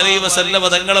സല്ലല്ലാഹു അലൈഹി വസല്ലമ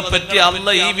തങ്ങളെ പറ്റി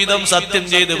അല്ലാഹ് ഈ വിധം സത്യം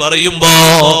ചെയ്ത് പറയുമ്പോ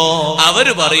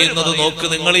അവര് പറയുന്നത് നോക്ക്,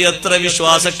 നിങ്ങൾ എത്ര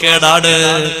വിശ്വാസക്കേടാണ്.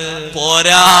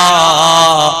 പോരാ,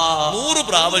 100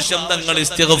 പ്രാവശ്യം തങ്ങൾ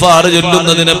ഇസ്തിഗ്ഫാർ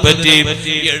ചൊല്ലുന്നതിനെ പറ്റി,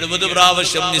 70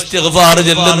 പ്രാവശ്യം ഇസ്തിഗ്ഫാർ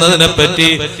ചൊല്ലുന്നതിനെ പറ്റി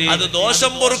അത്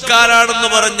ദോഷം പൊറുക്കാനാണെന്ന്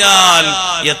പറഞ്ഞാൽ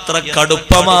എത്ര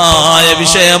കടുപ്പമായ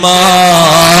വിഷയമാ.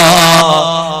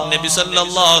 നബി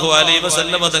സല്ലല്ലാഹു അലൈഹി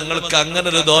വസല്ലമ തങ്ങൾക്ക് അങ്ങനെ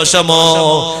ഒരു ദോഷമോ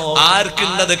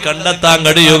ആർക്കുള്ളത് കണ്ടെത്താൻ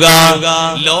കഴിയുക?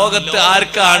 ലോകത്ത്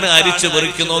ആർക്കാണ് അരിച്ചു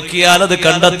പെറുക്കി നോക്കിയാൽ അത്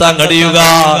കണ്ടെത്താൻ കഴിയുക?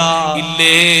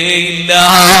 ഇല്ലേ ഇല്ല.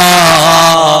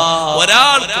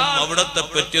 ഒരാൾക്കും അവിടത്തെ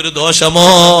പറ്റിയൊരു ദോഷമോ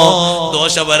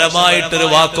ദോഷപരമായിട്ടൊരു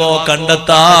വാക്കോ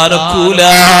കണ്ടെത്താനൊക്കൂല.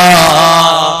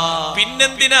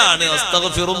 പിന്നെന്തിനാണ്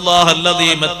അസ്തഗ്ഫിറുല്ലാഹ്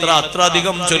അല്ലദീം അത്ര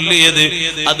അധികം ചൊല്ലിയത്?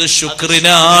 അത്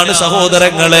ശുക്രിനാണ്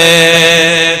സഹോദരങ്ങളെ,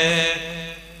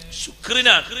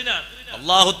 ശുക്രിനാണ്.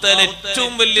 അല്ലാഹു തആല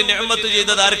ഏറ്റവും വലിയ നിഅമത്ത്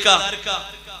ചെയ്തത് ആർക്കാ?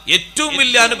 ഏറ്റവും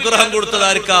വലിയ അനുഗ്രഹം കൊടുത്തത്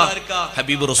ആർക്കാ?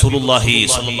 ഹബീബ് റസൂലുള്ളാഹി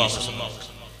സ്വല്ലല്ലാഹു അലൈഹി വസല്ലം.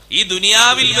 ഈ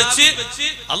ദുനിയാവിൽ വെച്ച്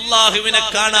അല്ലാഹുവിനെ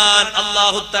കാണാൻ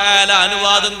അല്ലാഹു തആല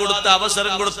അനുവാദം കൊടുത്ത,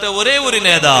 അവസരം കൊടുത്ത ഒരേ ഒരു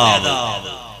നേതാവ്.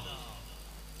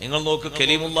 നിങ്ങൾ നോക്ക്,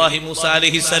 കലീമുല്ലാഹി മൂസ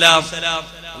അലൈഹിസ്സലാം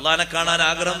അല്ലാഹനെ കാണാൻ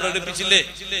ആഗ്രഹം പ്രകടിപ്പിച്ചില്ലേ?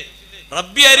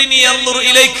 റബ്ബി അരിനി അൻദുർ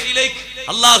ഇലൈക്,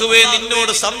 അല്ലാഹുവേ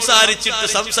നിന്നോട്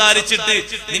സംസാരിച്ചിട്ട്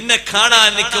നിന്നെ കാണാൻ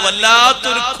എനിക്ക്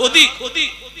വല്ലാത്തൊരു കൊതി.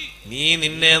 നീ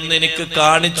നിന്നെ ഒന്ന് എനിക്ക്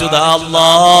കാണിച്ചു താ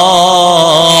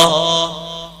അല്ലാഹ്.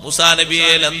 മൂസാ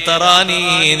നബിയെ ലൻ തറാനി,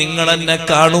 നിങ്ങൾ എന്നെ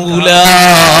കാണൂല,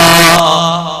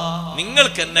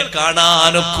 നിങ്ങൾക്ക് എന്നെ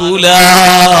കാണാനൊക്കൂല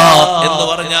എന്ന്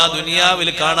പറഞ്ഞാ ദുനിയാവിൽ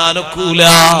കാണാനൊക്കൂല.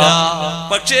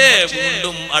 പക്ഷേ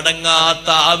വീണ്ടും അടങ്ങാത്ത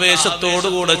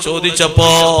ആവേശത്തോടുകൂടെ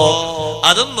ചോദിച്ചപ്പോ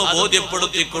അതൊന്ന്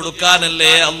ബോധ്യപ്പെടുത്തി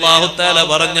കൊടുക്കാനല്ലേ അല്ലാഹു തആല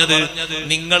പറഞ്ഞത്,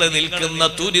 നിങ്ങൾ നിൽക്കുന്ന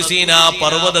തുരിസീന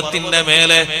പർവ്വതത്തിന്റെ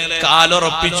മേലെ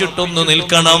കാലുറപ്പിച്ചിട്ടൊന്ന്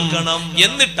നിൽക്കണം,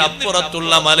 എന്നിട്ട്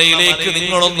അപ്പുറത്തുള്ള മലയിലേക്ക്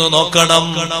നിങ്ങളൊന്ന് നോക്കണം.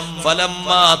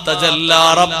 ഫലമ്മാ തജല്ലാ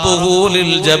റബ്ബുഹു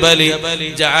ലിൽ ജബലി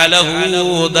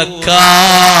ജഅലഹു ദക്ക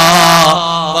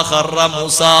വഖറ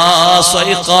മൂസാ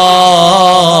സ്വൈഖാ.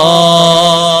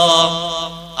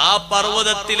 ആ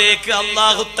പർവ്വതത്തിലേക്ക്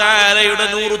അല്ലാഹു തആലയുടെ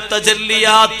നൂറു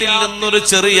തജല്ലിയാത്തിൽ നിന്നൊരു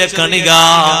ചെറിയ കണിക,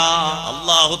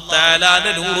 അല്ലാഹു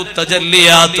തആലാന്റെ നൂറു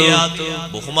തജല്ലിയാത്ത്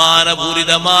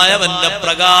ബഹുമാനപൂരിതമായവന്റെ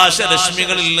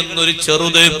പ്രകാശരശ്മികളിൽ നിന്നൊരു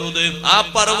ചെറുത് ആ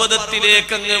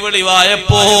പർവ്വതത്തിലേക്ക് അങ്ങ്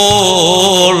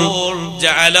വെളിവായപ്പോൾ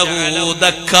ജഅലഹു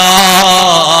ദക്കാ,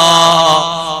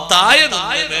 താഴെ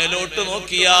മേലോട്ട്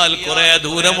നോക്കിയാൽ കുറെ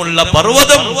ദൂരമുള്ള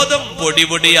പർവ്വതം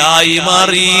പൊടിപൊടിയായി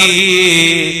മാറി.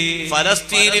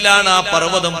 ഫലസ്തീനിലാണ് ആ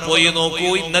പർവ്വതം, പോയി നോക്കൂ.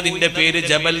 ഇന്നതിന്റെ പേര്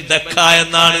ജബൽ ദക്ക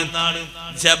എന്നാണ്.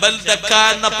 ജബൽ ദക്ക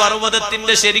എന്ന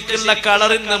പർവ്വതത്തിന്റെ ശരിക്കുള്ള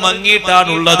കളർ ഇന്ന്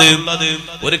മങ്ങിയിട്ടാണുള്ളത്.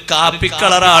 ഒരു കാപ്പി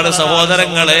കളറാണ്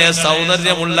സഹോദരങ്ങളെ,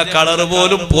 സൗന്ദര്യമുള്ള കളർ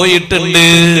പോലും പോയിട്ടുണ്ട്.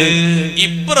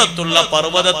 ഇപ്പുറത്തുള്ള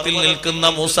പർവ്വതത്തിൽ നിൽക്കുന്ന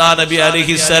മൂസാ നബി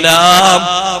അലൈഹിസ്സലാം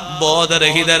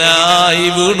ബോധരഹിതനായി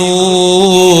വീണു.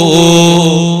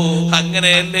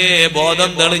 അങ്ങനെയല്ലേ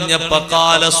ബോധം തെളിഞ്ഞപ്പോ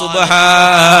ഖാല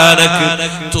സുബ്ഹാനക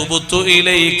തുബ്തു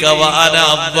ഇലൈക വഅന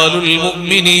അവ്വലുൽ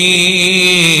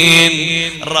മുഅ്മിനീൻ.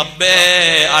 റബ്ബേ,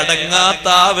 അടങ്ങാത്ത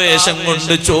ആവേശം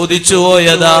കൊണ്ട് ചോദിച്ചു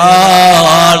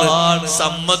പോയതാണ്,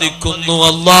 സമ്മതിക്കുന്നു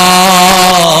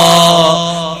അല്ലാഹ്.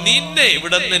 നിന്നെ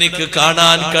ഇവിടെ നിന്ന് എനിക്ക്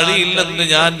കാണാൻ കഴിയില്ലെന്ന്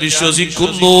ഞാൻ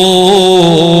വിശ്വസിക്കുന്നു.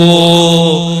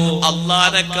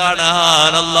 അല്ലാഹനെ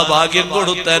കാണാൻ അല്ലാഹ് ഭാഗ്യം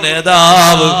കൊടുത്ത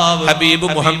നേതാവ് ഹബീബ്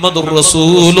മുഹമ്മദുർ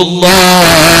റസൂലുള്ളാഹ്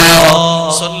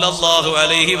സ്വല്ലല്ലാഹു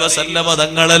അലൈഹി വസല്ലമ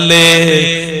തങ്ങളല്ലേ.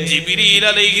 ജിബ്രീൽ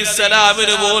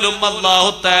അലൈഹിസ്സലാമിന് പോലും അല്ലാഹു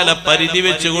തആല പരിധി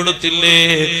വെച്ച് കൊടുത്തില്ലേ?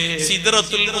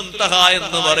 സിദ്റത്തുൽ മുൻതഹ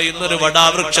എന്ന് പറയുന്ന ഒരു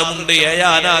വടാവൃക്ഷമുണ്ട്,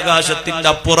 ഏഴാനാകാശത്തിന്റെ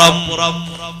അപ്പുറം.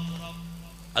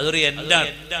 അതൊരു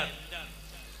എന്താണ്,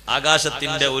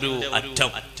 ആകാശത്തിന്റെ ഒരു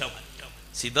അറ്റം.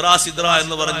 സിദ്ര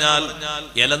എന്ന് പറഞ്ഞാൽ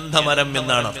എലന്ത മരം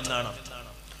എന്നാണ്.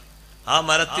 ആ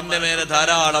മരത്തിന്റെ മേലെ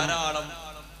ധാരാളം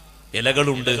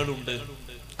ഇലകളുണ്ട്.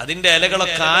 അതിന്റെ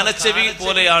ഇലകളൊക്കെ ആനച്ചെവി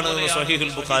പോലെയാണ്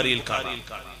സ്വഹീഹുൽ ബുഖാരിയിൽ കാണാം.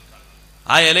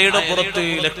 ആ ഇലയുടെ പുറത്ത്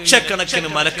ലക്ഷക്കണക്കിന്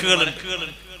മലക്കുകൾ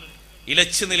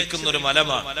ഇലച്ചു നിൽക്കുന്ന ഒരു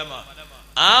മലമാണ്.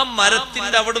 ആ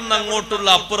മരത്തിന്റെ അവിടുന്ന് അങ്ങോട്ടുള്ള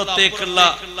അപ്പുറത്തേക്കുള്ള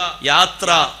യാത്ര,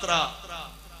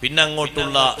 പിന്നെ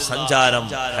അങ്ങോട്ടുള്ള സഞ്ചാരം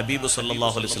ഹബീബ്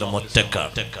സല്ലല്ലാഹു അലൈഹി വസല്ലം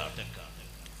ഒറ്റക്കാണ്.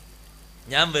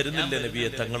 ഞാൻ വരുന്നില്ല നബിയെ,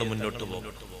 തങ്ങൾ മുന്നോട്ട്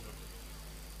പോകും,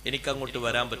 എനിക്ക് അങ്ങോട്ട്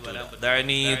വരാൻ പറ്റില്ല.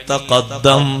 ദഅനി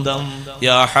തഖദ്ദം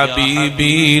യാ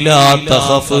ഹബീബി ലാ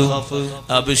തഖഫ്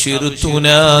അബ്ശിർ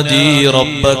തുനാജി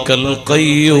റബ്ബകൽ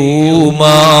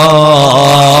ഖയ്യൂമാ.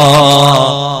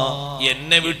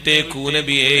 എന്നെ വിട്ടേക്കൂ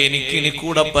നബിയെ, എനിക്ക് ഇനി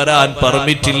കൂടെ വരാൻ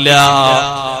പെർമിറ്റില്ല.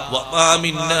 വമാ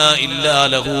മിന്നാ ഇല്ലാ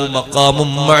ലഹു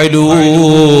മഖാമും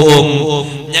മഅലൂം.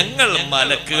 ഞങ്ങൾ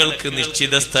മലക്കുകൾക്ക്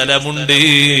നിശ്ചിത സ്ഥലമുണ്ട്,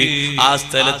 ആ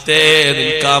സ്ഥലത്തെ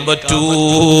നിൽക്കാൻ പറ്റൂ,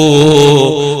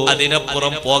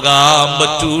 അതിനപ്പുറം പോകാൻ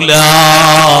പറ്റൂല.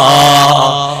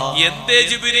 എന്തേ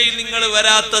ജിബ്രീൽ നിങ്ങൾ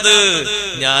വരാത്തത്?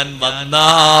 ഞാൻ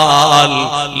വന്നാൽ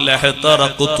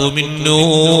ലഹതറഖതു മിൻ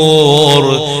നൂർ,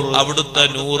 അവിടുത്തെ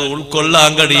നൂർ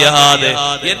ഉൾക്കൊള്ളാൻ കഴിയാതെ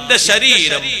എന്റെ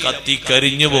ശരീരം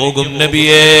കത്തിക്കരിഞ്ഞു പോകും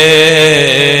നബിയേ.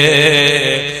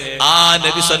 ആ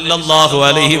നബി സല്ലല്ലാഹു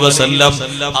അലൈഹി വസല്ലം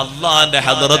അല്ലാഹുവിന്റെ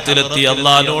ഹദ്റത്തിലെത്തി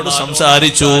അല്ലാഹുവോട്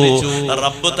സംസാരിച്ചു.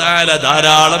 റബ്ബ് തആല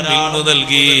ധാരാളം ഇൽമു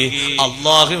നൽകി.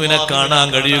 അല്ലാഹുവിനെ കാണാൻ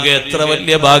കഴിയുക എത്ര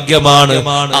വലിയ ഭാഗ്യമാണ്.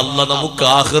 അല്ലാഹ് നമുക്ക്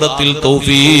ആഖിറത്തിൽ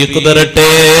തൗഫീഖ്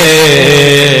തരട്ടെ.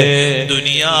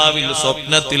 ദുനിയാവിൽ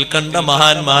സ്വപ്നത്തിൽ കണ്ട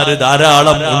മഹാന്മാര്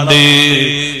ധാരാളം ഉണ്ട്.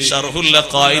 ശർഹുൽ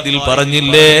അഖായിദിൽ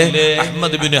പറഞ്ഞില്ലേ,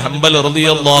 അഹ്മദ് ബിൻ ഹംബൽ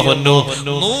റളിയല്ലാഹു അൻഹു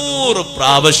 100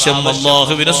 പ്രാവശ്യം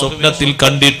അല്ലാഹുവിനെ സ്വപ്നത്തിൽ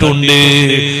കണ്ടിട്ടുണ്ട്.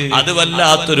 അത്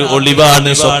വല്ലാത്തൊരു ഒളിവാണ്,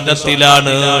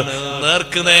 സ്വപ്നത്തിലാണ്.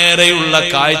 നേർക്ക് നേരെയുള്ള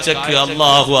കാഴ്ചക്ക്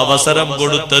അല്ലാഹു അവസരം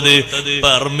കൊടുത്തത്,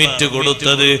 പെർമിറ്റ്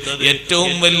കൊടുത്തത്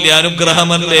ഏറ്റവും വലിയ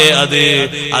അനുഗ്രഹമല്ലേ അത്?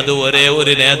 അത് ഒരേ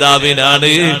ഒരു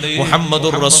നേതാവിനാണ്,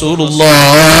 മുഹമ്മദുർ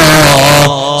റസൂലുള്ളാഹ്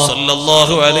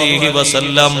സല്ലല്ലാഹു അലൈഹി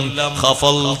വസല്ലം.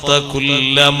 ഖഫൽത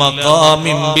കുല്ല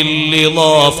മഖാമിൻ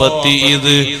ബിൽഇളാഫതി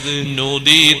ഇദ്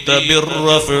നുദീത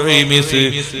ബിർറഫഇ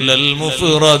മിസ്ലൽ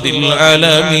മുഫ്റദിൽ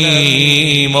അലമി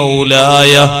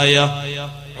മൗലായ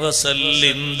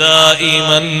وسلم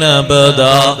دائما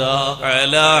أبدا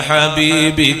على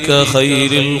حبيبك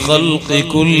خير الخلق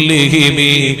كلهم.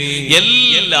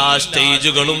 എല്ലാ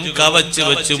സ്റ്റേജുകളും കവച്ച്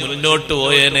വെച്ച് മുന്നോട്ട്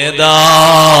പോയ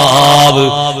നേതാവ്.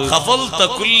 ഖഫൽത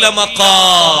കുല്ല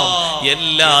മഖാം,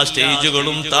 എല്ലാ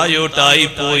സ്റ്റേജുകളും തായോട്ടായി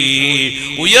പോയി.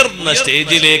 ഉയർന്ന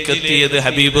സ്റ്റേജിലേക്ക് എത്തിയത്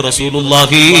ഹബീബ്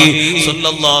റസൂലുള്ളാഹി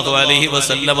സ്വല്ലല്ലാഹു അലൈഹി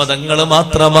വസല്ലം തങ്ങൾ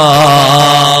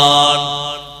മാത്രമാണ്.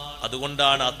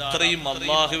 അതുകൊണ്ടാണ് അത്രയും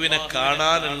അള്ളാഹുവിനെ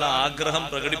കാണാനുള്ള ആഗ്രഹം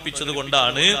പ്രകടിപ്പിച്ചത്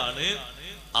കൊണ്ടാണ്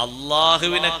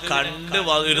അള്ളാഹുവിനെ കണ്ട്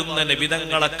വരുന്ന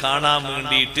നബിതങ്ങളെ കാണാൻ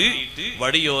വേണ്ടിയിട്ട്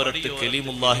വഴിയോരത്ത്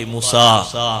കലീമുല്ലാഹി മൂസാ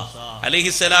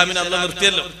അലൈഹിസ്സലാമിനെ അല്ലാഹ്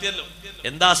നിർത്തിയല്ലോ.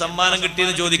 എന്താ സമ്മാനം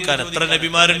കിട്ടിയെന്ന് ചോദിക്കാൻ എത്ര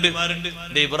നബിമാരുണ്ട്?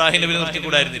 ഇബ്രാഹിം നബിനെ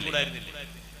നിർത്തിക്കൂടായിരുന്നില്ല?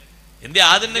 എന്തേ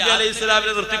ആദം നബി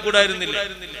അലൈഹിസ്സലാമിനെ നിർത്തിക്കൂടായിരുന്നില്ല?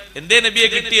 എന്തേ നബിയെ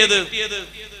കിട്ടിയത്?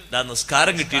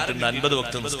 നിസ്കാരം കിട്ടിയിട്ടുണ്ട്, 50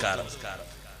 വക്ത് നിസ്കാരം.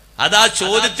 അതാ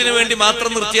ചോദ്യത്തിന് വേണ്ടി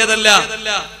മാത്രം നിർത്തിയതല്ല.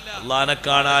 അള്ളാനെ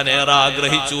കാണാൻ ഏറെ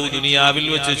ആഗ്രഹിച്ചു, ദുനിയാവിൽ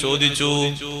വെച്ച് ചോദിച്ചു,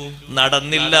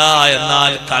 നടന്നില്ല.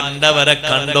 എന്നാൽ കണ്ടവരെ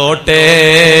കണ്ടോട്ടെ,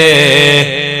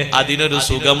 അതിനൊരു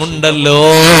സുഖമുണ്ടല്ലോ.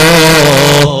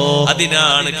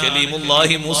 അതിനാണ്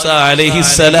കലീമുല്ലാഹി മൂസാ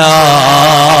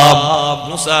അലൈഹിസ്സലാം.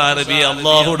 മൂസാ നബി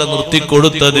അല്ലാഹുവിടെ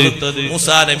നിർത്തിക്കൊടുത്തത്.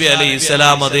 മൂസാ നബി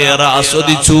അലൈഹിസ്സലാം അതേറെ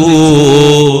ആസ്വദിച്ചു.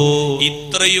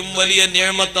 ഇത്രയും വലിയ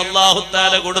നിഅമത്ത് അല്ലാഹു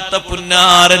തആല കൊടുത്ത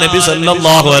പുന്നാര നബി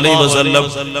സല്ലല്ലാഹു അലൈഹി വസല്ലം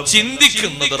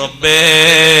ചിന്തിക്കുന്നത്, റബ്ബേ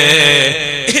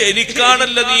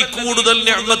എനിക്കാണല്ലോ നീ കൂടുതൽ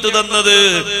നിഅമത്ത് തന്നത്,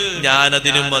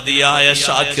 ഞാനതിന് മതിയായ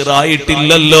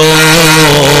ഷാക്കിറായിട്ടില്ലല്ലോ,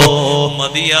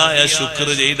 മതിയായ ശുക്ർ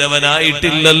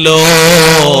ചെയ്തവനായിട്ടില്ലല്ലോ.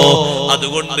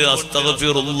 അതുകൊണ്ട്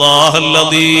അസ്തഗ്ഫിറുല്ലാഹൽ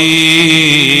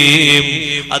അദീം,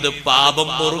 അത് പാപം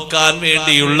പൊറുക്കാൻ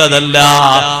വേണ്ടിയുള്ളതല്ല,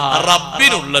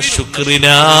 റബ്ബിനുള്ള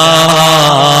ശുക്രിനാണ്.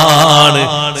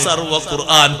 സർവ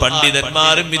ഖുർആൻ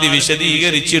പണ്ഡിതന്മാരും ഇത്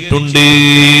വിശദീകരിച്ചിട്ടുണ്ട്.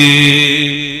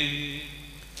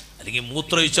 അല്ലെങ്കിൽ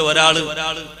മൂത്രയിച്ച ഒരാള്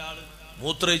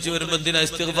മൂത്രയിച്ച് വരുമ്പോ എന്തിനാ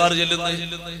ഇസ്തിഗ്ഫാർ ചൊല്ലുന്നത്?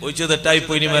 ഒഴിച്ച് തെറ്റായി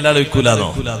പോയി, ഇനി മേലാൽ വെക്കൂലാന്നോ?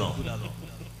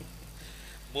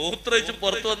 മൂത്രയിച്ച്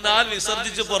പുറത്തു വന്നാൽ,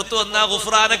 വിസർജിച്ച് പുറത്തു വന്നാൽ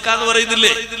ഗുഫ്രാനക്കാന്ന്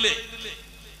പറയുന്നില്ലേ?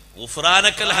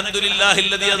 ഗുഫ്രാനക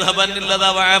അൽഹംദുലില്ലാഹില്ലദീ അദ്ഹബനില്ലദാ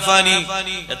വഅഫാനി.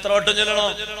 എത്ര വട്ടം ചൊല്ലണം?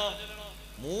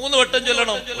 3 വട്ടം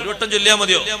ചൊല്ലണം. 1 വട്ടം ചൊല്ലിയാ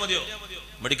മതിയോ?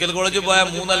 മെഡിക്കൽ കോളേജിൽ പോയാൽ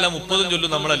 3 അല്ല 30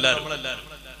 ചൊല്ലും നമ്മളെല്ലാരും.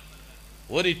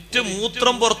 ഒരിറ്റ്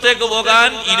മൂത്രം പുറത്തേക്ക് പോകാൻ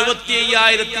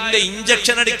 25,000ന്റെ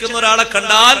ഇഞ്ചക്ഷൻ അടിക്കുന്ന ഒരാളെ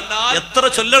കണ്ടാൽ എത്ര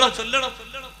ചൊല്ലണം?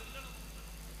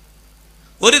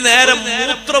 ഒരു നേരം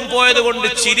മൂത്രം പോയത് കൊണ്ട്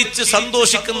ചിരിച്ച്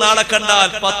സന്തോഷിക്കുന്ന ആളെ കണ്ടാൽ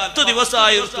 10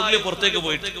 ദിവസമായി ഒരു തുള്ളി പുറത്തേക്ക്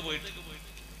പോയിട്ട്,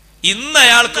 ഇന്ന്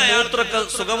അയാൾക്ക് മൂത്രമൊക്കെ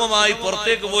സുഗമമായി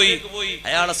പുറത്തേക്ക് പോയി,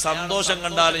 അയാളെ സന്തോഷം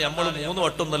കണ്ടാൽ നമ്മൾ 3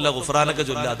 വട്ടം എന്നല്ല ഗുഫ്രാനൊക്കെ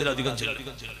ചൊല്ലുക, അതിലധികം ചൊല്ലും.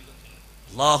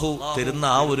 അല്ലാഹു തരുന്ന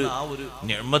ആ ഒരു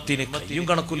നിഅമത്തിന് കയ്യും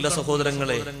കണക്കില്ല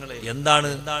സഹോദരങ്ങളെ. എന്താണ്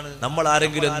നമ്മൾ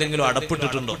ആരെങ്കിലും എന്തെങ്കിലും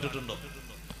അടപ്പിട്ടിട്ടുണ്ടോ?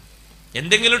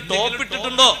 എന്തെങ്കിലും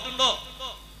ടോപ്പിട്ടിട്ടുണ്ടോ?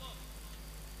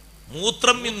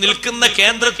 മൂത്രം നിൽക്കുന്ന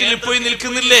കേന്ദ്രത്തിൽ പോയി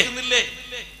നിൽക്കുന്നില്ലേ?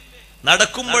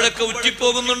 നടക്കുമ്പോഴൊക്കെ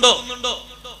ഉറ്റിപ്പോകുന്നുണ്ടോ?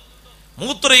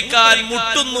 മൂത്രയിക്കാൻ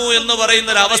മുട്ടുന്നു എന്ന് പറയുന്ന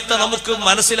ഒരു അവസ്ഥ നമുക്ക്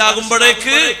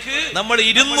മനസ്സിലാകുമ്പോഴേക്ക് നമ്മൾ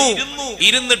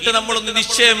ഇരുന്നിട്ട് നമ്മളൊന്ന്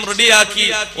നിശ്ചയം റെഡിയാക്കി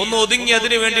ഒന്ന് ഒതുങ്ങി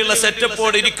അതിനു വേണ്ടിയുള്ള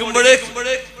സെറ്റപ്പോടെ ഇരിക്കുമ്പോഴേക്ക്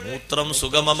മൂത്രം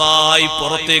സുഗമമായി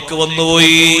പുറത്തേക്ക്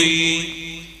വന്നുപോയി.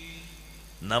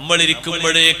 നമ്മൾ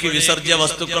ഇരിക്കുമ്പോഴേക്ക് വിസർജ്യ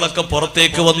വസ്തുക്കളൊക്കെ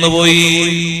പുറത്തേക്ക് വന്നുപോയി.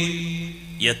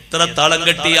 എത്ര തളം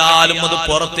കെട്ടിയാലും അത്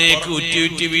പുറത്തേക്ക്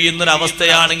ഉറ്റി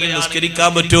വീഴുന്നൊരവസ്ഥയാണെങ്കിൽ നിസ്കരിക്കാൻ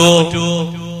പറ്റുമോ?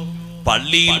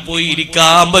 പള്ളിയിൽ പോയി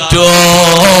ഇരിക്കാൻ പറ്റുമോ?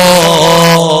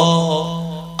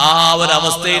 ആ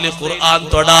ഒരവസ്ഥയിൽ ഖുർആൻ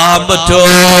തൊടാൻ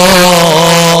പറ്റുമോ?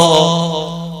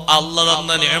 അല്ലാഹു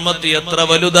തന്ന നിഅമത്ത് എത്ര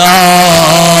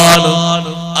വലുതാണ്.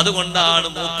 അതുകൊണ്ടാണ്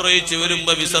മൂത്രയിച്ച്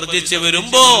വരുമ്പോ വിസർജിച്ച്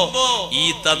വരുമ്പോ ഈ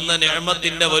തന്ന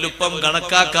നിഅമത്തിന്റെ വലുപ്പം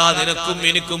കണക്കാക്കാൻ നിനക്കും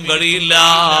എനിക്കും കഴിയില്ല.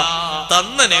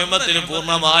 തന്ന നിഅമത്തിന്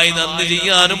പൂർണ്ണമായി നന്ദി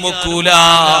ചെയ്യാനും ഒക്കൂല.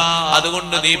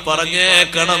 അതുകൊണ്ട് നീ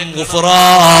പറഞ്ഞേക്കണം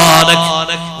ഗുഫ്റാനക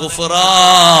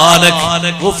ഗുഫ്റാനക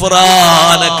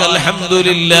ഗുഫ്റാനക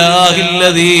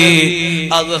അൽഹംദുലില്ലാഹില്ലദീ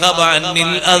അദ്ഹബ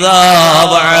അന്നിൽ അദാ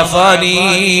വഅഫാനി.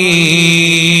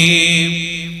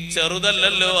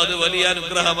 ചെറുതല്ലല്ലോ, അത് വലിയ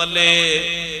അനുഗ്രഹമല്ലേ.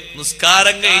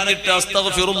 നിസ്കാരം കഴിഞ്ഞിട്ട്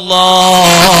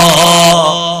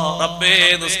റബ്ബേ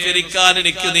നിസ്കരിക്കാൻ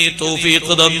എനിക്ക് നീ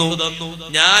തൗഫീഖ് തന്നു.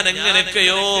 ഞാൻ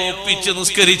എങ്ങനെയൊക്കെയോ ഒപ്പിച്ച്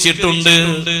നിസ്കരിച്ചിട്ടുണ്ട്.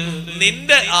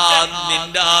 നിന്റെ ആ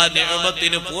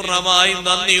നിഅമത്തിന് പൂർണ്ണമായും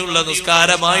നന്ദിയുള്ള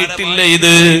നിസ്കാരമായിട്ടില്ല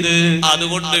ഇത്.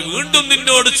 അതുകൊണ്ട് വീണ്ടും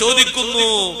നിന്നോട് ചോദിക്കുന്നു,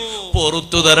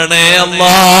 പൊറുത്തു തരണേ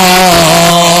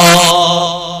അല്ലാഹ്.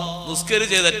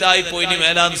 നിസ്കരിച്ച് തെറ്റായി പോയി ഇനി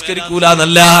മേലാ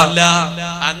നിസ്കരിക്കൂലെന്നല്ല,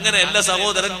 അങ്ങനെയല്ല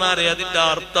സഹോദരന്മാരെ അതിന്റെ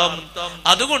അർത്ഥം.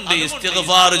 അതുകൊണ്ട്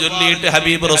ഇസ്തിഗ്ഫാർ ചൊല്ലിയിട്ട്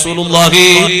ഹബീബ് റസൂലുള്ളാഹി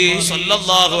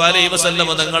സ്വല്ലല്ലാഹു അലൈഹി വസല്ലം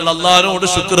തങ്ങൾ അല്ലാഹുവോട്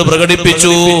ശുക്ർ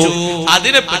പ്രകടിപ്പിച്ചു.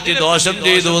 അതിനെപ്പറ്റി ദോഷം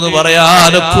ചെയ്തു എന്ന്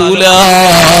പറയാനൊക്കൂല.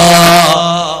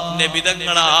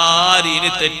 നബിതങ്ങൾ ആരീനി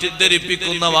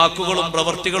തെറ്റിദ്ധരിപ്പിക്കുന്ന വാക്കുകളും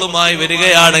പ്രവർത്തികളുമായി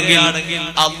വരികയാണെങ്കിൽ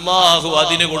അല്ലാഹു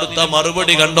അതിന് കൊടുത്ത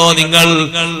മറുപടി കണ്ടോ നിങ്ങൾ?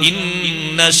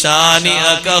 ഇന്ന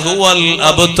ശാനിഅക ഹുവൽ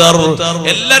അബ്തർ.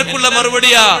 എല്ലാവർക്കുള്ള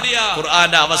മറുപടിയാ.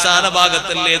 ഖുർആന്റെ അവസാന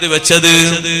ഭാഗത്തല്ലേ ഇത് വെച്ചത്?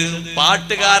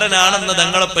 പാട്ടുകാരനാണെന്ന്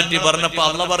തങ്ങളെ പറ്റി പറഞ്ഞപ്പോ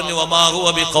അല്ലാഹു പറഞ്ഞു വമാ ഹുവ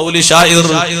ബിഖൗലി ശായിർ.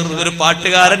 ഒരു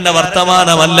പാട്ടുകാരന്റെ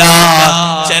വർത്തമാനമല്ല.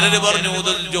 ചിലര് പറഞ്ഞു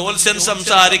ഇത് ജോത്സ്യൻ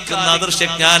സംസാരിക്കുന്ന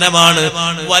അദൃശ്യജ്ഞാനമാണ്.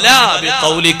 വലാ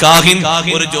ബിഖൗലി കാഹിൻ.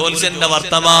 ഒരു ജോത്സ്യന്റെ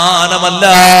വർത്തമാനമല്ല.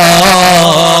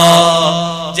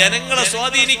 ജനങ്ങളെ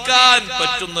സ്വാധീനിക്കാൻ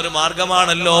പറ്റുന്ന ഒരു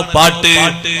മാർഗമാണല്ലോ പാട്ട്.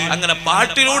 അങ്ങനെ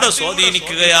പാട്ടിലൂടെ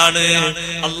സ്വാധീനിക്കുകയാണ്.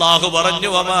 അല്ലാഹു പറഞ്ഞു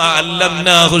വമാ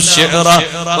അല്ലംനാഹു ശിഅറ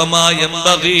വമാ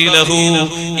യൻബഗീ ലഹു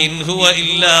ഇൻ ഹുവ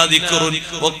ഇല്ലാ ദിക്റുൻ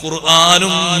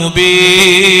വഖുർആനും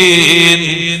മുബീൻ.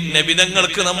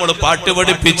 നബിതങ്ങൾക്ക് നമ്മൾ പാട്ട്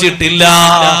പഠിപ്പിച്ചിട്ടില്ല.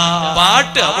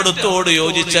 പാട്ട് അവിടുത്തോട്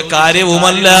യോജിച്ച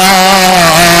കാര്യവുമല്ല.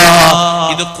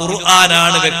 ഇത്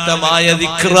ഖുർആനാണ്, വ്യക്തമായ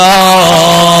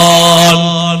ദിക്റാൻ.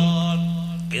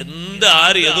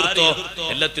 ആര് എതിർത്തോ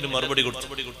എല്ലാത്തിനും മറുപടി കൊടുത്തു.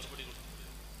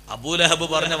 അബൂലഹബ്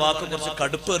പറഞ്ഞ വാക്ക് കുറച്ച്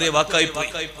കടുപ്പേറിയ വാക്കായി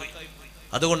പോയി.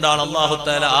 അതുകൊണ്ടാണ് അല്ലാഹു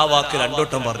തആല ആ വാക്ക്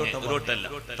രണ്ടോട്ടം പറഞ്ഞു, ഒരുവട്ടല്ല.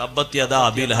 തബ്ബത് യദാ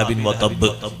അബീ ലഹബിൻ വതബ്ബ്.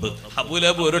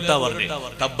 അബൂലഹബ് ഒരുവട്ടം പറഞ്ഞു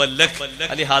തബ്ബല്ലക്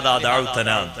അലിഹാദാ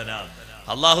ദഅഉതനാ.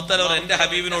 അല്ലാഹു തആല എന്റെ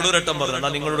ഹബീബിനോട് ഒരുവട്ടം പറഞ്ഞു,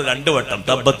 നിങ്ങളോട് രണ്ടു വട്ടം.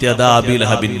 തബ്ബത് യദാ അബീ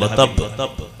ലഹബിൻ വതബ്ബ്.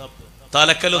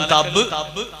 തലക്കലും തബ്ബ്,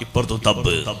 ഇപ്പുറത്തും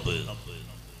തബ്ബ്.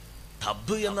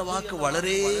 തബ്ബ് എന്ന വാക്ക്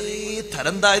വളരെ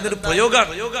തരംതാഴ്ന്നൊരു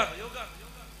പ്രയോഗമാണ്.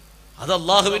 അത്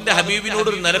അള്ളാഹുവിന്റെ ഹബീബിനോട്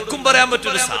ഒരു നിലക്കും പറയാൻ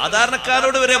പറ്റൂല,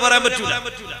 സാധാരണക്കാരോട് വരെ പറയാൻ പറ്റൂല.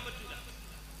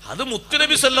 അത്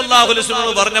മുത്തുനബി സല്ലല്ലാഹു അലൈഹി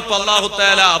വസല്ലം പറഞ്ഞപ്പോൾ അല്ലാഹു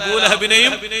തആല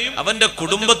അബൂലഹബിനെയും അവന്റെ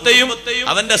കുടുംബത്തെയും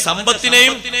അവന്റെ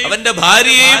സമ്പത്തിനെയും അവന്റെ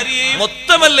ഭാര്യയെയും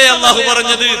മൊത്തമല്ലേ അല്ലാഹു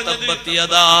പറഞ്ഞത്? തബ്ബത്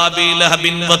യദാ അബീ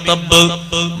ലഹബിൻ വതബ്ബ്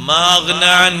മാ അഗ്ന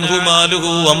അൻഹു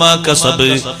മാലുഹു വമാ കസബ്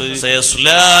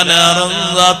സയസ്ലാ നാറൻ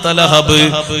ദാത ലഹബ്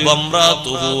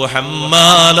വംറാതുഹു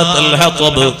ഹമ്മാലത്തുൽ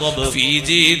ഹതബ് ഫീ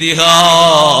ജീദിഹാ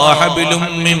ഹബ്ലും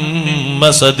മിൻ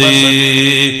മസദ്.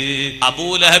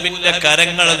 അബൂലഹബിന്റെ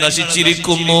കരങ്ങൾ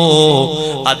നശിച്ചിരിക്കുന്നു,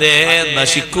 അതേ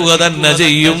നശിക്കുക തന്നെ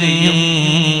ചെയ്യും.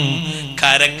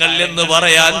 കരങ്ങൾ എന്ന്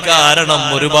പറയാൻ കാരണം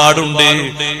ഒരുപാടുണ്ട്.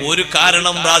 ഒരു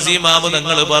കാരണം റാസിമാമ്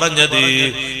നിങ്ങൾ പറഞ്ഞത്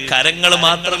കരങ്ങൾ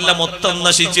മാത്രല്ല മൊത്തം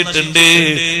നശിച്ചിട്ടുണ്ട്.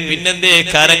 പിന്നെന്തേ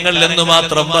കരങ്ങൾ എന്ന്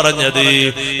മാത്രം പറഞ്ഞത്?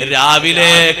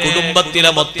 രാവിലെ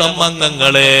കുടുംബത്തിലെ മൊത്തം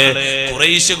അംഗങ്ങളെ,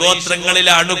 ഖുറൈശ്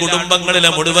ഗോത്രങ്ങളിലെ അണുകുടുംബങ്ങളിലെ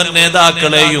മുഴുവൻ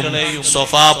നേതാക്കളെയും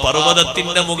സഫാ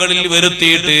പർവ്വതത്തിന്റെ മുകളിൽ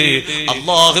വരുത്തിയിട്ട്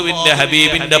അല്ലാഹുവിന്റെ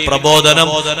ഹബീബിന്റെ പ്രബോധനം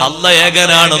അല്ലാഹ്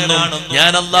ഏകനാണെന്നും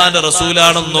ഞാൻ അല്ലാഹുവിന്റെ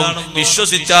റസൂലാണെന്നും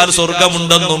വിശ്വസിച്ചാൽ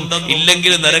സ്വർഗമുണ്ടെന്നും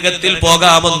ഇല്ലെങ്കിൽ നരകത്തിൽ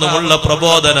പോകാമെന്നുമുള്ള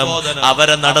പ്രബോധനം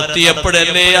അവരെ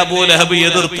നടത്തിയപ്പോഴല്ലേ അബൂലഹബ്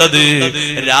എതിർത്തത്?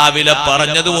 രാവിലെ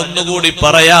പറഞ്ഞത് ഒന്നുകൂടി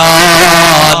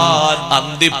പറയാൻ,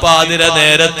 അന്തിപ്പാതിര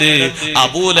നേരത്ത്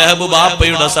അബൂലഹബ്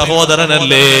ബാപ്പയുടെ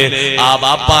സഹോദരനല്ലേ, ആ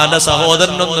ബാപ്പാന്റെ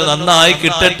സഹോദരനൊന്ന് നന്നായി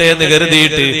കിട്ടട്ടെ എന്ന്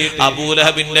കരുതിയിട്ട്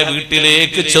അബൂലഹബിന്റെ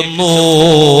വീട്ടിലേക്ക് ചെന്നു.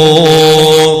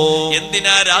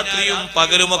 എന്തിനാ രാത്രിയും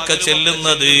പകലുമൊക്കെ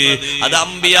ചെല്ലുന്നത്? അത്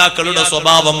അമ്പിയാക്കളുടെ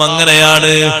സ്വഭാവം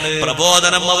അങ്ങനെയാണ്.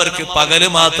 പ്രബോധനം അവർക്ക് പകല്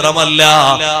മാത്രമല്ല.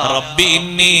 റബ്ബി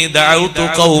ഇന്നി ദഅഉതു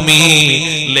ഖൗമി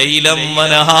ലൈലം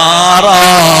വനഹാറാ.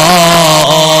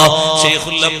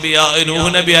 ശൈഖുൽ അംബിയാ നൂഹ്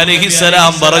നബി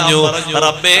അലൈഹിസ്സലാം പറഞ്ഞു,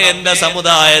 റബ്ബേ എന്റെ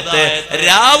സമുദായത്തെ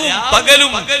രാവും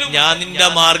പകലും ഞാൻ നിന്റെ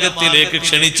മാർഗത്തിലേക്ക്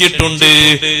ക്ഷണിച്ചിട്ടുണ്ട്.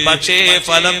 പക്ഷേ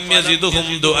ഫലം യസിദുഹും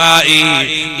ദുആഇ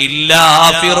ഇല്ലാ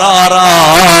ഫിറാറാ.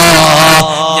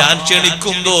 ഞാൻ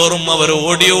ക്ഷണിക്കും തോറും അവർ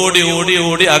ഓടി ഓടി ഓടി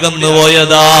ഓടി അകന്നു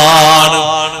പോയതാണ്.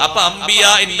 അപ്പൊ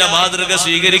അംബിയാഇന്റെ മാതൃക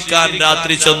സ്വീകരിക്കാൻ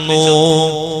രാത്രി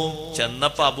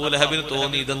ചെന്നപ്പോ അബൂലഹബിന്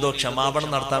തോന്നി ഇതെന്തോ ക്ഷമാപണം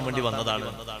നടത്താൻ വേണ്ടി വന്നതാണ്.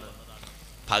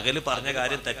 പകല് പറഞ്ഞ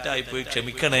കാര്യം തെറ്റായി പോയി,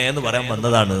 ക്ഷമിക്കണേ എന്ന് പറയാൻ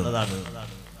വന്നതാണ്.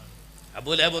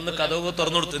 അബൂലഹബ് ഒന്ന് കഥവ്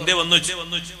തുറന്നു കൊടുത്തു. എന്തേ വന്നു?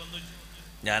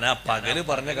 ഞാൻ ആ പകല്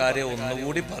പറഞ്ഞ കാര്യം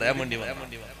ഒന്നുകൂടി പറയാൻ വേണ്ടി വന്നു.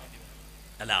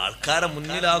 അല്ല, ആൾക്കാരെ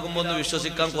മുന്നിലാകുമ്പോ ഒന്ന്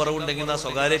വിശ്വസിക്കാൻ കുറവുണ്ടെങ്കിൽ ആ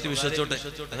സ്വകാര്യമായിട്ട് വിശ്വസിച്ചോട്ടെ.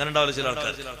 അങ്ങനെ ഉണ്ടാവില്ല ചില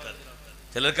ആൾക്കാർ.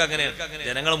 ചിലർക്ക് അങ്ങനെയാണ്.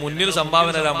 ജനങ്ങളെ മുന്നിൽ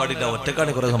സംഭാവന തരാൻ പാടില്ല,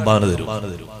 ഒറ്റക്കാണ് കുറെ സംഭാവന തരും.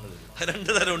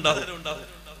 രണ്ടു തരം ഉണ്ടാവും.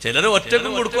 ചിലര്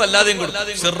ഒറ്റക്കും കൊടുക്കും, അല്ലാതെയും കൊടുക്കും.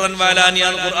 സിർറൻ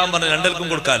വാലാനിയാന്ന് ഖുർആൻ പറഞ്ഞു, രണ്ടൽക്കും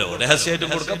കൊടുക്കാലോ. രഹസ്യമായിട്ടും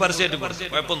കൊടുക്കാം, പരസ്യമായിട്ടും കൊടുക്കാം,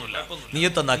 കുഴപ്പമൊന്നുമില്ല.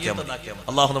 നീയത്ത് നന്നാക്കിയാൽ മതി.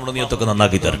 അള്ളാഹു നമ്മുടെ നീയത്തൊക്കെ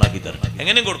നന്നാക്കി തരണം.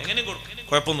 എങ്ങനെയും കൊടുക്കും,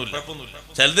 കുഴപ്പമൊന്നുമില്ല.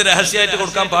 ചിലത് രഹസ്യമായിട്ട്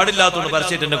കൊടുക്കാൻ പാടില്ലാത്തതുകൊണ്ട്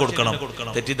പരസ്യമായിട്ട് തന്നെ കൊടുക്കണം,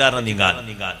 തെറ്റിദ്ധാരണ നീങ്ങാൻ.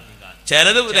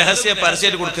 ചിലത് രഹസ്യ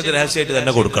പരസ്യമായിട്ട് കൊടുക്കുന്നത് രഹസ്യമായിട്ട്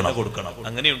തന്നെ കൊടുക്കണം.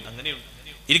 അങ്ങനെയുണ്ട്.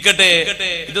 ഇരിക്കട്ടെ,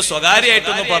 ഇത്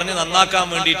സ്വകാര്യമായിട്ടൊന്ന് പറഞ്ഞ് നന്നാക്കാൻ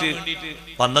വേണ്ടിയിട്ട്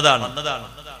വന്നതാണ്.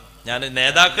 ഞാൻ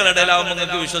നേതാക്കളുടെ ഇടയിലാവുമ്പോൾ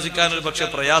നിങ്ങൾക്ക് വിശ്വസിക്കാൻ ഒരു പക്ഷെ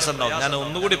പ്രയാസം ഉണ്ടാവും. ഞാൻ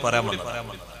ഒന്നുകൂടി പറയാൻ വന്നു.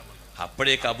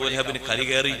 അപ്പോഴേക്ക് അബൂലഹബിന് കലി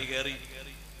കയറി,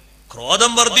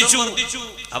 ക്രോധം വർദ്ധിച്ചു.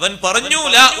 അവൻ പറഞ്ഞു,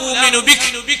 ലാ ഊമിനു ബിക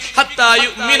ഹത്താ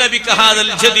യുഅ്മിന ബിക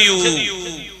ഹാദൽ ജദിയു.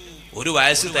 ഒരു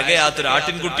വയസ്സ് തികയാത്തൊരു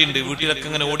ആട്ടിൻകുട്ടി ഉണ്ട് വീട്ടിലൊക്കെ,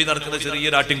 ഇങ്ങനെ ഓടി നടക്കുന്ന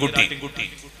ചെറിയൊരു ആട്ടിൻകുട്ടി.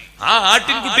 ആ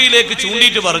ആട്ടിൻകുട്ടിയിലേക്ക്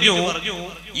ചൂണ്ടിയിട്ട് പറഞ്ഞു,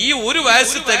 ഈ ഒരു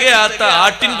വയസ്സ് തികയാത്ത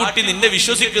ആട്ടിൻകുട്ടി നിന്നെ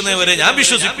വിശ്വസിക്കുന്നവരെ ഞാൻ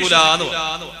വിശ്വസിക്കൂല എന്ന്.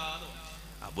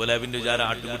 അബൂലഹബിന്റെ വിചാരം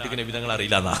ആട്ടിൻകുട്ടിക്ക് നബി തങ്ങൾ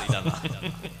അറിയില്ല.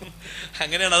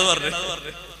 അങ്ങനെയാണ് അത് പറഞ്ഞത്,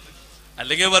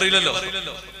 അല്ലെങ്കിൽ പറയില്ലല്ലോ.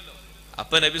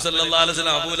 അപ്പൊ നബി സല്ലല്ലാഹു അലൈഹി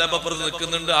വസല്ലം അബൂലഹബ് അപ്പുറത്ത്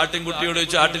നിൽക്കുന്നുണ്ട്. ആട്ടിൻകുട്ടിയോട്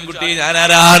ചോദിച്ചു, ആട്ടിൻകുട്ടി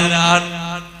ഞാനാരാണ്?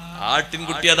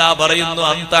 ആട്ടിൻകുട്ടി അതാ പറയുന്നു,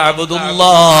 അൻത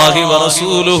അബ്ദുല്ലാഹി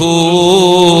വറസൂലുഹു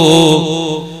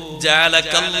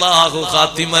ജഅലകല്ലാഹു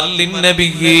ഖാതിമൻ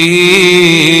ലിന്നബിയ്യീൻ.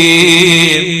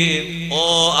 ഓ,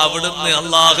 അവിടുന്ന്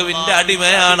അള്ളാഹുവിന്റെ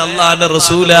അടിമയാണ്, അള്ളാഹുവിന്റെ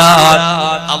റസൂലാണ്.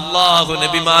 അള്ളാഹു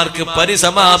നബിമാർക്ക്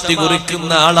പരിസമാപ്തി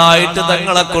കുറിക്കുന്ന ആളായിട്ട്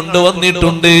തങ്ങളെ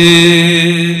കൊണ്ടുവന്നിട്ടുണ്ട്.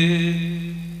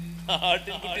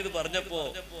 ആട്ടിൻകുട്ടി ഇത് പറഞ്ഞപ്പോ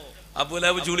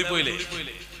അബൂലഹബ് ചൂളിപ്പോയില്ലേ?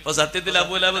 അപ്പൊ സത്യത്തിൽ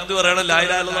അബൂലഹബ് എന്ത് പറയണം? ലാ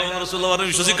ഇലാഹ ഇല്ലല്ലാഹു മുഹമ്മദുർ റസൂലുള്ളാഹ് പറഞ്ഞ്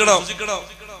വിശ്വസിക്കണം.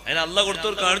 അതിന് അള്ളാഹ്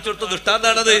കൊടുത്തവർ കാണിച്ചു കൊടുത്ത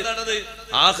ദൃഷ്ടാന്താണത്.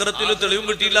 ആഖിറത്തിലും തെളിവും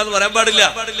കിട്ടിയില്ല എന്ന് പറയാൻ പാടില്ല.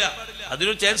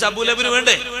 അതിനൊരു ചാൻസ് അബൂലഹബിന്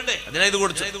വേണ്ടേ? അതിനാ ഇത്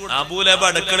കൊടുത്തു. അബൂലഹബ്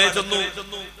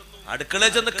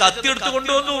അടുക്കളയിൽ ചെന്ന് കത്തി എടുത്ത്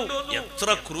കൊണ്ടുവന്നു. എത്ര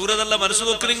ക്രൂരതല്ല മനസ്സ്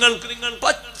നോക്ക് നിങ്ങൾ.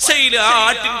 പച്ചയിൽ ആ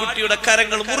ആട്ടിൻകുട്ടിയുടെ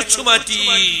കരങ്ങൾ മുറിച്ചു മാറ്റി.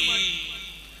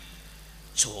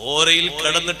 ചോരയിൽ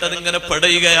കിടന്നിട്ട് ഇങ്ങനെ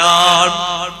പെടയുകയാണ്.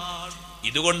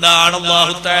 ഇതുകൊണ്ടാണ്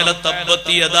അല്ലാഹു തആല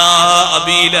തബ്ബത് യദാ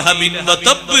അബീ ലഹബിൻ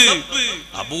വതബ്,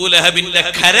 അബൂലഹബിന്റെ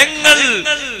കരങ്ങൾ,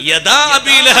 യദാ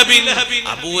അബീ ലഹബിൻ,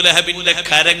 അബൂലഹബിന്റെ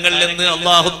കരങ്ങൾ എന്ന്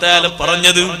അല്ലാഹു തആല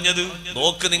പറഞ്ഞത്.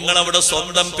 നോക്ക് നിങ്ങൾ, അവിടെ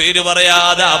സ്വന്തം പേര്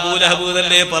പറയാതെ അബൂലഹബ്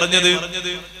എന്നല്ലേ പറഞ്ഞത്.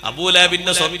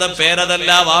 അബൂലഹബിന്റെ സ്വന്തം പേരതല്ല,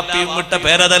 വാപ്പിയും വിട്ട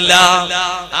പേരതല്ല.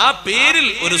 ആ പേരിൽ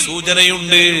ഒരു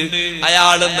സൂചനയുണ്ട്,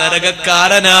 അയാള്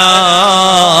നരകക്കാരനാണ്.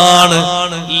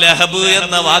 ലഹബ്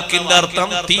എന്ന വാക്കിന്റെ അർത്ഥം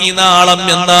തീനാളം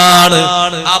എന്നാണ്.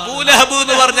 അബൂലഹബ്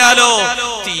എന്ന് പറഞ്ഞാലോ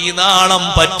തീനാളം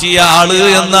പറ്റിയ ആള്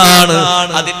എന്നാണ്.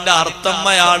 അതിന്റെ അർത്ഥം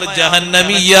അയാള്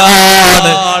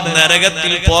ജഹന്നമിയാണ്,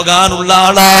 നരകത്തിൽ പോകാനുള്ള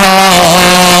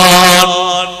ആളാണ്.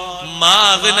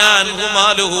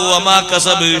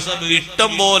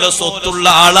 ഇഷ്ടം പോലെ സ്വത്തുള്ള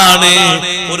ആളാണ്.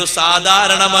 ഒരു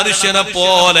സാധാരണ മനുഷ്യനെ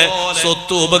പോലെ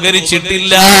സ്വത്ത്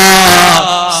ഉപകരിച്ചിട്ടില്ല,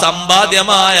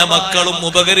 സമ്പാദ്യമായ മക്കളും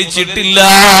ഉപകരിച്ചിട്ടില്ല.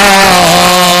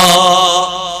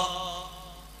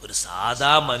 ഒരു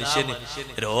സാധാ മനുഷ്യന്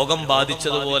രോഗം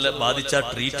ബാധിച്ച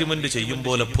ട്രീറ്റ്മെന്റ് ചെയ്യും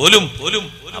പോലെ പോലും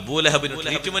അബൂലഹബിന്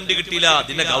ട്രീറ്റ്മെന്റ് കിട്ടിയില്ല.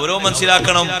 അതിന്റെ ഗൗരവം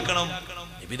മനസ്സിലാക്കണം.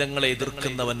 നിബിതങ്ങളെ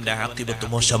എതിർക്കുന്നവന്റെ ആഖിബത്ത്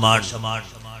മോശമാണ്,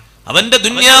 അവന്റെ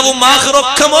ദുനിയാവും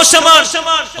ആഖിറത്തും മോശമാണ്.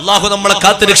 അല്ലാഹു നമ്മളെ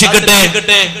കാത്തു രക്ഷിക്കട്ടെ.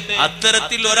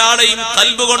 അത്തരത്തിൽ ഒരാളെയും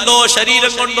ഖൽബ് കൊണ്ടോ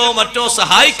ശരീരം കൊണ്ടോ മറ്റോ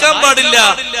സഹായിക്കാൻ പാടില്ല,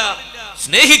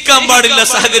 സ്നേഹിക്കാൻ പാടില്ല,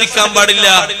 സഹകരിക്കാൻ പാടില്ല.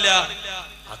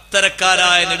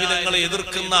 അത്തരക്കാരായ നബിതങ്ങളെ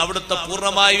എതിർക്കുന്ന അവിടുത്തെ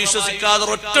പൂർണ്ണമായി വിശ്വസിക്കാതെ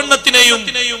ഒറ്റെണ്ണത്തിനെയും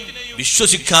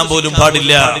വിശ്വസിക്കാൻ പോലും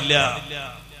പാടില്ല.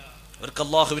 അവർക്ക്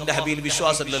അല്ലാഹുവിന്റെ ഹബീബിൽ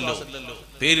വിശ്വാസമില്ലല്ലോ,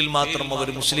 പേരിൽ മാത്രം അവർ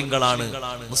മുസ്ലിങ്ങളാണ്,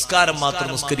 നിസ്കാരം മാത്രം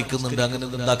നിസ്കരിക്കുന്നുണ്ട്. അങ്ങനെ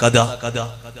എന്താ കഥ?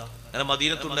 അങ്ങനെ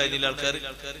മദീനത്തുണ്ടായിരുന്നില്ല ആൾക്കാർ,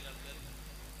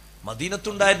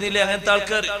 മദീനത്തുണ്ടായിരുന്നില്ലേ അങ്ങനത്തെ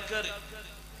ആൾക്കാർ?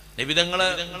 നബിതങ്ങളെ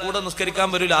കൂടെ നിസ്കരിക്കാൻ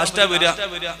വരും, ലാസ്റ്റാ വരിക.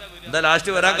 എന്താ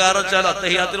ലാസ്റ്റ് വരാൻ കാരണം വെച്ചാൽ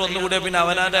അത്തഹിയാത്തിൽ ഒന്നുകൂടിയ പിന്നെ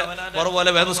അവനാന്റെ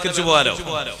പോലെ വേഗം നിസ്കരിച്ചു പോകാലോ.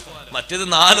 മറ്റേത്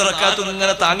 4 റക്അത്ത്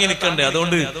ഇങ്ങനെ താങ്ങി നിൽക്കണ്ടേ,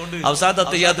 അതുകൊണ്ട് അവസാനത്തെ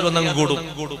അത്തഹിയാത്തിൽ ഒന്നങ്ങ് കൂടും.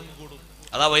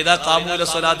 അതാ വൈദാ കാമൂല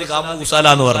സ്വലാത്തി കാമു ഉസാല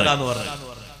എന്ന് പറഞ്ഞു.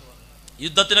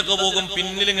 യുദ്ധത്തിനൊക്കെ പോകും,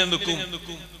 പിന്നിലിങ്ങനെ നിൽക്കും.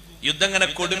 യുദ്ധം ഇങ്ങനെ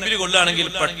കൊടുമ്പിരി കൊള്ളുകയാണെങ്കിൽ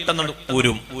പെട്ടെന്ന്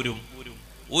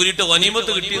ഊരിട്ട്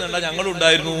ഗനീമത്ത് കിട്ടിയെന്നുണ്ടാ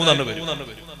ഞങ്ങളുണ്ടായിരുന്നു എന്നാണ് വരും.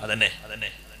 അതന്നെ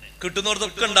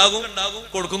കിട്ടുന്നോടത്തൊക്കെ ഉണ്ടാകും,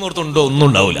 കൊടുക്കുന്നോടത്തുണ്ടോ ഒന്നും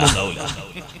ഉണ്ടാവില്ല.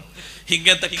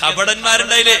 ഇങ്ങനത്തെ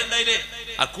കപടന്മാരുണ്ടായില്ലേ?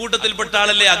 അക്കൂട്ടത്തിൽപ്പെട്ട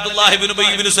ആളല്ലേ അബ്ദുല്ലാഹി ഇബ്നു ഉബൈ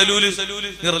ഇബ്നു സലൂൽ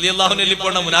റളിയല്ലാഹു അൻഹു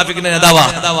പോണ മുനാഫിക്കിന്റെ നേതാവാ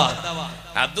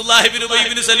അബ്ദുല്ലാഹി ഇബ്നു ഉബൈ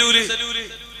ഇബ്നു സലൂൽ.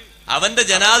 അവന്റെ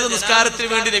ജനാസ നിസ്കാരത്തിന്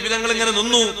വേണ്ടി നബി തങ്ങൾ ഇങ്ങനെ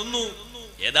നിന്നു.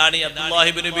 ഏതാണ് ഈ അബ്ദുല്ലാഹി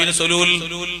ഇബ്നു ഉബൈ ഇബ്നു സലൂൽ?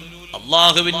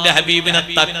 അല്ലാഹുവിന്റെ ഹബീബിനെ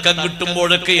തക്കം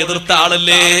കിട്ടുമ്പോഴൊക്കെ എതിർത്ത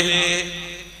ആളല്ലേ?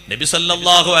 നബി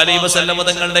സല്ലല്ലാഹു അലൈഹി വസല്ലം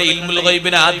തങ്ങളുടെ ഇൽമുൽ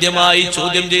ഗൈബിനെ ആദ്യമായി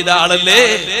ചോദ്യം ചെയ്ത ആളല്ലേ?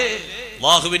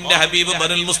 അല്ലാഹുവിന്റെ ഹബീബ്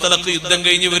ബനുൽ മുസ്തലഖ് യുദ്ധം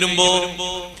കഴിഞ്ഞ് വരുമ്പോ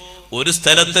ഒരു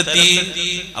സ്ഥലത്തെത്തി.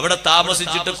 അവിടെ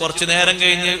താമസിച്ചിട്ട് കുറച്ചു നേരം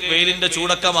കഴിഞ്ഞ് വെയിലിന്റെ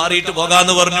ചൂടൊക്കെ മാറിയിട്ട്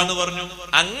പോകാന്ന് പറഞ്ഞു.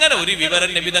 അങ്ങനെ ഒരു വിവരം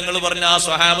നബി തങ്ങൾ പറഞ്ഞ ആ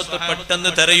സ്വഹാബത്ത്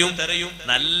പെട്ടെന്ന് തെരയും.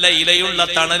 നല്ല ഇലയുള്ള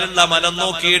തണലുള്ള മരം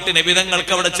നോക്കിയിട്ട് നബി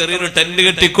തങ്ങൾക്ക് അവിടെ ചെറിയൊരു ടെന്റ്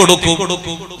കെട്ടിക്കൊടുക്കും.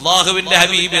 അല്ലാഹുവിന്റെ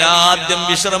ഹബീബിന് ആദ്യം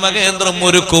വിശ്രമ കേന്ദ്രം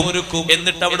ഒരുക്കും,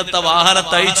 എന്നിട്ട് അവിടുത്തെ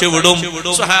വാഹനത്തെ അയച്ചു വിടും.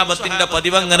 സ്വഹാബത്തിന്റെ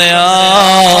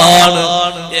പതിവങ്ങനെയാണ്.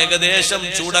 ഏകദേശം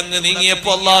ചൂടങ്ങ് നീങ്ങിയപ്പോ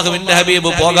അല്ലാഹുവിന്റെ ഹബീബ്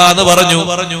പോകാന്ന് പറഞ്ഞു.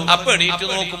 അപ്പൊ എണീറ്റ്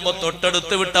നോക്കുമ്പോ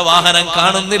തൊട്ടടുത്ത് വിട്ട വാഹനം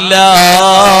കാണുന്നില്ല.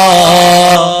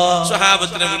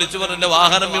 സ്വഹാബത്തിനെ വിളിച്ചു പറഞ്ഞ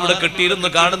വാഹനം ഇവിടെ കെട്ടിയിരുന്നു,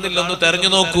 കാണുന്നില്ലെന്ന് തെരഞ്ഞു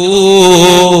നോക്കൂ.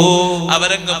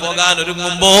 അവരങ്ങ് പോകാൻ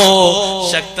ഒരുങ്ങുമ്പോ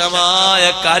ശക്തമായ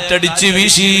കാറ്റടിച്ച്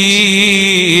വീശി.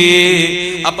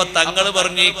 അപ്പൊ തങ്ങൾ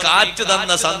പറഞ്ഞു, ഈ കാറ്റ്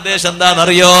തന്ന സന്ദേശം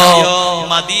എന്താണെന്നറിയോ?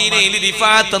 മദീനയിൽ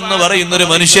റിഫാത്ത് എന്ന് പറയുന്ന ഒരു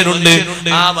മനുഷ്യനുണ്ട്,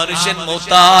 ആ മനുഷ്യൻ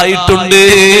മൗത്തായിട്ടുണ്ട്.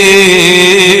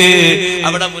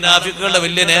 അവിടെ മുനാഫിക്കുകളുടെ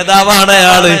വലിയ നേതാവാണ്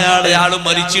അയാൾ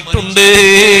മരിച്ചിട്ടുണ്ട്.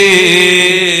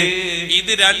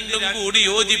 ഇത് രണ്ടും കൂടി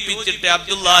യോജിപ്പിച്ചിട്ട്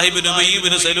അബ്ദുല്ലാഹി ഇബ്നു ഉബൈ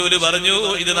ഇബ്നു സലൂൽ പറഞ്ഞു,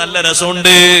 ഇത് നല്ല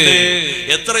രസമുണ്ട്.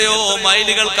 എത്രയോ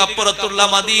മൈലുകൾക്കപ്പുറത്തുള്ള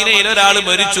മദീനയിൽ ഒരാൾ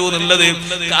മരിച്ചു എന്നുള്ളത്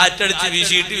കാറ്റടിച്ച്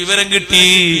വീശിയിട്ട് വിവരം കിട്ടി.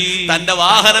 തന്റെ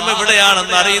വാഹനം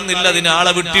എവിടെയാണെന്ന് അറിയുന്നില്ല,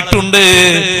 അതിനാളെ വിട്ടിട്ടുണ്ട്.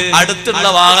 അടുത്തുള്ള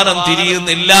വാഹനം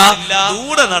തിരിയുന്നില്ല,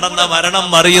 ദൂരെ നടന്ന മരണം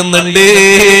അറിയുന്നുണ്ട്.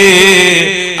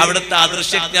 അവിടുത്തെ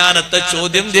അദൃശ്യജ്ഞാനത്തെ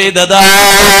ചോദ്യം ചെയ്തതാ.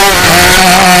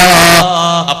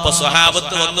 അപ്പൊ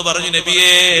സ്വഹാബത്ത് വന്ന് പറഞ്ഞു,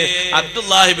 നബിയേ,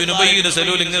 അബ്ദുല്ലാഹി ഇബ്നു ഉബൈ ഇബ്നു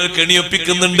സലൂൽ ഇങ്ങനെ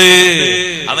കെണിയൊപ്പിക്കുന്നുണ്ട്.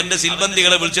 അവന്റെ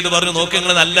സിൽബന്തികളെ വിളിച്ചിട്ട് പറഞ്ഞു, നോക്കി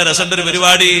നിങ്ങൾ നല്ല രസമുണ്ട് ഒരു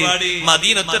പരിപാടി.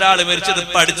 മദീനത്ത് ഒരാള് മരിച്ചത്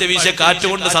ഇപ്പൊ അടിച്ച വീശ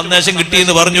കാറ്റുകൊണ്ട് സന്ദേശം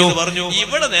കിട്ടിയെന്ന് പറഞ്ഞു.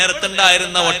 ഇവിടെ നേരത്തെ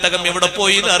ഉണ്ടായിരുന്ന ഒട്ടകം എവിടെ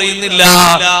പോയി എന്ന് അറിയുന്നില്ല,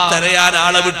 തരയാൻ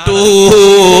ആളെ വിട്ടു.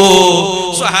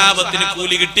 സ്വഹാബത്തിന്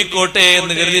കൂലി കിട്ടിക്കോട്ടെ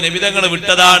എന്ന് കരുതി നബി തങ്ങൾ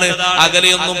വിട്ടതാണ്.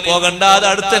 അകലെയൊന്നും പോകണ്ട, അത്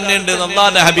അടുത്ത് തന്നെ ഉണ്ട്,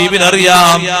 അല്ലാഹുവിന്റെ ഹബീബിന്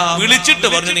അറിയാം. വിളിച്ചിട്ട്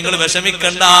പറഞ്ഞു, നിങ്ങൾ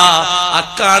വിഷമിക്കണ്ട,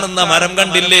 അക്കാണുന്ന മരം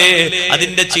കണ്ടില്ലേ,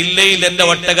 അതിന്റെ ചില്ലയിൽ എന്റെ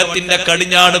ഒട്ടകത്തിന്റെ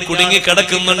കടിഞ്ഞാണ് കുടുങ്ങി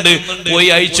കിടക്കുന്നുണ്ട്, പോയി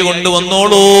അയച്ചു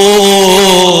കൊണ്ടുവന്നോളൂ.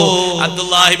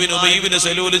 അബ്ദുല്ലാഹി ഇബ്നു ഉബൈ ഇബ്നു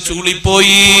സലൂൽ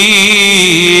ചൂളിപ്പോയി.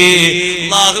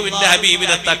 അല്ലാഹുവിന്റെ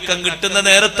ഹബീബിനെ തക്കം കിട്ടുന്ന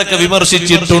നേരത്തൊക്കെ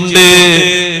വിമർശിച്ചിട്ടുണ്ട്.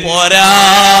 പോരാ,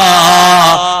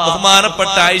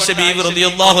 ബഹുമാനപ്പെട്ട ആയിഷ ബീവി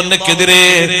റളിയല്ലാഹു അൻഹയ്ക്കെതിരെ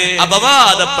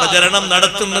അപവാദ പ്രചരണം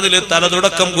നടത്തുന്നതിൽ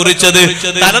തലതുടക്കം കുറിച്ചത്,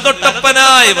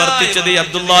 തലതൊട്ടപ്പനായി വർത്തിച്ചത്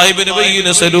അബ്ദുല്ലാഹി ഇബ്നു ഉബൈ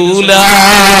ഇബ്നു സലൂല.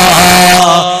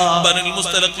 ബനുൽ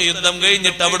മുസ്തലഖ് യുദ്ധം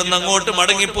കഴിഞ്ഞിട്ട് അവിടുന്ന് അങ്ങോട്ട്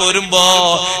മടങ്ങി പോരുമ്പോ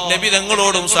നബി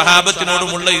തങ്ങളോടും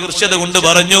സഹാബത്തിനോടുമുള്ള ഈർഷ്യത കൊണ്ട്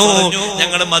പറഞ്ഞു,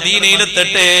 ഞങ്ങൾ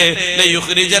മദീനയിലെത്തട്ടെ,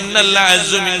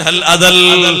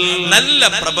 നല്ല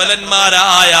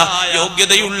പ്രബലന്മാരായ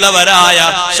യോഗ്യതയുള്ളവരായ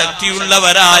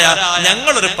ശക്തിയുള്ളവരായ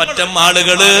ഞങ്ങളൊരു പറ്റം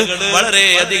ആളുകള്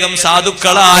വളരെയധികം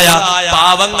സാധുക്കളായ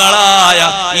പാവങ്ങളായ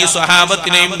ഈ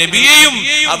സ്വഹാബത്തിനെയും നബിയെയും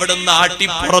അവിടുന്ന്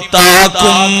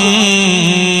ആട്ടിപ്പുറത്താക്കും.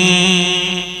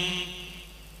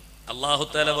 അല്ലാഹു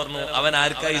തആല പറഞ്ഞു, അവൻ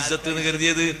ആർക്കാ ഇസ്സത്ത് എന്ന്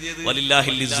കരുതിയത്?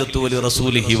 വലില്ലാഹിൽ ഇസ്സത്തു വലി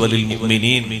റസൂലിഹി വലിൽ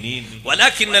മുഅ്മിനീൻ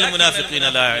വലാകിന്നൽ മുനാഫിഖീന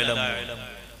ലാ യഅലമൂൻ.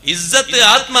 ഇസ്സത്ത്,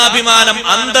 ആത്മാഭിമാനം,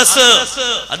 അന്തസ്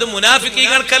അത്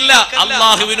മുനാഫിക്കീങ്ങൾക്കല്ല,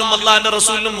 അല്ലാഹുവിനും അല്ലാഹുവിന്റെ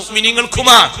റസൂലിനും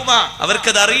മുഅ്മിനീങ്ങൾക്കുമാ.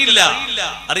 അവർക്കത് അറിയില്ല.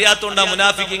 അറിയാത്തോണ്ടാ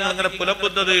മുനാഫിക്കീങ്ങൾ അങ്ങനെ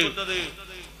പുലമ്പുന്നത്.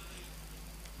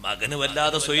 മകന്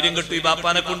വല്ലാതെ സ്വൈര്യം കിട്ടു ഈ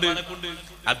ബാപ്പാനെ കൊണ്ട്.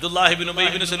 അബ്ദുല്ലാഹി ഇബ്നു ഉബൈ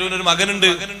ഇബ്നു സലൂൽ ഒരു മകനുണ്ട്.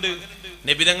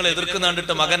 നബി തങ്ങളെ എതിർക്കുന്ന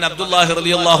കണ്ടിട്ട് മകൻ അബ്ദുല്ലാഹി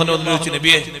റളിയല്ലാഹു അൻഹു ചോദിച്ചു,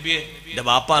 നബിയെ എന്റെ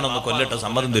ബാപ്പാനൊന്ന് കൊല്ലട്ടെ,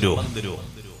 സമ്മതം തരുമോ?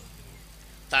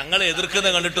 തങ്ങളെ എതിർക്കുന്ന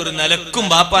കണ്ടിട്ട് ഒരു നിലക്കും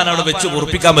ബാപ്പാൻ അവിടെ വെച്ച്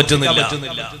ഉറപ്പിക്കാൻ പറ്റുന്നില്ല.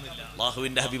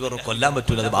 അല്ലാഹുവിന്റെ ഹബീബ് പറഞ്ഞു, കൊല്ലാൻ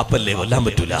പറ്റൂല, അത് ബാപ്പല്ലേ, കൊല്ലാൻ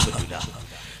പറ്റൂല.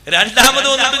 രണ്ടാമത്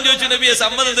വന്നിട്ടും ചോദിച്ചു, നബിയെ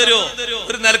സമ്മതം തരുമോ?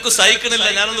 ഒരു നിലക്കും സഹിക്കണില്ല,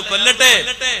 ഞാനൊന്ന് കൊല്ലട്ടെ.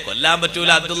 കൊല്ലാൻ പറ്റൂല,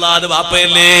 അബ്ദുല്ലാ അത്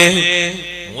ബാപ്പയല്ലേ.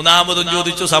 മൂന്നാമതും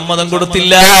ചോദിച്ചു, സമ്മതം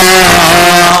കൊടുത്തില്ല.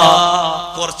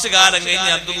 കുറച്ചു കാലം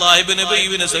കഴിഞ്ഞ് അബ്ദുല്ലാഹി ഇബ്നു ഉബൈ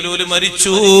ഇബ്നു സലൂൽ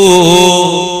മരിച്ചു.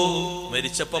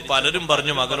 മരിച്ചപ്പോ പലരും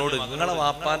പറഞ്ഞു മകനോട്, നിങ്ങളെ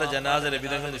വാപ്പാന്റെ ജനാസ നബി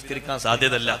തങ്ങൾ നിസ്കരിക്കാൻ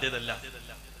സാധ്യതല്ല.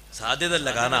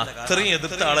 കാരണം അത്രയും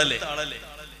എതിർത്ത ആളല്ലേ.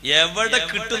 എവിടെ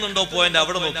കിട്ടുന്നുണ്ടോ പോയിന്റ്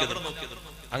അവിടെ നോക്കിയത്.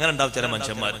 അങ്ങനെ ഉണ്ടാവും ചില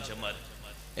മനുഷ്യന്മാർ.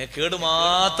 കേട്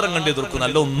മാത്രം കണ്ട് എതിർക്കും,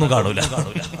 നല്ല ഒന്നും കാണൂല.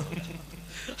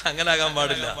 അങ്ങനെ ആകാൻ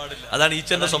പാടില്ല. അതാണ്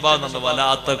ഈച്ചന്റെ സ്വഭാവം.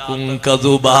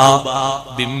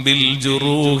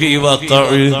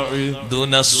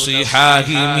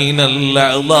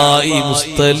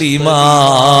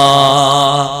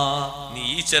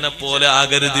 ഈച്ചനെ പോലെ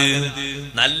ആകരുത്.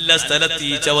 നല്ല സ്ഥലത്ത്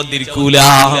ഈച്ച വന്നിരിക്കൂല.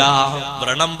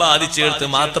 വ്രണം ബാധിച്ചെടുത്ത്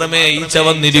മാത്രമേ ഈച്ച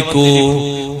വന്നിരിക്കൂ.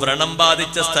 വ്രണം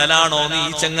ബാധിച്ച സ്ഥലാണോ നീ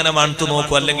ഈച്ചങ്ങനെ മണത്തു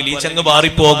നോക്കൂ, അല്ലെങ്കിൽ ഈച്ചങ്ങ്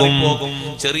മാറിപ്പോകും.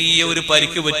 ചെറിയ ഒരു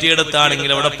പരിക്ക് പറ്റിയെടുത്താണെങ്കിൽ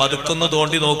അവിടെ പതുക്കൊന്ന്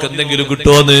തോണ്ടി നോക്ക്, എന്തെങ്കിലും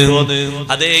കിട്ടുമോന്ന്.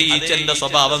 അതേ ഈച്ചന്റെ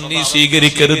സ്വഭാവം നീ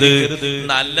സ്വീകരിക്കരുത്.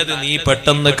 നല്ലത് നീ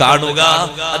പെട്ടെന്ന് കാണുക,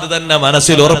 അത് തന്നെ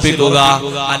മനസ്സിൽ ഉറപ്പിക്കുക,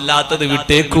 അല്ലാത്തത്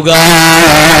വിട്ടേക്കുക.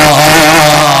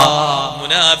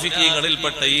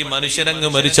 മുനാഫിക്കീങ്ങളിൽപ്പെട്ട ഈ മനുഷ്യനങ്ങ്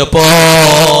മരിച്ചപ്പോ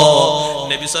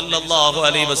നബി സല്ലല്ലാഹു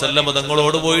അലൈഹി വസല്ലം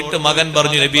തങ്ങളോട് പോയിട്ട് മകൻ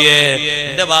പറഞ്ഞു, നബിയെ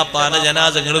എന്റെ ബാപ്പാന്റെ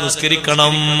ജനാസ നിങ്ങൾ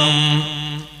നിസ്കരിക്കണം.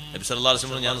 നബി സല്ലല്ലാഹു അലൈഹി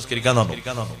വസല്ലം ഞാൻ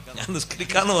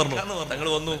നിസ്കരിക്കാന്ന് പറഞ്ഞു. തങ്ങൾ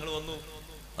വന്നു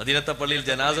മദീനത്തെ പള്ളിയിൽ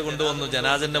ജനാസ കൊണ്ടുവന്നു.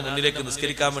 ജനാസന്റെ മുന്നിലേക്ക്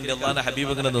നിസ്കരിക്കാൻ വേണ്ടി അല്ലാഹുവിന്റെ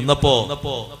ഹബീബ് ഇങ്ങനെ നിന്നപ്പോ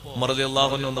ഉമർ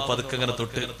റളിയല്ലാഹു അൻഹു ഒന്ന് പതുക്കെ ഇങ്ങനെ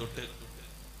തൊട്ട്,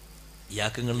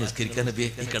 ഇയാൾക്ക് നിങ്ങൾ നിസ്കരിക്കാൻ നബിയെ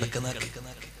ഈ കിടക്കുന്ന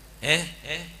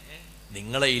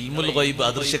നിങ്ങളെ ഇൽമുൽ ഗൈബ്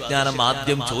അദൃശ്യജ്ഞാനം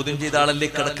ആദ്യം ചോദ്യം ചെയ്ത ആളല്ലേ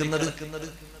കിടക്കുന്നത്.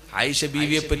 ആയിഷ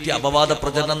ബീവിയെ പറ്റി അപവാദ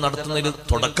പ്രചരണം നടത്തുന്നതിന്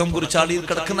തുടക്കം കുറിച്ച ആളിൽ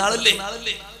കിടക്കുന്ന ആളല്ലേ.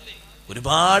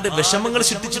 ഒരുപാട് വിഷമങ്ങൾ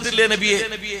സൃഷ്ടിച്ചിട്ടില്ലേ നബിയെ.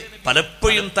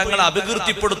 പലപ്പോഴും തങ്ങളെ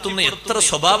അപകീർത്തിപ്പെടുത്തുന്ന എത്ര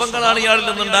സ്വഭാവങ്ങളാണ് ഇയാളിൽ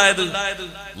നിന്നുണ്ടായത്.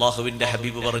 അല്ലാഹുവിന്റെ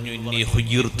ഹബീബ് പറഞ്ഞു, ഇന്നി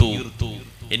ഹുയ്യിർതു,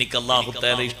 എനിക്ക് അല്ലാഹു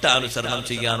തആല ഇഷ്ടാനുസരണം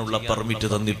ചെയ്യാനുള്ള പെർമിറ്റ്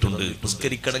തന്നിട്ടുണ്ട്.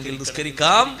 നിസ്കരിക്കണമെങ്കിൽ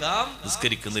നിസ്കരിക്കാം,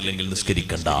 നിസ്കരിക്കുന്നില്ലെങ്കിൽ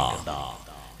നിസ്കരിക്കണ്ട.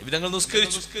 ഇവങ്ങൾ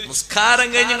നിസ്കരിച്ചു. നിസ്കാരം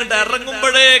കഴിഞ്ഞിട്ട്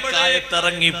ഇറങ്ങുമ്പോഴേ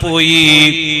കായത്തിറങ്ങിപ്പോയി.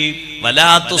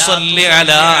 വലാ തുസല്ലി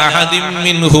അലാ അഹദിൻ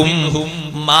മിൻഹും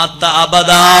മാത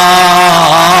അബദാ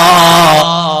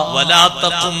വലാ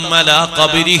തഖും അലാ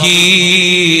ഖബരിഹി.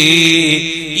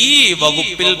 ഈ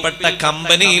വകുപ്പിൽപ്പെട്ട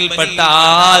കമ്പനിയിൽപ്പെട്ട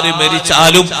ആര്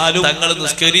മരിച്ചാലും തങ്ങൾ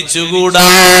നിസ്കരിച്ചുകൂടാ,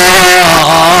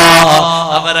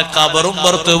 അവരെ ഖബറും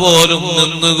പുറത്ത് പോലും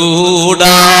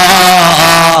നിന്നുകൂടാ.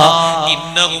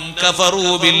 ഇന്നഹും കഫറൂ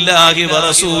ബില്ലാഹി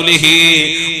വറസൂലിഹി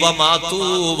വമാതൂ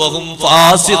വഹും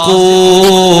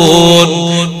ഫാസിഖൂൻ.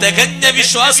 തികഞ്ഞ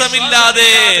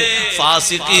വിശ്വാസമില്ലാതെ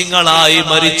ഫാസിഖീങ്ങളായി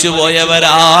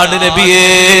മരിച്ചുപോയവരാണ് നബിയേ.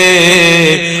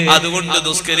 അതുകൊണ്ട്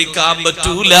നിസ്കരിക്കാൻ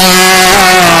പറ്റൂല.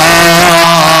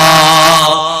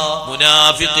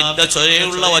 മുനാഫിഖിന്റെ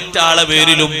ചൊയയുള്ള ഒറ്റാളെ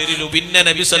പേരിലും പിന്നെ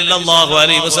നബി സല്ലല്ലാഹു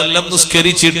അലൈഹി വസല്ലം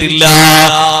നിസ്കരിച്ചിട്ടില്ല.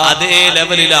 അതേ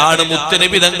ലെവലിലാണ്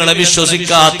മുത്തുനബി തങ്ങളെ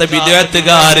വിശ്വസിക്കാത്ത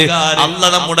ബിദ്അത്തുകാര്.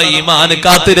 അല്ലാഹ് നമ്മുടെ ഈമാൻ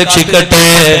കാത്ത് രക്ഷിക്കട്ടെ.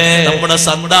 നമ്മുടെ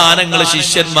സന്താനങ്ങൾ,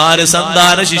 ശിഷ്യന്മാര്,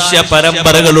 സന്താന ശിഷ്യ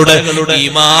പരമ്പരകളുടെ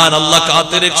ഈമാൻ അല്ലാഹ്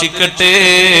കാത്ത് രക്ഷിക്കട്ടെ.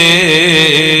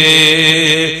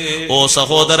 ഓ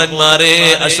സഹോദരന്മാരെ,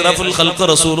 അഷ്റഫുൽ ഖൽഖ്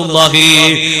റസൂലുള്ളാഹി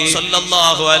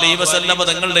സ്വല്ലല്ലാഹു അലൈഹി വസല്ലം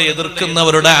തങ്ങളെ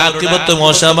എതിർക്കുന്നവരുടെ ആഖിബത്ത്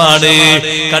മോശമാണ്.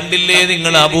 കണ്ടില്ലേ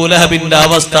നിങ്ങൾ അബൂലഹബിന്റെ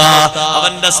അവസ്ഥ?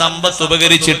 അവന്റെ സമ്പത്ത്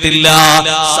ഉപകരിച്ചിട്ടില്ല,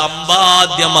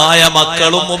 സമ്പാദ്യമായ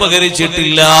മക്കളും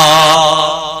ഉപകരിച്ചിട്ടില്ല.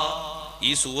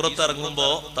 ഈ സൂറത്ത് ഇറങ്ങുമ്പോ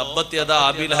തബ്ബത് യദാ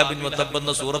അബീ ലഹബിൻ വതബ്ബ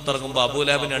എന്ന സൂറത്ത് ഇറങ്ങുമ്പോ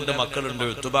അബൂലഹബിന് 2 മക്കളുണ്ട്,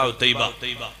 ഉത്ബ ഉത്തൈബ.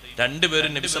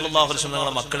 രണ്ടുപേരും നബി സല്ലല്ലാഹു അലൈഹി വസല്ലം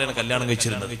തങ്ങളുടെ മക്കളെയാണ് കല്യാണം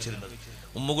കഴിച്ചിരുന്നത്,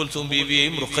 ഉമ്മു കുൽസൂം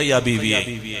ബീവിയെയും റുഖയ്യ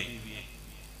ബീവിയെയും.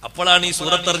 അപ്പോഴാണ് ഈ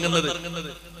സൂറത്ത് ഇറങ്ങുന്നത്.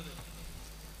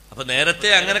 അപ്പൊ നേരത്തെ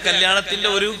അങ്ങനെ കല്യാണത്തിന്റെ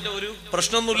ഒരു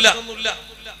പ്രശ്നമൊന്നുമില്ല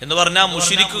എന്ന് പറഞ്ഞാൽ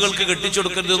മുശ്രിക്കുകൾക്ക്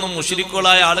കെട്ടിച്ചെടുക്കരുതെന്നും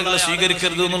മുശ്രിക്കുകളായ ആളുകളെ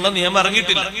സ്വീകരിക്കരുതെന്നുള്ള നിയമം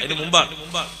ഇറങ്ങിയിട്ടില്ല, അതിന് മുമ്പാണ്.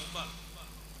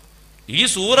 ഈ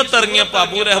സൂറത്ത് ഇറങ്ങിയപ്പോ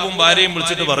അബൂലഹബും ഭാര്യയും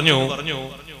വിളിച്ചിട്ട് പറഞ്ഞു,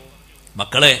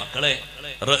 മക്കളെ,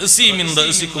 റഅസി മിൻ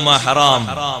റഅസികുമാ ഹറാം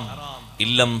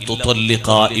ഇല്ലം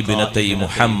തുതല്ലിഖാ ഇബ്നതൈ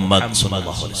മുഹമ്മദ്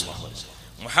സ്വല്ലല്ലാഹു അലൈഹി വസല്ലം.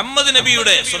 മുഹമ്മദ്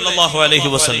നബിയുടെ സ്വല്ലല്ലാഹു അലൈഹി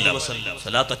വസല്ലം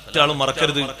സ്വലാത്ത് ഒറ്റയാളും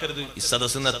മറക്കരുത്. ഈ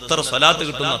സദസ്സിന് എത്ര സ്വലാത്ത്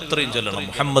കിട്ടുന്നു അത്രയും ചൊല്ലണം.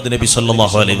 മുഹമ്മദ് നബി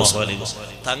സ്വല്ലല്ലാഹു അലൈഹി വസല്ലം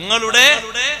തങ്ങളുടെ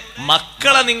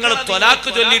മക്കളെ നിങ്ങൾ ത്വലാഖ്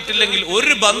ചൊല്ലിയിട്ടില്ലെങ്കിൽ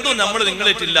ഒരു ബന്ധു നമ്മൾ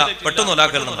നിങ്ങളിട്ടില്ല, പെട്ടെന്ന്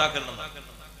ത്വലാഖ്.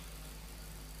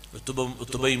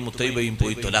 ഉത്ബയും മുത്തൈബയും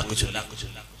പോയി ത്വലാഖ് ചൊല്ലി.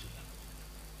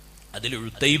 അതിൽ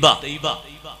ഉത്തൈബ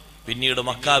പിന്നീട്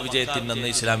മക്ക വിജയത്തിന് അന്ന്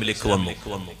ഇസ്ലാമിലേക്ക് വന്നു.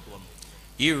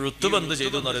 ഈ ഉത്ബ എന്ത്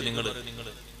ചെയ്തു എന്ന് പറയുന്നത്, നിങ്ങൾ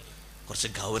കുറച്ച്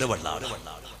ഗൗരവമുള്ള ആളാണ്.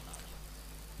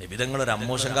 നബിതങ്ങൾ ഒരു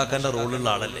അമ്മോശം കാക്കാന്റെ റോളുള്ള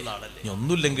ആളല്ലേ.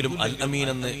 ഒന്നുമില്ലെങ്കിലും അൽ അമീൻ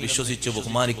എന്ന് വിശ്വസിച്ച്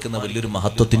ബഹുമാനിക്കുന്ന വലിയൊരു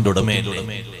മഹത്വത്തിന്റെ ഉടമയല്ലേ.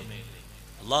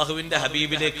 അള്ളാഹുവിന്റെ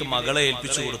ഹബീബിലേക്ക് മകളെ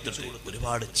ഏൽപ്പിച്ചു കൊടുത്തിട്ട്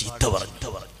ഒരുപാട്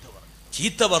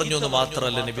ചീത്ത പറഞ്ഞു എന്ന്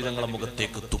മാത്രമല്ല, നബിതങ്ങളെ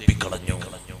മുഖത്തേക്ക് തുപ്പിക്കളഞ്ഞു.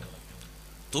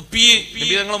 തുപ്പി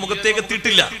നബിതങ്ങളെ മുഖത്തേക്ക്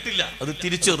എത്തിയിട്ടില്ല, അത്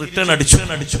തിരിച്ച് റിട്ടേൺ അടിച്ചു.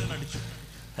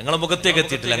 ഞങ്ങളെ മുഖത്തേക്ക്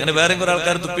എത്തിയിട്ടില്ല. അങ്ങനെ വേറെ കുറെ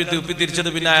ആൾക്കാർ തുപ്പി തിരിച്ചത്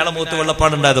പിന്നെ അയാളെ മുഖത്ത്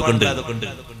വെള്ളപ്പാടുണ്ടായതൊക്കെ ഉണ്ട്.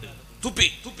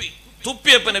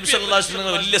 തുപ്പിയപ്പോ നബി സല്ലല്ലാഹു അലൈഹി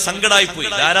വസല്ലം വലിയ സങ്കടമായി പോയി.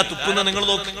 ആരാ തുപ്പുന്ന നിങ്ങൾ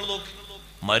നോക്ക്,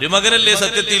 മരുമകനല്ലേ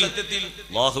സത്യത്തിൽ.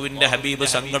 അല്ലാഹുവിന്റെ ഹബീബ്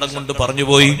സങ്കടം കൊണ്ട് പറഞ്ഞു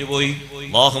പോയി,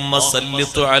 അല്ലാഹുമ്മ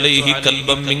സല്ലിതു അലൈഹി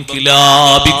കൽബൻ മിൻ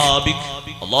കിലാബിക്.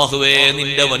 അല്ലാഹുവേ,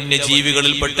 നിന്റെ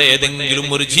വന്യജീവികളിൽപ്പെട്ട ഏതെങ്കിലും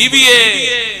ഒരു ജീവിയെ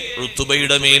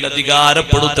ഉത്ബയുടെ മേൽ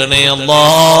അധികാരപ്പെടുത്തണേ അല്ലാഹ്.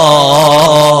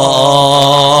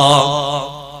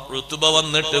 ഉത്ബ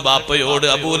വന്നിട്ട് ബാപ്പയോട്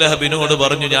അബൂലഹബിനോട്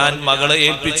പറഞ്ഞു, ഞാൻ മകളെ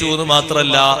ഏൽപ്പിച്ചു എന്ന്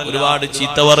മാത്രല്ല ഒരുപാട്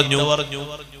ചീത്ത പറഞ്ഞു.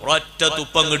 ഒറ്റ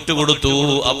തുപ്പം കിട്ടുകൊടുത്തു.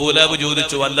 അബൂലഹബ്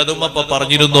ചോദിച്ചു, വല്ലതും അപ്പൊ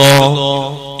പറഞ്ഞിരുന്നോ?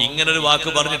 ഇങ്ങനൊരു വാക്ക്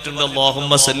പറഞ്ഞിട്ടുണ്ട്,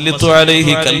 അല്ലാഹുമ്മ സല്ലിതു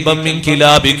അലൈഹി കൽബൻ മിൻ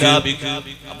കിലാബിക.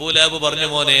 അബൂലഹബ് പറഞ്ഞു,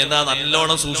 മോനെ എന്നാ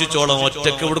നല്ലോണം സൂക്ഷിച്ചോളാം,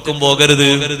 ഒറ്റക്ക് എവിടേക്കും പോകരുത്.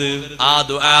 ആ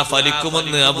ദുആ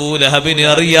ഫലിക്കുമെന്ന് അബൂലഹബിന്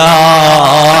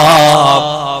അറിയാം.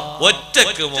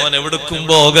 ഒറ്റക്ക് മോൻ എവിടേക്കും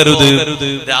പോകരുത്,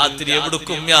 രാത്രി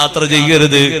എവിടേക്കും യാത്ര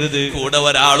ചെയ്യരുത്, കൂടെ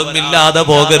ഒരാളും ഇല്ലാതെ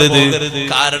പോകരുത്.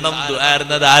 കാരണം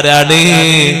ദുആർന്നത് ആരാണ്?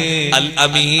 അൽ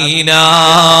അമീനാണ്.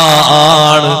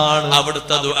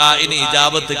 അവിടുത്തെ ദുആഇന്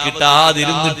ഇജാബത്ത്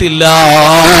കിട്ടാതിരുന്നിട്ടില്ല,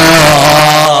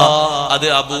 അത്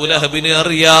അബൂലഹബിന്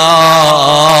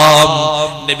അറിയാം.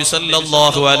 നബി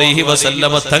സല്ലല്ലാഹു അലൈഹി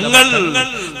വസല്ലമ തങ്ങൾ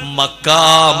മക്ക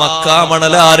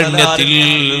മണലാരണ്യത്തിൽ,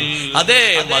 അതേ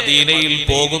മദീനയിൽ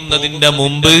പോകുന്നതിന്റെ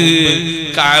മുമ്പ്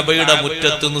കഅബയുടെ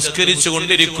മുറ്റത്ത് നിസ്കരിച്ചു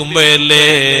കൊണ്ടിരിക്കുമ്പോഴല്ലേ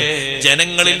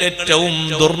ജനങ്ങളിൽ ഏറ്റവും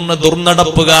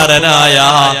ദുർനടപ്പുകാരനായ,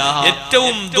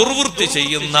 ഏറ്റവും ദുർവൃത്തി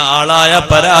ചെയ്യുന്ന ആളായ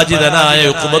പരാജിതനായ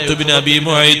ഉഖബത്ത് ബിൻ അബീ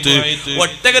മുഅയ്ത്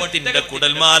ഒട്ടകത്തിന്റെ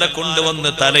കുടൽമാല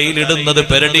കൊണ്ടുവന്ന് തലയിലിടുന്നത്,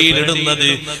 പെരടിയിലിടുന്നത്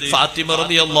ഫാത്തിമ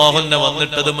റളിയല്ലാഹു അൻഹ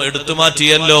വന്നിട്ടതും എടുത്തു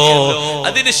മാറ്റിയല്ലോ.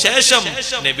 അതിനുശേഷം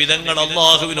നബി തങ്ങൾ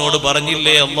അല്ലാഹുവിനോട്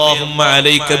പറഞ്ഞില്ലേ, അല്ലാഹുമ്മ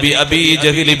അലൈക ബി അബീ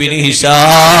Jahl bin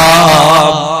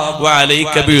Hisham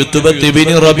വഅലൈക B ഉത്ബത്ത് bin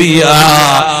റബീഅ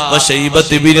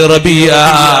വശൈബത്ത് bin റബീഅ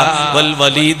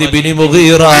വൽവലീദ് bin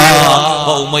Mughira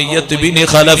വഉമയ്യത്ത് bin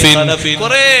Khalaf.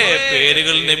 കുറേ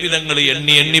പേരുകൾ നബി തങ്ങൾ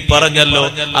എണ്ണി പറഞ്ഞല്ലോ.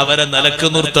 അവരെ നിലക്ക്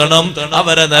നിർത്തണം,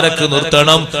 അവരെ നിലക്ക്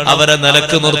നിർത്തണം, അവരെ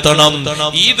നിലക്ക് നിർത്തണം.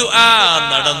 ഈ ദുആ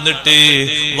നടന്നിട്ട്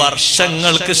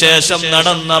വർഷങ്ങൾക്ക് ശേഷം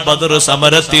നടന്ന ബദർ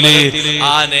സമരത്തില്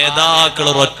ആ നേതാക്കൾ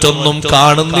ഒറ്റൊന്നും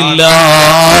കാണുന്നില്ല.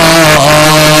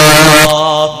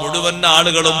 മുഴുവൻ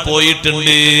ആളുകളും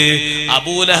പോയിട്ടുണ്ട്.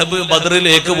 അബൂലഹബ്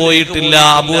ബദറിലേക്ക് പോയിട്ടില്ല.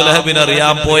 അബൂലഹബിന്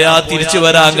അറിയാൻ പോയാ തിരിച്ചു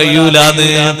വരാൻ കഴിയൂലാന്ന്.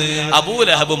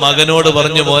 അബൂലഹബ് മകനോട്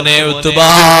പറഞ്ഞു, മോനെ ഉത്ബ,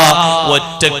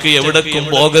 ഒറ്റക്ക് എവിടേക്കും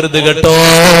പോകരുത് കേട്ടോ.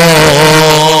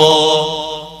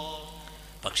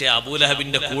 പക്ഷെ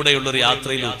അബൂലഹബിന്റെ കൂടെയുള്ളൊരു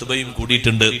യാത്രയിൽ ഉത്ബയും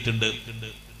കൂടിയിട്ടുണ്ട്.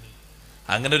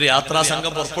 അങ്ങനെ ഒരു യാത്രാ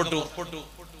സംഘം പുറപ്പെട്ടു.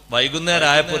 വൈകുന്നേരം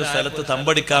ആയപ്പോ ഒരു സ്ഥലത്ത്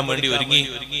തമ്പടിക്കാൻ വേണ്ടി ഒരുങ്ങി.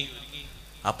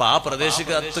 അപ്പൊ ആ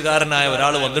പ്രദേശത്തുകാരനായ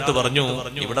ഒരാൾ വന്നിട്ട് പറഞ്ഞു,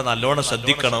 ഇവിടെ നല്ലോണം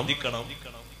ശ്രദ്ധിക്കണം,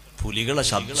 പുലികളെ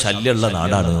ശല്യമുള്ള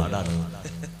നാടാണ്.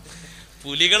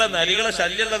 പുലികളെ നരികളെ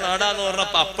ശല്യമുള്ള നാടാന്ന്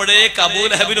പറഞ്ഞപ്പോ അപ്പോഴേക്ക്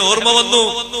അബൂലഹബിന് ഓർമ്മ വന്നു,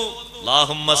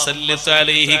 അല്ലാഹുമ്മ സല്ലിത്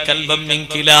അലൈഹി കൽബൻ മിൻ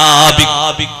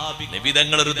കിലാബിക്. നബി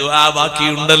തങ്ങൾ ഒരു ദുആ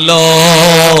ബാക്കിയുണ്ടല്ലോ,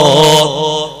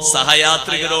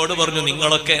 സഹയാത്രികരോട് പറഞ്ഞു,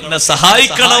 നിങ്ങളൊക്കെ എന്നെ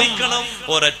സഹായിക്കണം,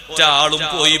 ഒരൊറ്റ ആളും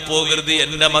പോയി പോകരുത്.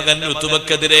 എന്റെ മകൻ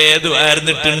ഋതുബക്കെതിരെ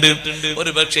ദുആർന്നിട്ടുണ്ട്,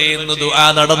 ഒരു പക്ഷേ ഇന്ന് ദുആ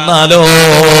നടന്നാലോ.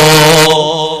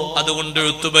 അതുകൊണ്ട്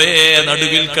ഋതുബയെ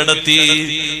നടുവിൽ കിടത്തി,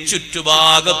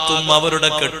 ചുറ്റുഭാഗത്തും അവരുടെ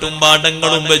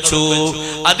കെട്ടുംപാടങ്ങളും വെച്ചു,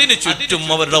 അതിനു ചുറ്റും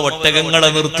അവരുടെ ഒട്ടകങ്ങളെ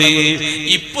നിർത്തി,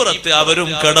 ഇപ്പുറത്ത് അവരും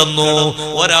കിടന്നു.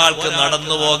 ഒരാൾക്ക്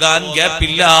നടന്നു പോകാൻ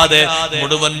ഗ്യാപ്പില്ലാതെ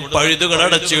മുഴുവൻ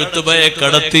പഴുതുകളടച്ച് ഋതുബയെ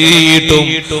കിടത്തിയിട്ടും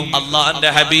അള്ളാന്റെ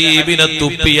ഹബീബിനെ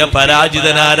തുപ്പിയ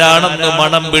പരാജിതനാരാണെന്ന്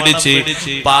മണം പിടിച്ച്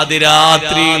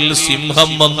പാതിരാത്രിയിൽ സിംഹം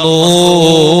വന്നു,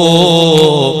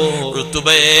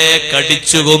 ഋതുബയെ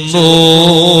കടിച്ചു കൊന്നു.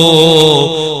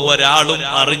 ഒരാളും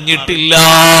അറിഞ്ഞിട്ടില്ല.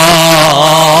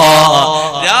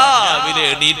 രാവിലെ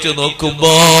എണീറ്റ്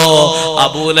നോക്കുമ്പോ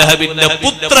അബൂലഹബിന്റെ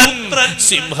പുത്രൻ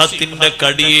സിംഹത്തിന്റെ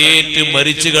കടിയേറ്റ്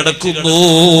മരിച്ചു കിടക്കുന്നു.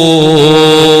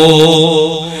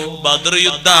 ബദർ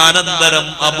യുദ്ധാനന്തരം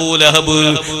അബൂലഹബ്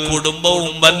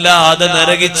കുടുംബവും വല്ലാതെ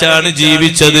നരകിച്ചാണ്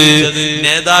ജീവിച്ചത്.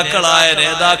 നേതാക്കളായ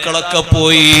നേതാക്കളൊക്കെ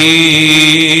പോയി.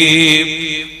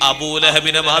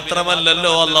 അബൂലഹബിനെ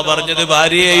മാത്രമല്ലല്ലോ അല്ല പറഞ്ഞത്,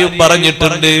 ഭാര്യയെയും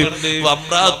പറഞ്ഞിട്ടുണ്ട്.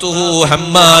 വംറാതുഹു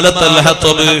ഹമ്മാലത്തുൽ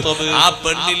ഹതബ്, ആ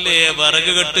പെണ്ണില്ലേ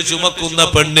വിറക് കെട്ട് ചുമക്കുന്ന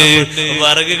പെണ്ണ്.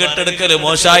 വിറക് കെട്ടെടുക്കല്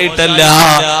മോശായിട്ടല്ല,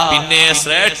 പിന്നെ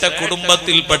ശ്രേഷ്ഠ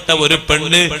കുടുംബത്തിൽപ്പെട്ട ഒരു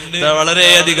പെണ്ണ്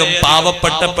വളരെയധികം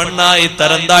പാവപ്പെട്ട പെണ്ണായി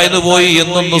തരംതാഴ്ന്നു പോയി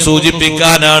എന്നൊന്ന്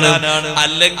സൂചിപ്പിക്കാനാണ്.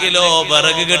 അല്ലെങ്കിലോ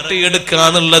വിറക്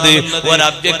കെട്ടിയെടുക്കാന്നുള്ളത്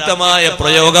ഒരവ്യക്തമായ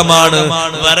പ്രയോഗമാണ്.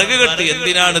 വിറക് കെട്ടി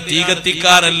എന്തിനാണ്? തീ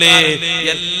കത്തിക്കാനല്ലേ.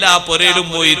 എല്ലാ പൊരയിലും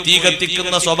പോയി തീ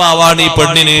കത്തിക്കുന്ന സ്വഭാവമാണ് ഈ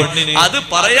പെണ്ണിന്. അത്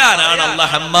പറയാനാണ്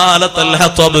അല്ലാഹു ഹമ്മാലത്തുൽ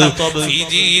ഹതബ് ഫീ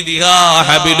ജീദിഹാ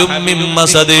ഹബിലും മിൻ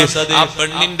മസദ്, ആ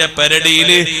പെണ്ണിന്റെ പെരടിയിൽ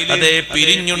അതേ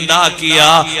പിരിഞ്ഞുണ്ടാക്കിയ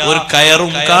ഒരു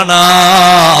കയറും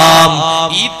കാണാം.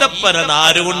 ഈത്തപ്പന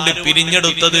നാരുകൊണ്ട്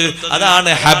പിരിഞ്ഞെടുത്തത്,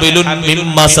 അതാണ് ഹബിലുൻ മിൻ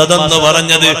മസദ് എന്ന്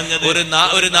പറഞ്ഞത്. ഒരു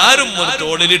നാരും ഒരു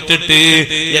തോളിലിട്ടിട്ട്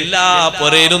എല്ലാ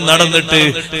പൊരയിലും നടന്നിട്ട്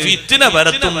ഫിത്ന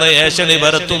പരത്തുന്ന, ഏഷണി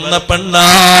പരത്തുന്ന പെണ്ണാണ്.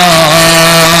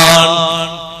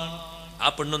 ആ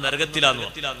പെണ്ണു നരകത്തിലാന്നു.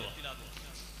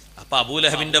 അപ്പൊ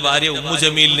അബൂലഹബിന്റെ ഭാര്യ ഉമ്മു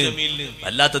ജമീലിന്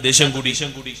വല്ലാത്ത ദേഷ്യം കൂടി.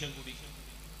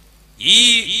 ഈ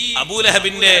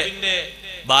അബൂലഹബിന്റെ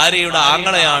ഭാര്യയുടെ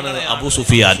ആങ്ങളെയാണ് അബൂ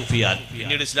സുഫിയാൻ.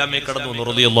 പിന്നീട് ഇസ്ലാമിൽ കടന്നു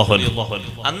റളിയല്ലാഹു അൻഹു.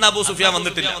 അന്ന് അബൂ സുഫിയാൻ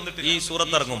വന്നിട്ടില്ല. ഈ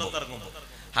സൂറത്ത് ഇറങ്ങുമ്പോ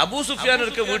അബൂ സുഫിയാൻ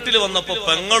ഒരിക്കൽ വീട്ടിൽ വന്നപ്പോ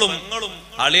പെങ്ങളും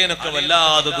അളിയനൊക്കെ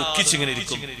വല്ലാതെ ദുഃഖിച്ചിങ്ങനെ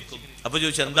ഇരിക്കും. അപ്പൊ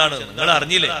ചോദിച്ചു, എന്താണ്, നിങ്ങൾ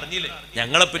അറിഞ്ഞില്ലേ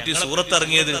ഞങ്ങളെ പറ്റി സൂറത്ത്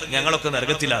ഇറങ്ങിയത്? ഞങ്ങളൊക്കെ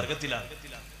നരകത്തിലാണ്.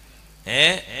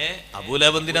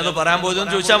 അബൂലഹബ് എന്തിനാന്ന് പറയാൻ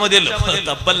പോയതെന്ന് ചോദിച്ചാൽ മതിയല്ലോ.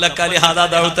 തബ്ബല്ലക്കാലി ഹാദാ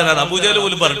ദഅവതനാണ്. അബൂജഹൽ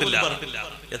പോലും പറഞ്ഞിട്ടില്ല.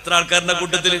 എത്ര ആൾക്കാരുടെ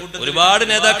കൂട്ടത്തിൽ ഒരുപാട്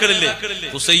നേതാക്കളില്ലേ,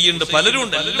 ഹുസൈനുണ്ട്, പലരും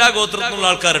ഉണ്ട്, എല്ലാ ഗോത്രത്തിലുള്ള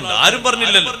ആൾക്കാരുണ്ട്. ആരും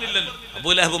പറഞ്ഞില്ലല്ലോ.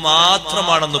 അബൂലഹബ്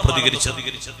മാത്രമാണെന്ന് പ്രതികരിച്ചത്.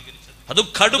 അത്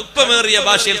കടുപ്പമേറിയ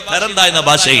ഭാഷയിൽ, തരം താഴ്ന്ന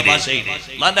ഭാഷയിൽ,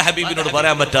 അല്ലാഹുവിന്റെ ഹബീബിനോട്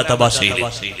പറയാൻ പറ്റാത്ത ഭാഷയിൽ.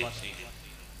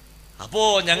 അപ്പോ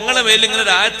ഞങ്ങളെ മേലിൽ ഇങ്ങനെ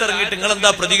ഒരു ആയത്തിറങ്ങിയിട്ട് നിങ്ങൾ എന്താ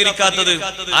പ്രതികരിക്കാത്തത്?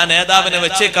 ആ നേതാവിനെ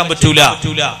വെച്ചേക്കാൻ പറ്റൂല,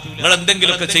 നിങ്ങൾ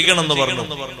എന്തെങ്കിലുമൊക്കെ ചെയ്യണം എന്ന് പറഞ്ഞു.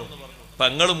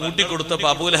 പെങ്ങള് മൂട്ടിക്കൊടുത്തപ്പോ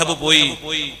അബൂലഹബ് പോയി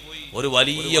ഒരു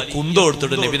വലിയ കുന്തം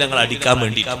എടുത്തിട്ട് നബി തങ്ങളെ അടിക്കാൻ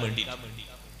വേണ്ടി.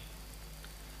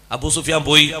 അബൂ സുഫിയാൻ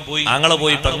പോയി, ആങ്ങളെ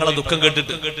പോയി, പെങ്ങളെ ദുഃഖം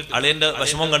കേട്ടിട്ട്, അളിയന്റെ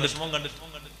വിഷമം കണ്ടിട്ട്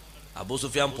അബൂ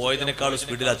സുഫിയാൻ പോയതിനേക്കാൾ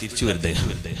സ്പീഡിലാ തിരിച്ചു വരുന്നത്.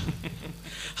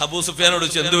 അബൂ സുഫിയാനോട്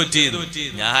എന്ത് പറ്റി?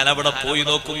 ഞാൻ അവിടെ പോയി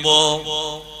നോക്കുമ്പോ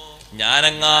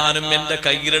ഞാനെങ്ങാനും എന്റെ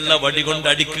കയ്യിലുള്ള വടി കൊണ്ട്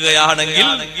അടിക്കുകയാണെങ്കിൽ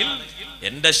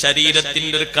എന്റെ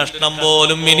ശരീരത്തിന്റെ ഒരു കഷ്ണം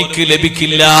പോലും എനിക്ക്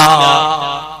ലഭിക്കില്ല.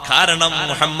 കാരണം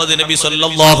മുഹമ്മദ് നബി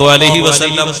സല്ലല്ലാഹു അലൈഹി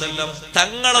വസല്ലം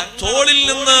തങ്ങളെ തോളിൽ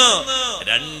നിന്ന്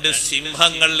രണ്ട്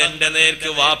സിംഹങ്ങൾ എന്റെ നേർക്ക്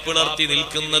വാപ്പിളർത്തി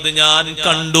നിൽക്കുന്നത് ഞാൻ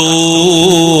കണ്ടു.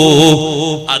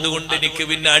 അതുകൊണ്ട് എനിക്ക്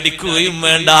പിന്നെ അടിക്കുകയും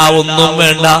വേണ്ട, ഒന്നും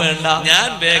വേണ്ട, ഞാൻ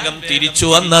വേഗം തിരിച്ചു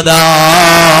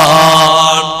വന്നതാണ്.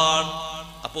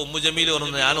 അപ്പൊ ഉമ്മു ജമീൽ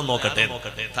പറഞ്ഞു, ഞാനൊന്ന് നോക്കട്ടെ.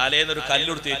 തലേന്നൊരു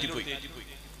കല്ലെടുത്ത് ഏറ്റിപ്പോയി.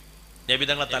 നബി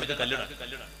തങ്ങളെ തലക്ക് കല്ലിടാൻ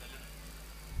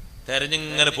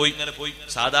തെരഞ്ഞിങ്ങനെ പോയി.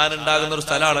 സാധാരണ ഉണ്ടാകുന്ന ഒരു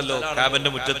സ്ഥലമാണല്ലോ കാബന്റെ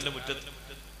മുറ്റത്ത്.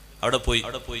 അവിടെ പോയി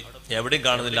എവിടെയും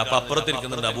കാണുന്നില്ല. അപ്പൊ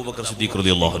അപ്പുറത്തിരിക്കുന്നുണ്ട് അബൂബക്കർ സിദ്ദീഖ്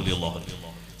റളിയല്ലാഹു അൻഹു.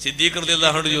 സിദ്ദീഖ്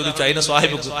റളിയല്ലാഹു അൻഹു ചോദിച്ചു, അതിനെ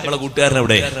സ്വാഹിബ് നിങ്ങളെ കൂട്ടുകാരൻ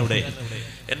എവിടെ?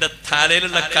 എന്റെ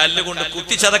തലയിലുള്ള കല്ല് കൊണ്ട്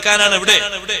കുത്തിച്ചതക്കാനാണ് എവിടെ?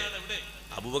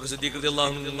 അബൂബക്കർ സിദ്ദീഖ് റളിയല്ലാഹു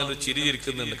അൻഹു ഇങ്ങനെ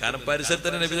ചിരിച്ചിരിക്കുന്നുണ്ട്. കാരണം പരിസരത്ത്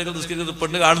തന്നെ നബി തങ്ങൾ നിസ്കരിക്കുന്നത്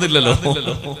പെണ്ണ് കാണുന്നില്ലല്ലോ.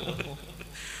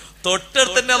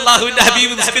 തൊട്ടടുത്ത് തന്നെ അള്ളാഹുവിന്റെ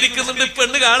ഹബീബ് നിസ്കരിക്കുന്നുണ്ട്,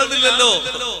 പെണ്ണ് കാണുന്നില്ലല്ലോ.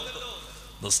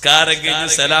 നിസ്കാരം കഴിഞ്ഞ്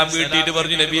സലാം വീട്ടിട്ട്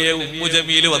പറഞ്ഞു, നബിയെ ഉമ്മു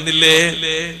ജമീല് വന്നില്ലേ?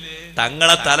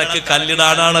 തങ്ങളെ തലക്ക്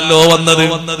കല്ലിടാനാണല്ലോ വന്നത്.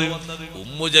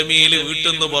 ഉമ്മു ജമീല് വീട്ടിൽ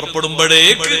നിന്ന്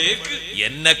പുറപ്പെടുമ്പോഴേക്ക്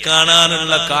എന്നെ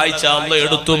കാണാനുള്ള കാഴ്ച അള്ളാഹു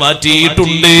എടുത്തു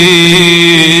മാറ്റിയിട്ടുണ്ട്.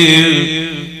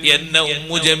 എന്നെ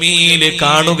ഉമ്മു ജമീല്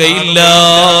കാണുകയില്ല.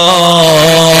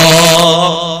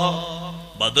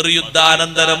 ബദർ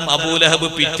യുദ്ധാനന്തരം അബൂലഹബ്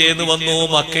പിറ്റേന്ന് വന്നു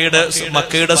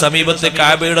മക്കയുടെ സമീപത്തെ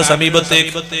കാബയുടെ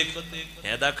സമീപത്തേക്ക്.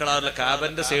 നേതാക്കളാറില്ല,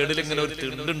 കാബന്റെ സൈഡിൽ ഇങ്ങനെ ഒരു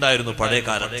തിണ്ടുണ്ടായിരുന്നു പഴയ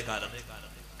കാലം.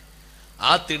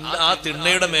 ആ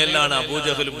തിണ്ണയുടെ മേലാണ്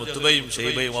അബൂജഹലും മുത്തുബയും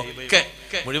ഷെയ്ബയും ഒക്കെ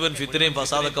മുഴുവൻ ഫിത്നയും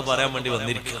ഫസാദൊക്കെ പറയാൻ വേണ്ടി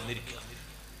വന്നിരിക്കുക.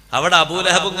 അവിടെ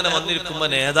അബൂലഹബ് ഇങ്ങനെ വന്നിരിക്കുമ്പോ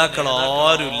നേതാക്കൾ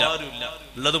ആരുമില്ല,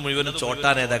 ഉള്ളത് മുഴുവനും ചോട്ടാ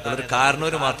നേതാക്കൾ. ഒരു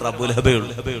കാരണവര് മാത്രം അബൂലഹബേ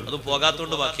ഉള്ളൂ, അത്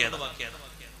പോകാത്തോണ്ട് ബാക്കിയാണ്.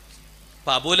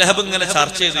 അപ്പൊ അബൂലഹബ് ഇങ്ങനെ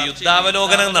ചർച്ച ചെയ്ത്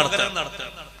യുദ്ധാവലോകനം നടത്താൻ.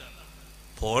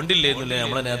 പോണ്ടില്ലേന്നില്ലേ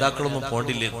നമ്മളെ നേതാക്കളൊന്നും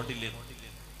പോണ്ടില്ലേ?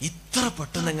 ഇത്ര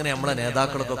പെട്ടെന്ന് എങ്ങനെ നമ്മളെ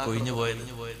നേതാക്കളൊക്കെ കൊഴിഞ്ഞു പോയത്?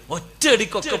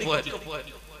 ഒറ്റയടിക്കൊക്കെ പോയത്,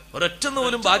 ഒരൊറ്റന്ന്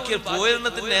പോലും ബാക്കി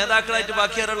പോയെണ്ണത്തിന് നേതാക്കളായിട്ട്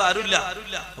ബാക്കിയാരുള്ള ആരുമില്ല.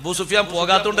 അബൂ സുഫിയാൻ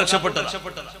പോകാത്തോണ്ട് രക്ഷപ്പെട്ടത്.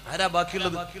 ആരാ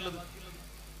ബാക്കിയുള്ളത്?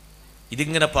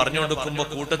 ഇതിങ്ങനെ പറഞ്ഞുകൊടുക്കുമ്പോ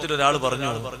കൂട്ടത്തിൽ ഒരാൾ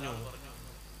പറഞ്ഞു,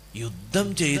 യുദ്ധം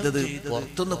ചെയ്തത്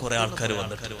പുറത്തുനിന്ന് കുറെ ആൾക്കാർ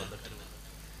വന്നിട്ട്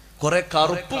കുറെ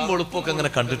കറുപ്പും വെളുപ്പും ഒക്കെ ഇങ്ങനെ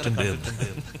കണ്ടിട്ടുണ്ട്.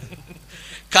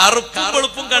 കറുപ്പും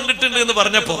വെളുപ്പും കണ്ടിട്ടുണ്ട് എന്ന്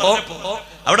പറഞ്ഞപ്പോ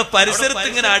അവിടെ പരിസരത്ത്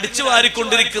ഇങ്ങനെ അടിച്ചു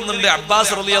വാരിക്കൊണ്ടിരിക്കുന്നുണ്ട്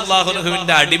അബ്ബാസ് റളിയല്ലാഹു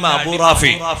അൻഹുവിന്റെ അടിമ അബൂ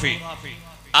റാഫി.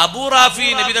 അബൂ റാഫി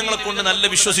നബി തങ്ങളെ കൊണ്ട് നല്ല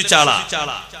വിശ്വസിച്ച ആളാ.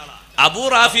 അബൂ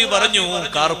റാഫി പറഞ്ഞു,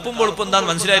 കറുപ്പും വെളുപ്പും എന്താന്ന്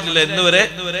മനസ്സിലായിട്ടില്ല എന്നുവരെ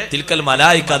തിൽക്കൽ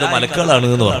മലായിക്ക, അത് മലക്കുകളാണ്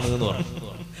എന്ന് പറഞ്ഞു.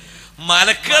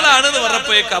 മലക്കുകളാണ് എന്ന്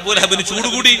പറഞ്ഞപ്പോഴേക്ക് അബൂലഹബിന്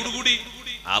ചൂടുകൂടി.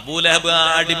 അബൂലഹബ് ആ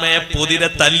അടിമയെ പൊതിരെ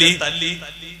തല്ലി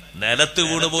നിലത്ത്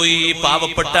വീണുപോയി.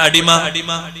 പാവപ്പെട്ട അടിമ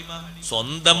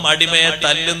സ്വന്തം അടിമയെ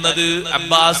തല്ലുന്നത്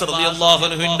അബ്ബാസ് റളിയല്ലാഹു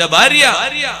അൻഹുവിന്റെ ഭാര്യ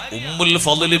ഉമ്മുൽ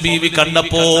ഫളൽ ബീവി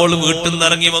കണ്ടപ്പോൾ വീട്ടിൽ നിന്ന്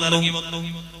ഇറങ്ങി വന്നു.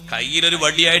 കയ്യിലൊരു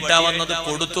വടിയായിട്ടാ വന്നത്,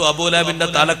 കൊടുത്തു. അബൂലഹബിന്റെ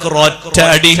തലക്ക് ഒറ്റ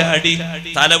അടി,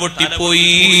 തല പൊട്ടിപ്പോയി.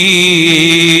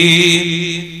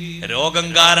 രോഗം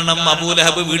കാരണം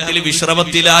അബൂലഹബ് വീട്ടിൽ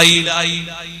വിശ്രമത്തിലായി.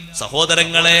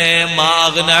 സഹോദരങ്ങളെ,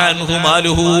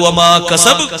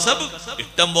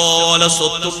 ഇഷ്ടം പോലെ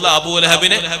സ്വത്തുള്ള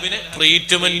അബൂലഹബിനെ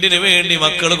ട്രീറ്റ്മെന്റിന് വേണ്ടി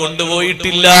മക്കൾ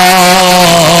കൊണ്ടുപോയിട്ടില്ല.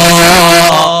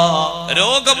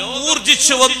 രോഗം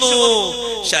മൂർജിച്ചു വന്നു.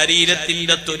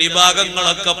 ശരീരത്തിന്റെ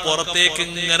തൊലിഭാഗങ്ങളൊക്കെ പുറത്തേക്ക്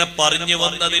ഇങ്ങനെ പറഞ്ഞു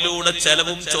വന്നതിലൂടെ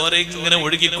ചെലവും ചോരയും ഇങ്ങനെ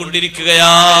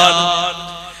ഒഴുകിക്കൊണ്ടിരിക്കുകയാണ്.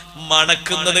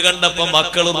 മണക്കുന്നത് കണ്ടപ്പോ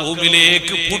മക്കൾ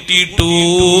റൂമിലേക്ക് പൂട്ടിയിട്ടു.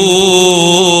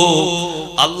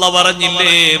 അല്ല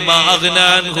പറഞ്ഞില്ലേ,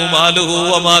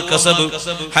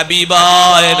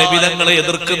 ഹബീബായ നബി തങ്ങളെ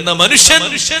എതിർക്കുന്ന മനുഷ്യൻ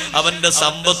അവന്റെ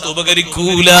സമ്പത്ത്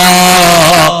ഉപകരിക്കൂല,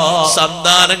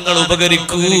 സന്താനങ്ങൾ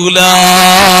ഉപകരിക്കൂല.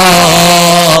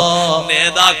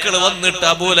 നേതാക്കൾ വന്നിട്ട്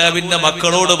അബൂലഹബിന്റെ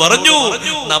മക്കളോട് പറഞ്ഞു,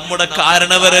 നമ്മുടെ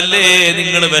കാരണവരല്ലേ,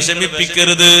 നിങ്ങൾ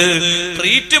വിഷമിപ്പിക്കരുത്,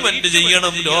 ട്രീറ്റ്മെന്റ്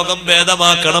ചെയ്യണം, രോഗം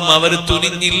ഭേദമാക്കണം. അവർ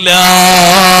തുനിഞ്ഞില്ല.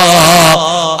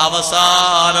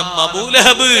 അവസാനം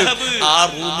അബൂലഹബ് ആ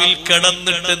റൂമിൽ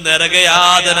കിടന്നിട്ട്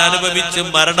നരകയാതന അനുഭവിച്ച്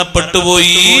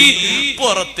മരണപ്പെട്ടുപോയി.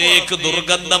 പുറത്തേക്ക്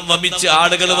ദുർഗന്ധം വമിച്ച്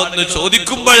ആളുകൾ വന്ന്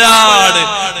ചോദിക്കുമ്പോഴാണ്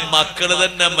മക്കള്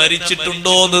തന്നെ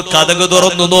മരിച്ചിട്ടുണ്ടോന്ന് കതക്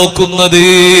തുറന്നു നോക്കുന്നത്.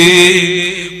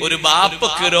 ഒരു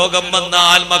ബാപ്പക്ക് രോഗം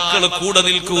വന്നാൽ മക്കള് കൂടെ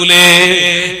നിൽക്കൂലേ?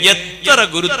 എത്ര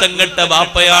ഗുരുത്തം കെട്ട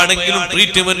ബാപ്പയാണെങ്കിലും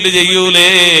ട്രീറ്റ്മെന്റ്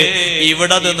ചെയ്യൂലേ?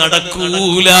 ഇവിടെ അത്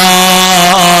നടക്കൂല.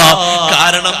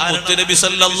 കാരണം മുത്തുനബി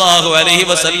സല്ലല്ലാഹു അലൈഹി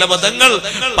വസല്ലമ തങ്ങൾ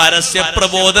പരസ്യ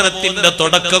പ്രബോധനത്തിന്റെ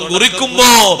തുടക്കം കുറിക്കുമ്പോ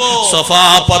സഫാ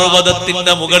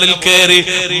പർവ്വതത്തിന്റെ മുകളിൽ കയറി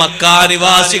മക്കാ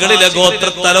നിവാസികളിലെ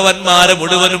ഗോത്രത്തലവന്മാരെ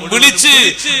മുഴുവനും വിളിച്ച്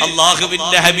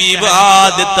അള്ളാഹുവിന്റെ ഹബീബ്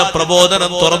ആദ്യത്തെ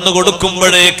പ്രബോധനം തുറന്നു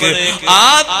കൊടുക്കുമ്പോഴേക്ക്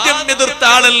ആദ്യം എതിർത്ത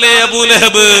ആളല്ലേ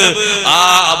അബൂലഹബ്. ആ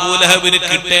അബൂലഹബിന്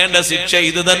കിട്ടേണ്ട ശിക്ഷ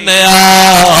ഇത് തന്നെയാ.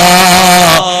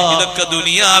 ഇതൊക്കെ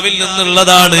ദുനിയാവിൽ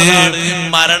നിന്നുള്ളതാണ്.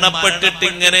 മരണപ്പെട്ടിട്ട്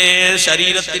ഇങ്ങനെ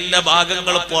ശരീരത്തിന്റെ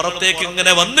ഭാഗങ്ങൾ പുറത്തേക്ക്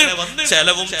ഇങ്ങനെ വന്ന്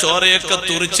ചെലവും ചോരയൊക്കെ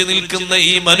തുറിച്ചു നിൽക്കുന്ന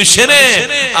ഈ മനുഷ്യനെ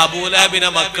അബൂലഹബിനെ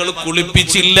മക്കൾ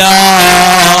കുളിപ്പിച്ചില്ല,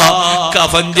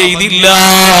 കഫൻ ചെയ്തില്ല.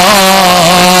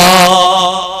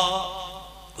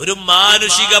 ഒരു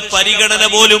മാനുഷിക പരിഗണന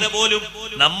പോലും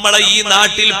നമ്മളെ ഈ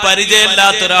നാട്ടിൽ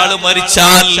പരിചയമില്ലാത്ത ഒരാൾ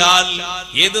മരിച്ചാൽ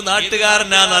ഏത്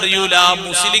നാട്ടുകാരനാണെന്നറിയൂല,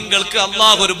 മുസ്ലിങ്ങൾക്ക്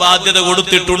അള്ളാഹു ഒരു ബാധ്യത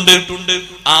കൊടുത്തിട്ടുണ്ട്.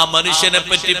 ആ മനുഷ്യനെ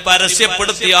പറ്റി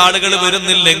പരസ്യപ്പെടുത്തിയ ആളുകൾ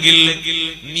വരുന്നില്ലെങ്കിൽ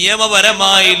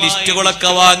നിയമപരമായി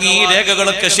ലിസ്റ്റുകളൊക്കെ വാങ്ങി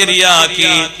രേഖകളൊക്കെ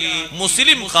ശരിയാക്കി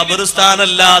മുസ്ലിം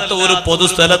ഖബർസ്ഥാനല്ലാത്ത ഒരു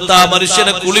പൊതുസ്ഥലത്ത് ആ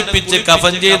മനുഷ്യനെ കുളിപ്പിച്ച്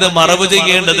കഫൻ ചെയ്ത് മറവ്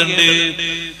ചെയ്യേണ്ടതുണ്ട്.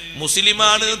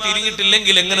 മുസ്ലിമാണ്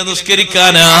തിരിഞ്ഞിട്ടില്ലെങ്കിൽ എങ്ങനെ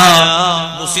നിസ്കരിക്കാനാ?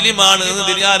 മുസ്ലിമാണ്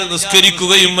തിരിഞ്ഞാൽ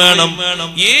നിസ്കരിക്കുകയും വേണം.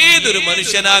 ഏതൊരു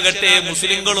മനുഷ്യനാകട്ടെ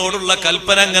മുസ്ലിങ്ങളോടുള്ള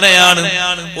കൽപ്പന അങ്ങനെയാണ്.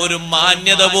 ഒരു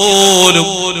മാന്യത പോലും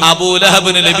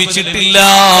അബൂലഹബിന് ലഭിച്ചിട്ടില്ല.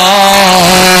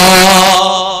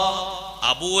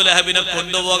 അബൂലഹബിനെ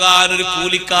കൊണ്ടുപോകാൻ ഒരു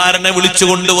കൂലിക്കാരനെ വിളിച്ചു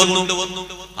കൊണ്ടുവന്നു.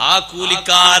 ആ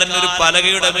കൂലിക്കാരൻ ഒരു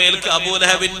പലകയുടെ മേൽ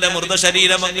അബൂലഹബിന്റെ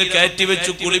മൃതശരീരം അങ്ങ്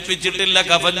കയറ്റിവെച്ചു, കുളിപ്പിച്ചിട്ടില്ല,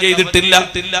 കഫൻ ചെയ്തിട്ടില്ല,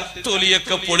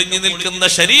 തൊലിയൊക്കെ പൊളിഞ്ഞു നിൽക്കുന്ന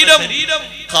ശരീരം.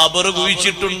 ഖബർ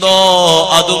കുഴിച്ചിട്ടുണ്ടോ?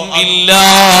 അതും ഇല്ല.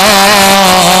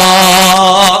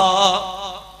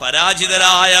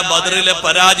 പരാജിതരായ ബദറിലെ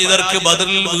പരാജിതർക്ക്,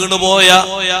 ബദറിൽ വീണുപോയ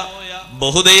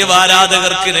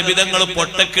ബഹുദൈവാരാധകർക്ക് നബിതങ്ങൾ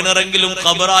പൊട്ടക്കിണറെങ്കിലും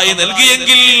ഖബറായി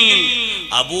നൽകിയെങ്കിൽ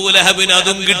അബൂലഹബിന്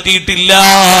അതും കിട്ടിയിട്ടില്ല.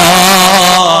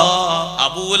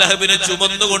 അബൂലഹബിനെ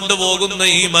ചുമന്നു കൊണ്ടുപോകുന്ന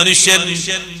ഈ മനുഷ്യൻ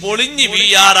പൊളിഞ്ഞു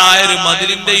വീയാറായ ഒരു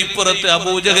മതിലിന്റെ ഇപ്പുറത്ത്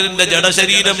അബൂജഹലിന്റെ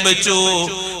ജഡശരീരം വെച്ചു.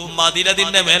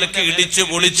 മതിലതിന്റെ മേലക്ക് ഇടിച്ചു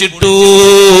പൊളിച്ചിട്ടു.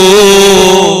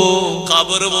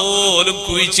 ഖബർ പോലും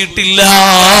കുഴിച്ചിട്ടില്ല.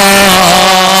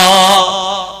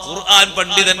 ഖുർആൻ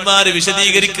പണ്ഡിതന്മാര്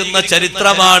വിശദീകരിക്കുന്ന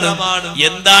ചരിത്രമാണ്.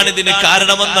 എന്താണ് ഇതിന്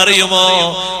കാരണമെന്നറിയുമോ?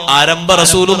 ആരംഭ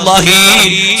റസൂലുള്ളാഹി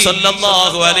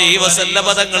സ്വല്ലല്ലാഹു അലൈഹി വസല്ലമ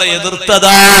തങ്ങളെ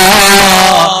എതിർത്തതാ.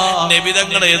 നബി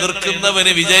തങ്ങളെ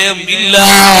എതിർക്കുന്നവന് വിജയം ഇല്ല.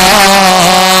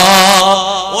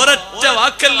 ഒരൊറ്റ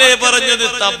വാക്കല്ലേ പറഞ്ഞത്?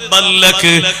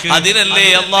 തബ്ബല്ലക്ക്. അതിനല്ലേ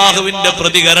അല്ലാഹുവിന്റെ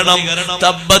പ്രതികരണം?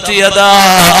 തബ്ബത് യദാ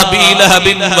അബീ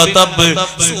ലഹബിൻ വതബ്.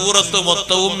 സൂറത്ത്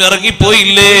മൊത്തവും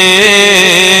ഇറങ്ങിപ്പോയില്ലേ?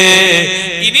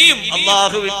 ഇനിയും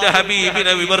അല്ലാഹുവിന്റെ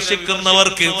ഹബീബിനെ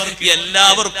വിമർശിക്കുന്നവർക്ക്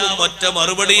എല്ലാവർക്കും ഒറ്റ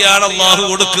മറുപടിയാണ് അല്ലാഹു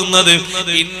കൊടുക്കുന്നത്.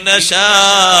 ഇന്ന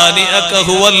ശാനിഅക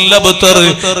ഹുവൽ അബ്തർ.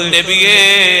 നബിയേ,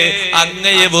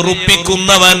 അങ്ങയെ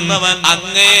വെറുപ്പിക്കുന്നവൻ,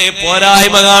 അങ്ങയെ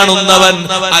പോരായ്മ കാണുന്നവൻ,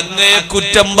 അങ്ങയെ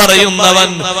കുറ്റം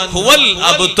പറയുന്നവൻ, ഹുവൽ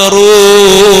അബ്തറു,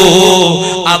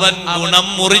 അവൻ ഗുണം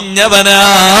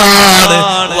മുറിഞ്ഞവനാണ്,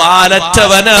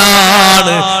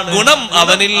 വാലറ്റവനാണ്. ഗുണം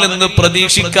അവനിൽ നിന്ന്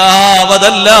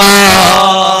പ്രതീക്ഷിക്കാവതല്ല.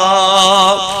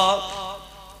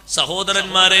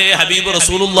 സഹോദരന്മാരെ, ഹബീബ്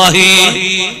റസൂലുള്ളാഹി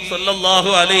സ്വല്ലല്ലാഹു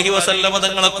അലൈഹി വസല്ലമ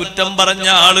തങ്ങളെ കുറ്റം പറഞ്ഞ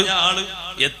ആള്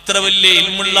എത്ര വലിയ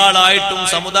ഇൽമുള്ള ആളായിട്ടും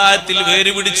സമുദായത്തിൽ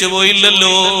വേരുപിടിച്ചു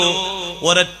പോയില്ലല്ലോ.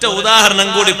 ഒരൊറ്റ ഉദാഹരണം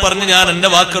കൂടി പറഞ്ഞ് ഞാൻ എന്റെ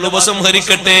വാക്കുകൾ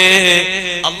ഉപസംഹരിക്കട്ടെ.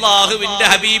 അള്ളാഹുവിന്റെ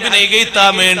ഹബീബിനെ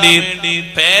ഇകഴ്ത്താൻ വേണ്ടി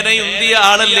പേനയുന്തിയ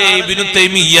ആളല്ലേ ഇബ്നു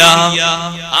തൈമിയ്യ.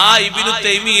 ആ ഇബ്നു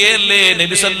തൈമിയ്യയല്ലേ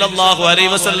നബി സല്ലല്ലാഹു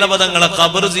അലൈഹി വസല്ലമ തങ്ങളെ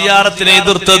ഖബർ സിയാറത്തിനെ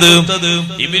എതിർത്തത്.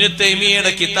 ഇബ്നു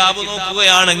തൈമിയ്യയുടെ കിതാബ്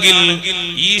നോക്കുകയാണെങ്കിൽ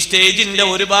ഈ സ്റ്റേജിന്റെ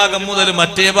ഒരു ഭാഗം മുതൽ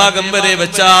മറ്റേ ഭാഗം വരെ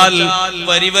വെച്ചാൽ,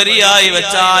 വരി വരിയായി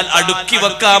വെച്ചാൽ അടുക്കി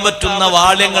വെക്കാൻ പറ്റുന്ന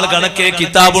വാള്യങ്ങൾ കണക്കെ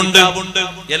കിതാബുണ്ട്.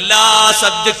 എല്ലാ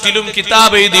സബ്ജക്റ്റിലും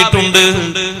കിതാബ് എഴുതിയിട്ടുണ്ട്,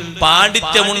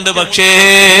 പാണ്ഡിത്യമുണ്ട്. പക്ഷേ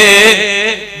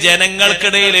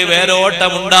ജനങ്ങൾക്കിടയിൽ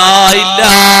വേരോട്ടമുണ്ടായില്ല,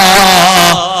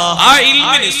 ആ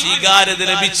ഇൽമിന് സ്വീകാര്യത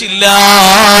ലഭിച്ചില്ല.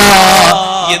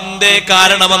 എന്തേ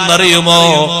കാരണമെന്നറിയുമോ?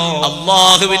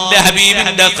 അള്ളാഹുവിന്റെ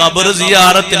ഹബീബിന്റെ ഖബർ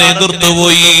സിയാറത്തിനെ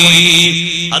എതിർത്തുപോയി.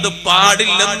 അത്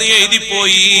പാടില്ലെന്ന്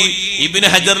എഴുതിപ്പോയി. ഇബ്നു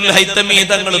ഹജറുൽ ഹൈതമി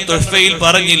തങ്ങൾ തുഹ്ഫയിൽ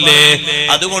പറഞ്ഞില്ലേ,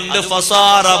 അതുകൊണ്ട്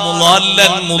ഫസാറ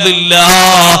മുളല്ലൻ മുദില്ല,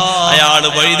 അയാൾ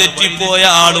വഴിതെറ്റിപ്പോയ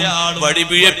ആളും വഴി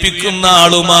പിഴപ്പിക്കുന്ന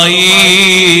ആളുമായി.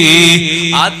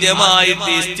 ആദ്യമായിട്ട്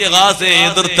ഇസ്തിഗാസയെ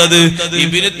എതിർത്തത്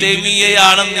ഇബ്നു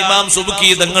തൈമിയ്യയാണെന്ന് ഇമാം സുബ്കി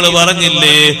തങ്ങൾ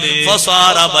പറഞ്ഞില്ലേ.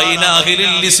 ഫസാറ ബൈന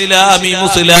അഹ്ലിൽ ഇസ്ലാമി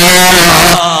മുസ്ലിം,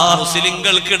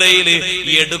 മുസ്ലിംകൾക്കിടയിൽ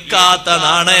എടുക്കാത്ത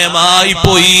നാണയമായി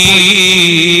പോയി.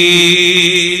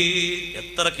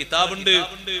 എത്ര കിതാബുണ്ട്?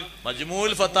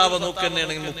 മജ്മൂഉൽ ഫതാവ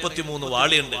നോക്കുകയാണെങ്കിൽ 33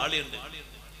 വാളിയുണ്ട്.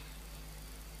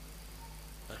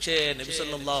 പക്ഷേ നബി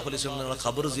സല്ലല്ലാഹു അലൈഹി വസല്ലം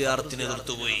ഖബർ സിയാറത്തിനെ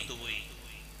എതിർത്തുപോയി.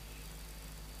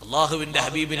 അള്ളാഹുവിന്റെ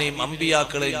ഹബീബിനെയും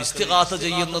അമ്പിയാക്കളെയും ഇസ്തിഗാസ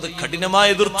ചെയ്യുന്നത്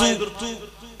കഠിനമായി എതിർത്തു.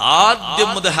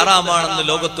 ആദ്യം അത് ഹറാമാണെന്ന്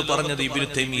ലോകത്ത് പറഞ്ഞത് ഇബ്നു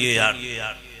തൈമിയ്യയാണ്.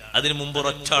 അതിനു മുമ്പ്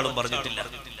ഒരൊറ്റാളും പറഞ്ഞിട്ടില്ല.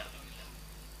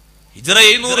 ഹിജ്റ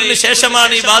 700-ന്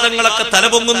ശേഷമാണ് ഈ വാദങ്ങളൊക്കെ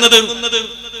തലപൊങ്ങുന്നത്.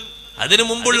 അതിനു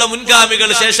മുമ്പുള്ള മുൻഗാമികൾ,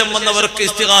 ശേഷം വന്നവർക്ക്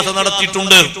ഇസ്തിഗാസ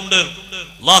നടത്തിയിട്ടുണ്ട്.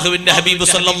 അല്ലാഹുവിന്റെ ഹബീബ്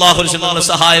സല്ലല്ലാഹു അലൈഹി വസല്ലം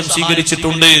സഹായം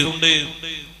സ്വീകരിച്ചിട്ടുണ്ട്.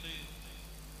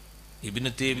 ഇബ്നു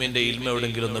തൈമിയ്യന്റെ ഇൽമ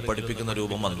എവിടെങ്കിലും ഒന്ന് പഠിപ്പിക്കുന്ന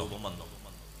രൂപം വന്നു.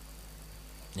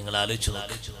 നിങ്ങൾ ആലോചിച്ചു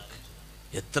നോക്ക്,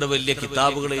 എത്ര വലിയ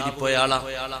കിതാബുകൾ എഴുതിപ്പോയ ആളാ.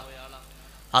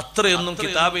 അത്രയൊന്നും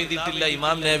കിതാബ് എഴുതിയിട്ടില്ല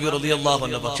ഇമാം നബി റളിയല്ലാഹു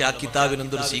അൻഹു. പക്ഷെ ആ കിതാബിന്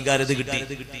എന്തൊരു സ്വീകാര്യത കിട്ടി.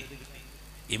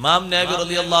 ഇമാം നബി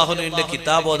റളിയല്ലാഹു അൻഹുവിന്റെ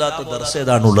കിതാബ് ഓതാത്ത ദർസ്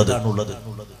ഏതാണുള്ളത്?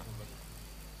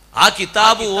 ആ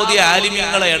കിതാബ് ഓതിയ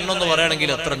ആലിമീങ്ങളെ എണ്ണം എന്ന് പറയുകയാണെങ്കിൽ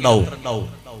എത്ര ഉണ്ടാവും?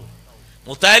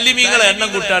 മുതഅല്ലിമീങ്ങളെ എണ്ണം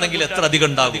കൂട്ടുകയാണെങ്കിൽ എത്ര അധികം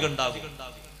ഉണ്ടാകും?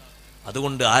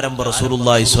 അതുകൊണ്ട് ആരംഭ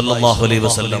റസൂലുള്ളാഹി സ്വല്ലല്ലാഹു അലൈഹി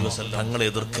വസല്ലം തങ്ങളെ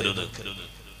എതിർക്കരുത്.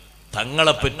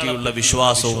 തങ്ങളെ പറ്റിയുള്ള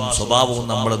വിശ്വാസവും സ്വഭാവവും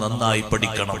നമ്മൾ നന്നായി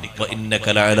പഠിക്കണം. ഇന്നക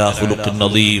ലഅലാ ഖുലുഖിൻ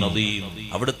നദീം.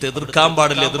 അവിടുത്തെ എതിർക്കാൻ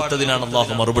പാടില്ല. എതിർത്തതിനാണ്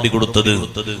അല്ലാഹു മറുപടി കൊടുത്തത്.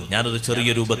 ഞാനത് ചെറിയ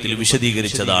രൂപത്തിൽ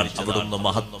വിശദീകരിച്ചതാണ്. അവിടുന്ന്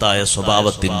മഹത്തായ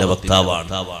സ്വഭാവത്തിന്റെ വക്താവാണ്.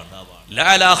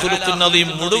 ലഅലാ ഖുലുഖിൻ നദീം,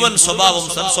 മുഴുവൻ സ്വഭാവം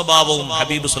സൽസ്വഭാവവും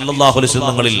ഹബീബ് സല്ലല്ലാഹു അലൈഹി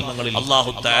വസല്ലങ്ങളിൽ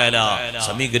അല്ലാഹു തആല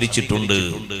സമീകരിച്ചിട്ടുണ്ട്,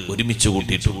 ഒരുമിച്ച്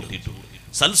കൂട്ടിയിട്ടുണ്ട്.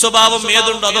 സൽസ്വഭാവം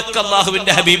ഏതുണ്ടോ അതൊക്കെ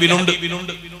അള്ളാഹുവിന്റെ ഹബീബിനുണ്ട്.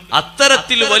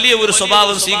 അത്തരത്തിൽ വലിയ ഒരു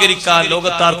സ്വഭാവം സ്വീകരിക്കാൻ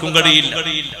ലോകത്താർക്കും കഴിയില്ല.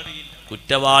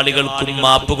 കുറ്റവാളികൾക്കും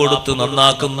മാപ്പ് കൊടുത്ത്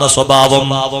നന്നാക്കുന്ന സ്വഭാവം,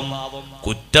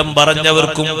 കുറ്റം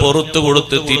പറഞ്ഞവർക്കും പുറത്തു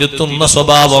കൊടുത്ത് തിരുത്തുന്ന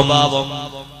സ്വഭാവം.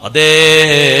 അതേ,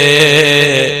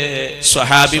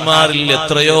 സ്വഹാബിമാരിൽ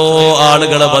എത്രയോ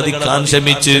ആളുകളെ വധിക്കാൻ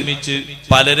ശ്രമിച്ച്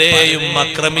പലരെയും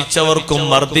ആക്രമിച്ചവർക്കും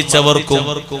മർദ്ദിച്ചവർക്കും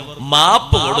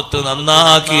മാപ്പ് കൊടുത്ത്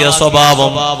നന്നാക്കിയ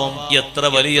സ്വഭാവം എത്ര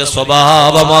വലിയ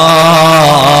സ്വഭാവമാ.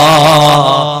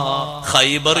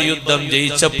 ഖൈബർ യുദ്ധം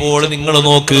ജയിച്ചപ്പോൾ നിങ്ങൾ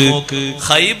നോക്ക്,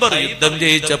 ഖൈബർ യുദ്ധം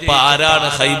ജയിച്ചപ്പോ ആരാണ്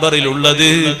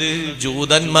ഖൈബറിലുള്ളത്?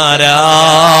 ജൂതന്മാരാണ്.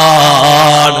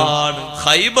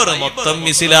 ഖൈബർ മൊത്തം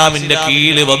ഇസ്ലാമിന്റെ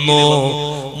കീഴിൽ വന്നു.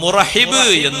 മുറഹിബ്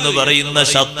എന്ന് പറയുന്ന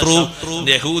ശത്രു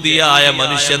യഹൂദിയായ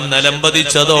മനുഷ്യൻ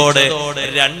നിലംപതിച്ചതോടെ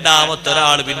രണ്ടാമത്തെ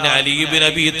ഒരാൾ പിന്നെ അലി ഇബ്നു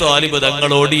അബീ ത്വാലിബ്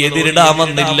തങ്ങളോട് എതിരിടാൻ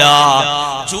വന്നില്ല.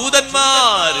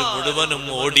 ജൂതന്മാര് മുഴുവനും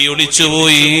ഓടി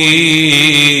ഒളിച്ചുപോയി.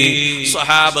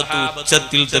 സ്വഹാബത്ത്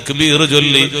ഉച്ചത്തിൽ തക്ബീർ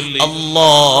ചൊല്ലി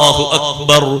അല്ലാഹു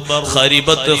അക്ബർ,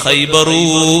 ഖരിബത്ത് ഖൈബറൂ,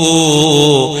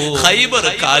 ഖൈബർ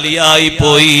കാലിയായി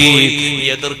പോയി,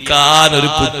 എതിർക്കാൻ ഒരു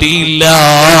കുട്ടിയില്ല.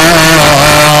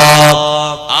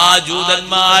 ആ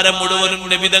ജൂതന്മാരെ മുഴുവനും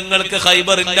നബി തങ്ങൾക്ക്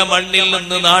ഖൈബറിന്റെ മണ്ണിൽ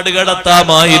നിന്ന്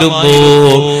നാടുകടത്താമായിരുന്നു.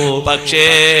 പക്ഷേ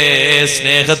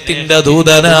സ്നേഹത്തിന്റെ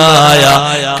ദൂതനായ,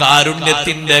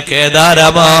 കാരുണ്യത്തിന്റെ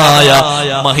കേദാരമായ,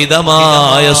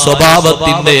 മഹിതമായ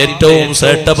സ്വഭാവത്തിന്റെ ഏറ്റവും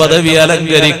ശ്രേഷ്ഠ പദവി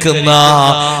അലങ്കരിക്കുന്ന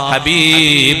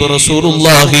ഹബീബ്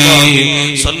റസൂലുള്ളാഹി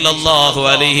സ്വല്ലല്ലാഹു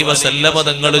അലൈഹി വസല്ലമ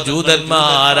തങ്ങൾ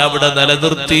ജൂതന്മാരവിടെ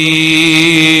നിലനിർത്തി.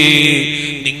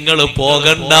 നിങ്ങൾ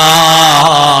പോകണ്ട,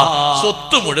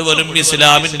 സ്വത്ത് മുഴുവനും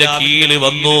ഇസ്ലാമിന്റെ കീഴിൽ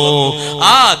വന്നു.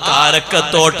 ആ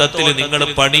കാരക്കത്തോട്ടത്തിൽ നിങ്ങൾ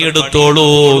പണിയെടുത്തോളൂ,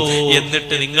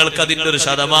 എന്നിട്ട് നിങ്ങൾക്ക് അതിന്റെ ഒരു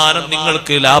ശതമാനം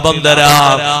നിങ്ങൾക്ക് ലാഭം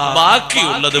തരാം.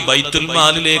 ബാക്കിയുള്ളത് ബൈത്തുൽ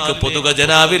മാലിലേക്ക്,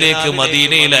 പൊതുഖജനാവിലേക്ക്,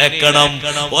 മദീനയിൽ അയക്കണം.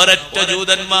 ഒരൊറ്റ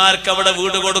ജൂതന്മാർക്ക് അവിടെ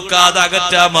വീട് കൊടുക്കാതെ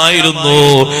അകറ്റാമായിരുന്നു.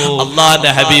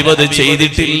 അല്ലാഹുവിന്റെ ഹബീബ് അത്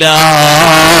ചെയ്തിട്ടില്ല.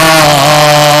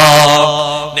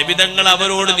 നബിതങ്ങൾ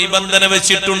അവരോട് നിബന്ധന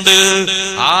വെച്ചിട്ടുണ്ട്,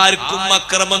 ആർക്കും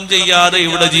അക്രമം ചെയ്യാതെ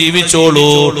ഇവിടെ ജീവിച്ചോളൂ,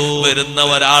 വരുന്ന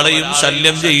ഒരാളെയും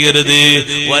ശല്യം ചെയ്യരുത്,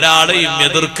 ഒരാളെയും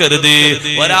എതിർക്കരുത്,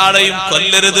 ഒരാളെയും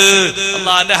കൊല്ലരുത്.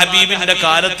 അല്ലാഹുവിന്റെ ഹബീബിന്റെ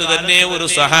കാലത്ത് തന്നെ ഒരു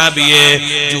സഹാബിയെ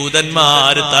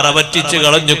ജൂതന്മാര് തറവറ്റിച്ച്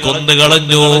കളഞ്ഞു,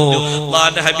 കൊന്നുകളഞ്ഞു.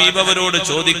 അല്ലാഹുവിന്റെ ഹബീബ് അവരോട്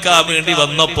ചോദിക്കാൻ വേണ്ടി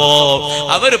വന്നപ്പോ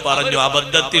അവര് പറഞ്ഞു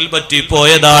അബദ്ധത്തിൽ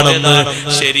പറ്റിപ്പോയതാണെന്ന്.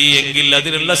 ശരിയെങ്കിൽ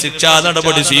അതിനുള്ള ശിക്ഷാ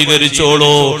നടപടി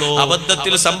സ്വീകരിച്ചോളൂ,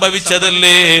 അബദ്ധത്തിൽ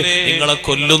സംഭവിച്ചതല്ലേ, നിങ്ങളെ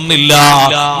കൊല്ലുന്നില്ല,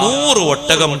 100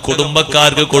 ഒട്ടകം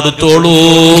കുടുംബക്കാർക്ക് കൊടുത്തോളൂ.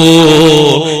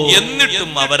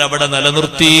 എന്നിട്ടും അവരവിടെ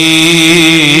നിലനിർത്തി.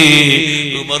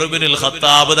 ഉമർ ഇബ്നുൽ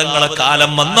ഖത്താബ് തങ്ങളെ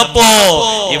കാലം വന്നപ്പോ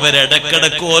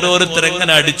ഇവരിടക്കിടക്ക്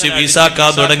ഓരോരുത്തരെങ്ങനെ അടിച്ച്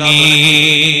വീസാക്കാൻ തുടങ്ങി.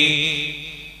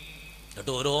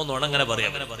 ഓരോ നുണ അങ്ങനെ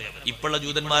പറയാം. ഇപ്പോഴുള്ള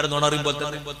ജൂതന്മാരെ നുണ അറിയുമ്പോൾ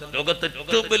തന്നെ ലോകത്തെ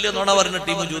ഏറ്റവും വലിയ നുണ പറഞ്ഞ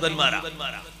ടീം ജൂതന്മാരാ.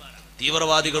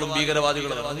 തീവ്രവാദികളും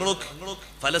ഭീകരവാദികളും. നിങ്ങൾ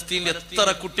ഫലസ്തീനിൽ എത്ര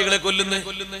കുട്ടികളെ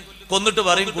കൊന്നിട്ട്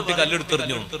പറയും കുട്ടി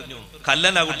കല്ലെടുത്തെറിഞ്ഞു.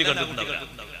 കല്ലൻ ആ കുട്ടി കണ്ടിട്ടുണ്ടാവില്ല.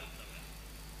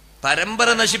 പരമ്പര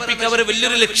നശിപ്പിക്കുക അവരെ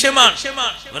വലിയൊരു ലക്ഷ്യമാണ്.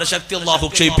 അവരെ ശക്തി അല്ലാഹു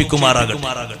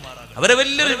ക്ഷയിപ്പിക്കുമാറാകട്ടെ. അവരെ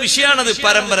വലിയൊരു വിഷയമാണത്,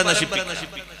 പരമ്പര നശിപ്പിക്കുക,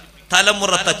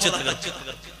 തലമുറ തച്ച് തകർച്ച്.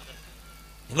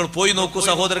 നിങ്ങൾ പോയി നോക്കൂ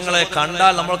സഹോദരങ്ങളെ,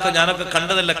 കണ്ടാൽ നമ്മൾക്ക്, ഞാനൊക്കെ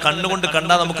കണ്ടതല്ല, കണ്ണുകൊണ്ട്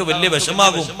കണ്ടാൽ നമുക്ക് വലിയ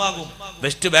വിഷമാകും.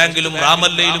 വെസ്റ്റ് ബാങ്കിലും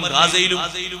റാമല്ലയിലും ഗാസയിലും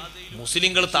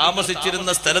മുസ്ലിങ്ങൾ താമസിച്ചിരുന്ന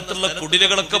സ്ഥലത്തുള്ള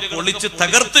കുടിലുകളൊക്കെ പൊളിച്ച്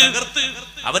തകർത്ത്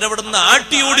അവരവിടെ നിന്ന്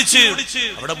ആട്ടി ഓടിച്ച്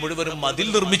അവിടെ മുഴുവനും മതിൽ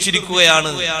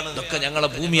നിർമ്മിച്ചിരിക്കുകയാണ്. ഇതൊക്കെ ഞങ്ങളെ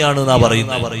ഭൂമിയാണ് എന്നാ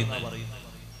പറയുന്നത്.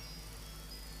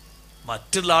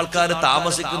 മറ്റുള്ള ആൾക്കാർ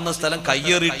താമസിക്കുന്ന സ്ഥലം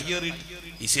കയ്യേറിയിട്ട്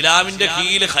ഇസ്ലാമിന്റെ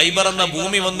കീഴിൽ ഖൈബർ എന്ന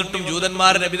ഭൂമി വന്നിട്ടും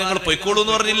ജൂതന്മാരെ നബി തങ്ങൾ പൊയ്ക്കോളൂ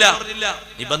എന്ന് പറഞ്ഞില്ല,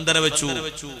 നിബന്ധന വെച്ചു.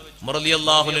 ഉമർ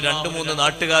റളിയല്ലാഹു അൻഹു 2-3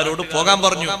 നാട്ടുകാരോട് പോകാൻ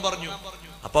പറഞ്ഞു.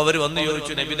 അപ്പൊ അവര് വന്ന്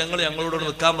ചോദിച്ചു, നബി തങ്ങൾ ഞങ്ങളോട്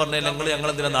നിൽക്കാൻ പറഞ്ഞേ, ഞങ്ങൾ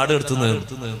എന്തിനാ നാട് എടുത്തുന്നത്?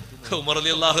 ഉമർ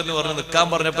റളിയല്ലാഹു അൻഹു പറഞ്ഞു, നിൽക്കാൻ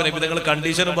പറഞ്ഞപ്പോ നബി തങ്ങൾ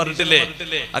കണ്ടീഷനും പറഞ്ഞിട്ടില്ലേ,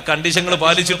 ആ കണ്ടീഷനുകൾ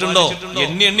പാലിച്ചിട്ടുണ്ടോ?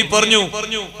 എണ്ണി പറഞ്ഞു,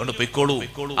 കൊണ്ട് പൊയ്ക്കോളൂ.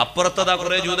 അപ്പുറത്തതാ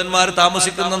കുറെ ജൂതന്മാർ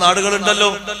താമസിക്കുന്ന നാടുകളുണ്ടല്ലോ,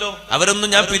 അവരൊന്നും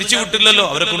ഞാൻ പിരിച്ചു വിട്ടില്ലല്ലോ,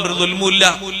 അവരെ കൊണ്ടൊരു ദുൽമുല്ല.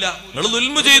 നിങ്ങൾ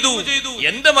ദുൽമു ചെയ്തു.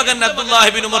 എന്റെ മകൻ അബ്ദുല്ലാഹി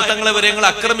ഇബ്നു ഉമർ തങ്ങളെ വരെ നിങ്ങൾ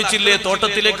ആക്രമിച്ചില്ലേ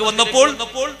തോട്ടത്തിലേക്ക് വന്നപ്പോൾ?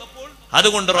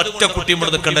 അതുകൊണ്ട് ഒറ്റ കുട്ടിയും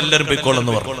ഇവിടെ നിൽക്കണ്ട, എല്ലാവരും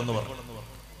പൊയ്ക്കോളെന്ന് പറഞ്ഞു.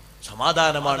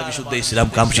 സമാധാനമാണ് വിശുദ്ധ ഇസ്ലാം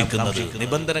കാംക്ഷിക്കുന്നത്.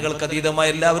 നിബന്ധനകൾക്ക് അതീതമായി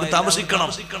എല്ലാവരും താമസിക്കണം,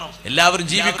 എല്ലാവരും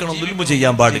ജീവിക്കണം, ദുൽമു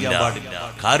ചെയ്യാൻ പാടില്ല.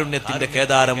 കാരുണ്യത്തിന്റെ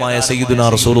കേദാരമായ സയ്യിദുനാ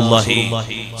റസൂലുള്ളാഹി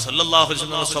സ്വല്ലല്ലാഹു അലൈഹി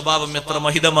വസല്ലം സ്വഭാവം എത്ര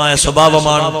മഹിതമായ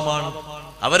സ്വഭാവമാണ്.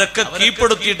 അവരൊക്കെ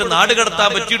കീഴ്പ്പെടുത്തിയിട്ട് നാട് കടത്താൻ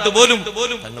പറ്റിയിട്ട് പോലും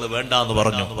തങ്ങൾ വേണ്ടാന്ന്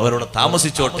പറഞ്ഞു. അവരോട്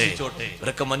താമസിച്ചോട്ടെ,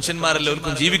 അവരൊക്കെ മനുഷ്യന്മാരല്ലേ,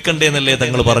 അവർക്കും ജീവിക്കണ്ടേ എന്നല്ലേ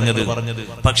തങ്ങൾ പറഞ്ഞത്.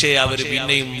 പക്ഷേ അവര്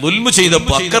പിന്നെയും ദുൽമു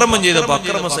ചെയ്തപ്പോ, അക്രമം ചെയ്തപ്പോ,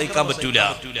 അക്രമം സഹിക്കാൻ പറ്റൂല.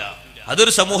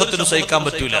 അതൊരു സമൂഹത്തിന് സഹിക്കാൻ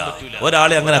പറ്റൂല.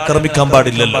 ഒരാളെ അങ്ങനെ ആക്രമിക്കാൻ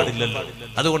പാടില്ലല്ലോ.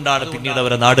 അതുകൊണ്ടാണ് പിന്നീട്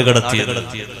അവരെ നാടുകടത്തിയത്.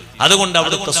 അതുകൊണ്ട്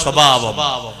അവിടുത്തെ സ്വഭാവം,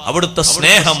 അവിടുത്തെ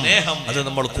സ്നേഹം അത്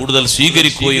നമ്മൾ കൂടുതൽ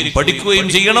സ്വീകരിക്കുകയും പഠിക്കുകയും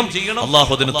ചെയ്യണം.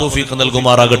 അള്ളാഹു അതിന് തൗഫീഖ്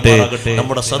നൽകുമാറാകട്ടെ.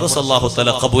 നമ്മുടെ സദസ് അള്ളാഹു തആല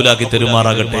ഖബൂലാക്കി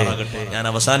തരുമാറാകട്ടെ. ഞാൻ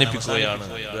അവസാനിപ്പിക്കുകയാണ്.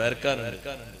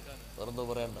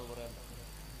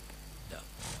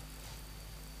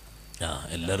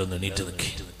 എല്ലാവരും എണീറ്റ്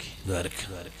നിൽക്കി.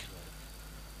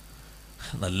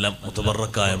 നല്ല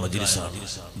മുതബറക്കായ മജ്ലിസാണ്.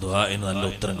 ദുആഇന് നല്ല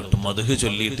ഉത്തരം കിട്ടും. മദ്ഹ്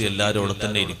ചൊല്ലിയിട്ട് എല്ലാവരും അവിടെ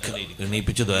തന്നെ ഇരിക്കുക.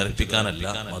 എണീപ്പിച്ച് ദ്വാരപ്പിക്കാനല്ല,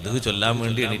 മദ്ഹ് ചൊല്ലാൻ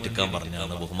വേണ്ടി എണീറ്റിക്കാൻ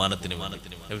പറഞ്ഞാണ്. ബഹുമാനത്തിന്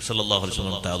നബി സല്ലല്ലാഹു അലൈഹി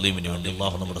വസല്ലം തഅലീമിന് വേണ്ടി.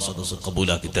 അല്ലാഹു നമ്മുടെ സദസ്സ്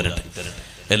ഖബൂലാക്കി തരട്ടെ.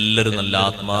 എല്ലാവരും നല്ല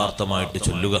ആത്മാർത്ഥമായിട്ട്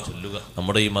ചൊല്ലുക.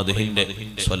 നമ്മുടെ ഈ മദ്ഹിന്റെ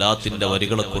സ്വലാത്തിന്റെ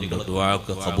വരികളെ കൊണ്ട്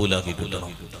ദുആക്ക് ഖബൂലാക്കി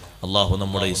കിട്ടണം. അല്ലാഹു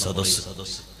നമ്മുടെ ഈ സദസ്സ്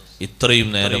ഇത്രയും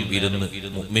നേരം ഇരുന്ന്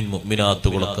മുഅ്മിൻ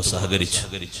മുഅ്മിനാത്തുകളൊക്കെ സഹകരിച്ച്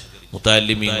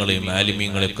മുതഅല്ലിമീങ്ങളെയും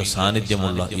ആലിമീങ്ങളെയൊക്കെ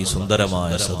സാന്നിധ്യമുള്ള ഈ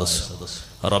സുന്ദരമായ സദസ്സ്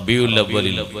റബീഉൽ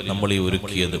അവ്വലിൽ നമ്മൾ ഈ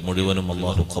ഒരുക്കിയത് മുഴുവനും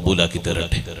അല്ലാഹു ഖബൂലാക്കി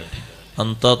തരട്ടെ.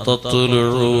 അൻത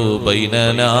തത്ലുഉ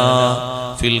ബൈനനാ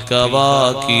ഫിൽ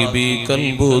കവാകിബി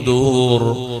കൽബുദൂർ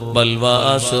ബൽ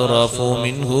വഅശ്റഫു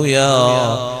മിൻഹു യാ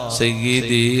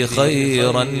സയ്യിദി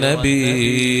ഖൈറൻ നബി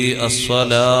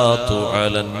അസ്സലാത്തു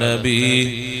അലൻ നബി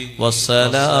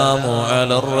والسلام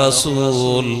على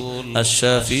الرسول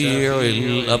الشفيع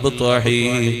الأبطحي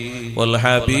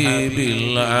والحبيب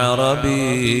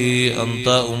العربي أنت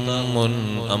أم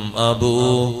أم أبو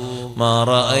ما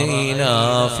رأينا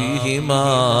فيهما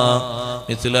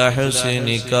مثل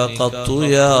حسنك قط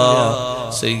يا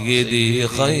سيدي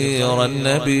خير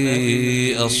النبي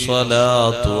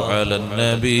الصلاة على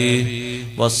النبي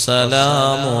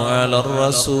والسلام على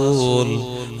الرسول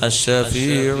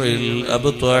الشفيع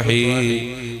الأبطحي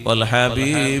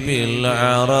والحبيب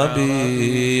العربي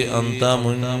أنت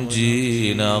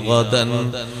منجينا غدا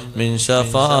من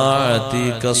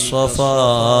شفاعتك الصفا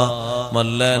من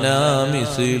لنا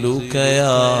مثلك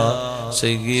يا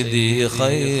سيدي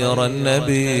خير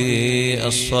النبي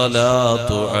الصلاة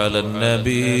على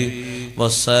النبي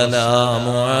والسلام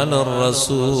على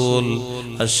الرسول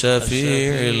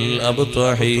الشفيع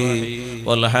الأبطحي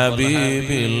والحبيب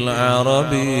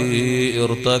العربي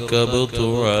ارتكبت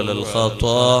على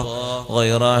الخطا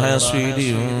غير حسد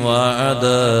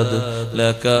وعدد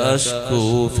لك أشكو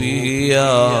فيه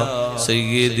يا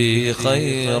سيدي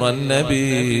خير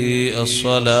النبي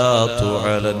الصلاة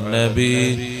على النبي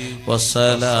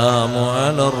والسلام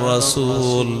على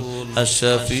الرسول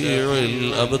الشفيع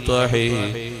الأبطحي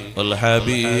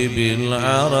والحبيب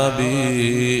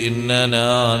العربي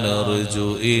إننا نرجو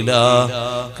إلى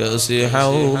كأس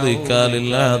حوضك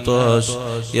للعطش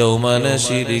يوم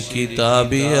نشر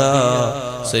كتابيا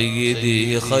سيدي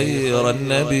خير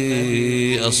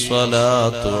النبي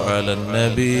الصلاة على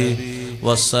النبي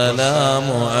والسلام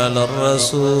على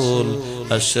الرسول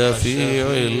الشفيع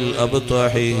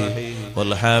الأبطحي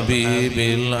والحبيب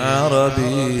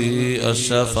العربي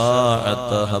الشفاعة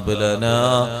هب لنا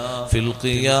في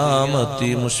القيامة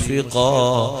مشفقا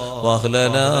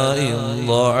واهلنا إن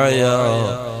ضاعيا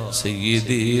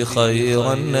سيدي خير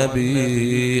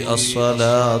النبي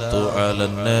الصلاة على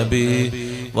النبي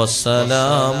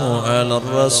والسلام على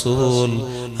الرسول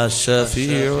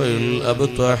الشفيع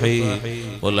الأبطحي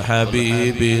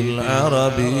والحبيب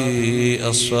العربي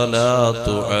الصلاة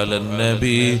على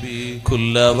النبي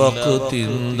كل وقت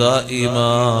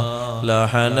دائما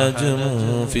لاح نجم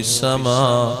في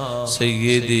السماء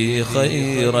سيدي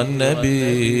خير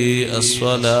النبي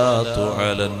الصلاة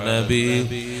على النبي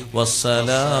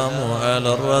والسلام على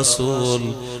الرسول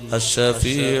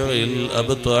الشفيع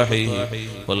الأبطحي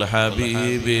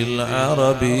والحبيب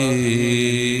العربي.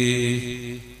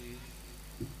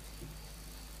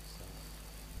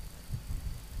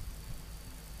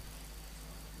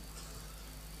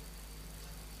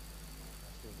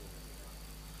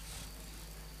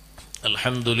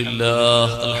 الحمد لله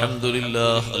الحمد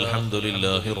لله الحمد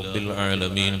لله رب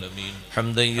العالمين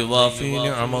حمدا يوافي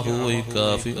نعمه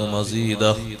ويكافئ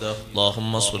مزيده.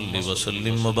 اللهم صل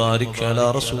وسلم وبارك على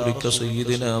رسولك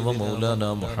سيدنا ومولانا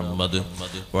محمد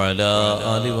وعلى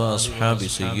آل وأصحاب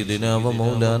سيدنا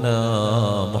ومولانا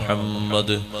محمد.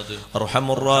 أرحم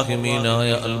الراحمين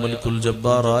يا الملك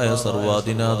الجبار يا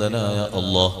സർവാധിനാഥനാ യാ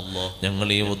അല്ലാഹ്, ഞങ്ങൾ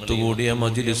ഈ ഒത്തുകൂടിയ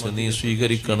മജ്ലിസ് നീ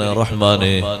സ്വീകരിക്കണേ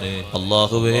റഹ്മാനേ.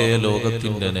 അല്ലാഹുവേ,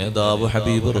 ലോകത്തിന്റെ നേതാവ്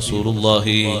ഹബീബ്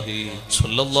റസൂലുള്ളാഹി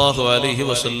സ്വല്ലല്ലാഹു അലൈഹി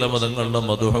വസല്ലം തങ്ങളുടെ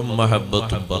മദ്ഹും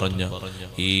മഹബ്ബത്തും പറഞ്ഞ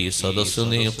ഈ സദസ്സ്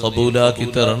നീ ഖബൂലാക്കി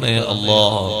തരണേ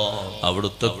അല്ലാഹ്.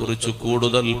 അവിടുത്തെ കുറിച്ച്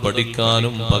കൂടുതൽ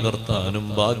പഠിക്കാനും പകർത്താനും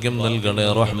ഭാഗ്യം നൽകണേ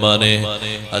റഹ്മാനെ.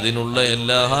 അതിനുള്ള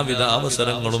എല്ലാവിധ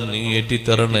അവസരങ്ങളും നീ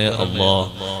ഏറ്റിത്തരണേ അല്ലാഹ്.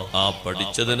 ആ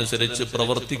പഠിച്ചതനുസരിച്ച്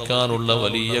പ്രവർത്തിക്കാനുള്ള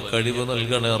വലിയ കഴിവ്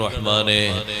നൽകണേ റഹ്മാനെ.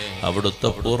 അവിടുത്തെ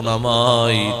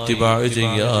പൂർണ്ണമായി ഇത്തിബാഅ്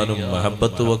ചെയ്യാനും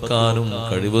മഹബ്ബത്ത് വെക്കാനും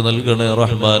കഴിവ് നൽകണേ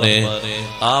റഹ്മാനെ.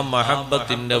 ആ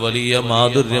മഹബ്ബത്തിന്റെ വലിയ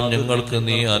മാധുര്യം ഞങ്ങൾക്ക്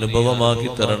നീ അനുഭവമാക്കി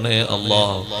തരണേ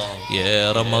അല്ലാഹ്.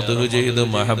 ഏറെ മദ്ഹ് ചെയ്ത്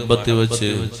മഹബ്ബത്ത്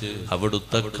വെച്ച്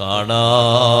അവിടുത്തെ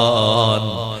കാണാൻ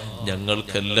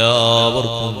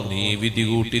ഞങ്ങൾക്കെല്ലാവർക്കും നീ വിധി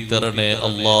കൂട്ടിത്തരണേ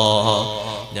അല്ലാഹ്.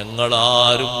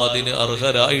 ഞങ്ങളാരും അതിന്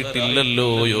അർഹരായിട്ടില്ലല്ലോ,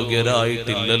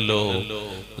 യോഗ്യരായിട്ടില്ലല്ലോ.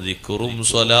 ദിക്റും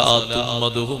സ്വലാത്തും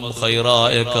മദ്ഹും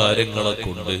ഖൈറായ കാര്യങ്ങളെ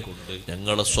കൊണ്ട്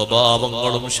ഞങ്ങളെ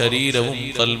സ്വഭാവങ്ങളും ശരീരവും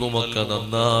കൽബുമൊക്കെ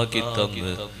നന്നാക്കി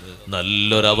തന്ന്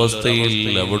നല്ലൊരവസ്ഥയിൽ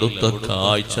അവിടുത്തെ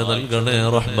കാഴ്ച നൽകണേ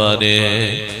റഹ്മാനെ.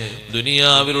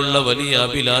 ദുനിയാവിലുള്ള വലിയ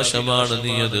അഭിലാഷമാണ്,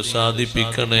 നീ അത്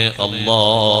സാധിപ്പിക്കണേ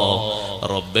അല്ലാഹ്.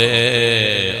 റബ്ബേ,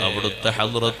 അവിടുത്തെ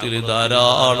ഹദ്റത്തിൽ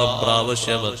ധാരാളം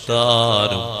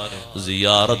പ്രാവശ്യമെത്താനും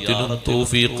സിയാറത്തിനും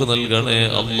തൗഫീഖ് നൽകണേ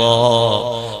അല്ലാഹ്.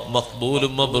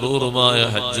 മഖ്ബൂലും മബ്റൂറുമായ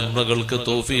ഹജ്ജ് ഉംറകൾക്ക്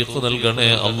തൗഫീഖ് നൽകണേ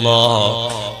അല്ലാഹ്.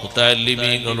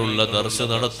 മുതഅല്ലിമീങ്ങളുള്ള ദർസ്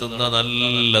നടത്തുന്ന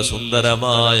നല്ല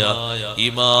സുന്ദരമായ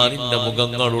ഈമാനിന്റെ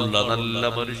മുഖങ്ങളുള്ള നല്ല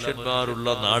മനുഷ്യന്മാരുള്ള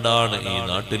നാടാണ് ഈ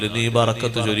നാട്ടിൽ. നീ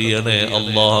ബറക്കത്ത് ചൊരിയണേ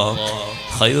അല്ലാഹ്,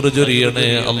 ഖൈർ ചൊരിയണേ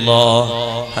അല്ലാഹ്.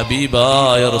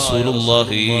 ഹബീബായ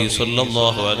റസൂലുള്ളാഹി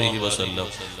സ്വല്ലല്ലാഹു അലൈഹി വസല്ലം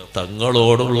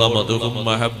തങ്ങളോടുള്ള മദ്ഹും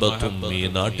മഹബ്ബത്തും ഈ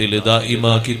നാട്ടിൽ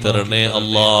ദായിമാക്കി തരണേ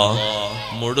അല്ലാഹ്.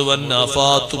 മുഴുവൻ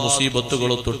ആഫാത്ത്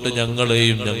മുസീബത്തുകളെ തൊട്ട്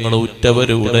ഞങ്ങളെയും ഞങ്ങളെ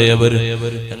ഉറ്റവര് ഉടയവര്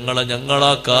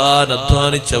ഞങ്ങളാക്കാൻ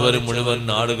അധ്വാനിച്ചവര് മുഴുവൻ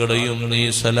ആളുകളെയും നീ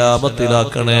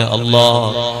സലാമത്തിലാക്കണേ അല്ലാഹ്.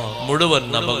 മുഴുവൻ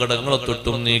അപകടങ്ങളെ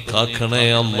തൊട്ടും നീ കാക്കണേ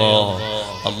അല്ലാഹ്.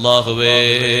 അല്ലാഹുവേ,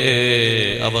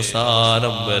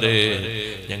 അവസാനം വരെ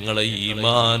ഞങ്ങളെ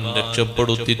ഈമാൻ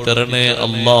രക്ഷപ്പെടുത്തി തരണേ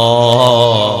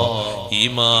അല്ലാഹ്.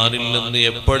 ഈമാനിൽ നിന്ന്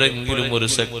എപ്പോഴെങ്കിലും ഒരു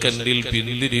സെക്കൻഡിൽ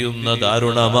പിന്തിരിയുന്ന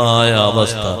ദാരുണമായ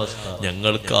അവസ്ഥ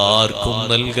ഞങ്ങൾക്ക് ആർക്കും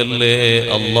നൽകല്ലേ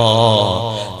അല്ലാഹ്.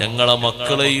 ഞങ്ങളെ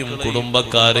മക്കളെയും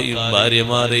കുടുംബക്കാരെയും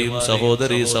ഭാര്യമാരെയും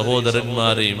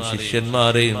സഹോദരന്മാരെയും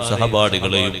ശിഷ്യന്മാരെയും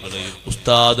സഹപാഠികളെയും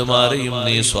ഉസ്താദുമാരെയും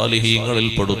നീ സ്വാലിഹീങ്ങളിൽ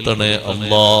പെടുത്തണേ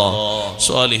അല്ലാഹ്.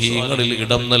 സ്വാലിഹീങ്ങളിൽ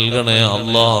ഇടം നൽകണേ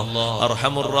അല്ലാഹ്.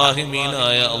 അർഹമുർ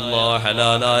റഹീമീനായ അല്ലാഹ്,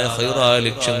 ഹലാലായ ഖൈറായ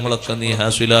ലക്ഷ്യങ്ങളൊക്കെ നീ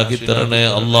ഹാസിലാക്കി തരണേ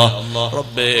അല്ലാഹ്.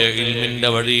 റബ്ബേ, ഇൽമിന്റെ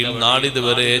വഴിയിൽ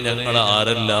നാളിതുവരെ ഞങ്ങളെ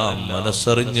ആരെല്ലാം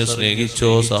മനസ്സറിഞ്ഞ് സ്നേഹിച്ചോ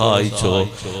സഹായിച്ചോ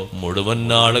മുഴുവൻ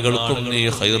ആളുകൾക്കും നീ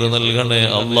ഖൈർ നൽകണേ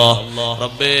അല്ലാഹ്.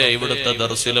 റബ്ബേ, ഇവിടുത്തെ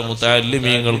ദർസിലെ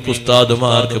മുതഅല്ലിമീങ്ങൾക്ക്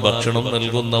ഉസ്താദുമാർക്ക് ഭക്ഷണം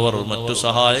നൽകുന്നവർ മറ്റു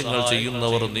സഹായങ്ങൾ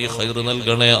ചെയ്യുന്നവർ നീ ഖൈർ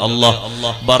നൽകണേ അല്ലാഹ്.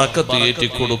 ബറക്കത്ത് ഏറ്റി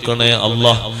കൊടുക്കണേ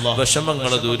അല്ലാഹ്.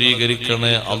 വിഷമങ്ങൾ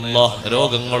ദൂരീകരിക്കണേ അല്ലാഹ്.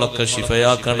 രോഗങ്ങളൊക്കെ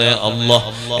ശിഫയാക്കണേ അല്ലാഹ്.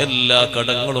 എല്ലാ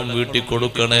കടങ്ങളും വീട്ടി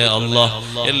കൊടുക്കണേ അല്ലാഹ്.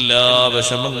 എല്ലാ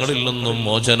വിഷമങ്ങളിൽ നിന്നും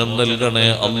മോചനം നൽകണേ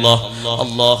അല്ലാഹ്.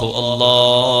 അല്ലാഹു അല്ലാഹ്,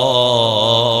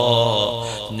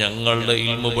 ഞങ്ങളുടെ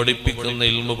ഇൽമു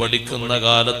പഠിക്കുന്ന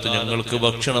കാലത്ത് ഞങ്ങൾക്ക്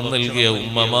ഭക്ഷണം നൽകിയ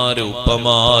ഉമ്മമാര്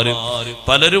ഉപ്പമാര്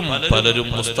പലരും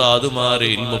ഉസ്താദുമാര്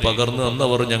ഇൽമു പകർന്നു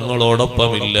തന്നവർ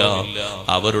ഞങ്ങളോടൊപ്പമില്ല.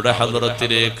 അവരുടെ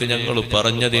ഹദ്റത്തിലേക്ക് ഞങ്ങൾ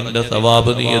പറഞ്ഞതിന്റെ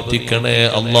സവാബ് നീ എത്തിക്കണേ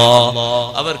അല്ലാഹ്.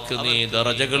 അവർക്ക് നീ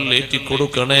ദറജകൾ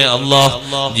ഏറ്റിക്കൊടുക്കണേ അല്ലാഹ്.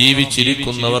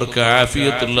 ജീവിച്ചിരിക്കുന്നവർക്ക്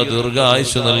ആഫിയത്തുള്ള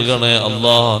ദീർഘായുസ് നൽകണേ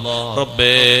അല്ലാഹ്.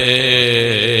 റബ്ബേ,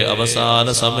 അവസാന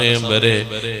സമയം വരെ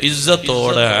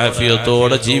ഇസ്സത്തോടെ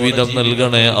ആഫിയത്തോടെ ജീവിതം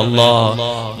നൽകണേ അല്ലാഹ്.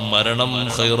 മരണം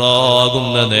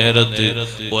ഖൈറാകുന്ന നേരത്ത്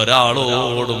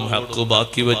ഒരാളോടും ഹക്ക്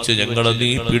ബാക്കി വെച്ച് ഞങ്ങളെ നീ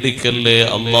പിടിക്കല്ലേ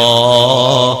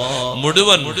അല്ലാഹ്.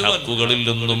 മുഴുവൻ ഹക്കുകളിൽ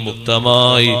നിന്നും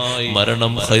മുക്തമായി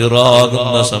മരണം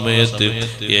ഖൈറാകുന്ന സമയത്ത്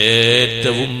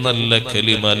ഏറ്റവും നല്ല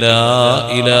കലിമ ലാ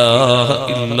ഇലാഹ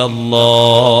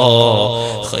ഇല്ലല്ലാഹ്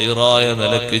ഖൈറായ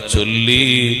നിലക്ക് ചൊല്ലി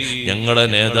ഞങ്ങളുടെ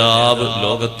നേതാവ്,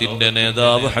 ലോകത്തിന്റെ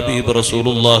നേതാവ് ഹബീബ്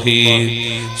റസൂലുള്ളാഹി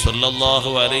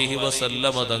സ്വല്ലല്ലാഹു അലൈഹി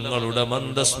വസല്ലമ തങ്ങളുടെ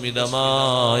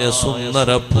മന്ദസ്മിതമായ സുന്ദര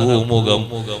പൂമുഖം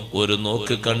ഒരു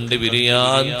നോക്ക് കണ്ടു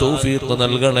പിരിയാൻ തൗഫീഖ്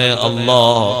നൽകണേ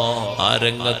അല്ലാഹ്. ആ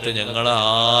രംഗത്ത് ഞങ്ങളെ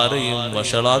ആരെയും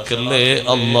വഷളാക്കല്ലേ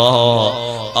അല്ലാഹ്.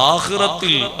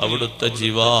 ആഖിറത്തിൽ അവിടുത്തെ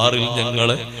ജിവാറിൽ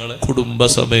ഞങ്ങളെ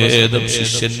കുടുംബസമേതം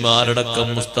ശിഷ്യന്മാരടക്കം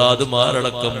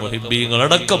ഉസ്താദുമാരടക്കം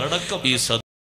മുഹിബ്ബീങ്ങളടക്കം ഈ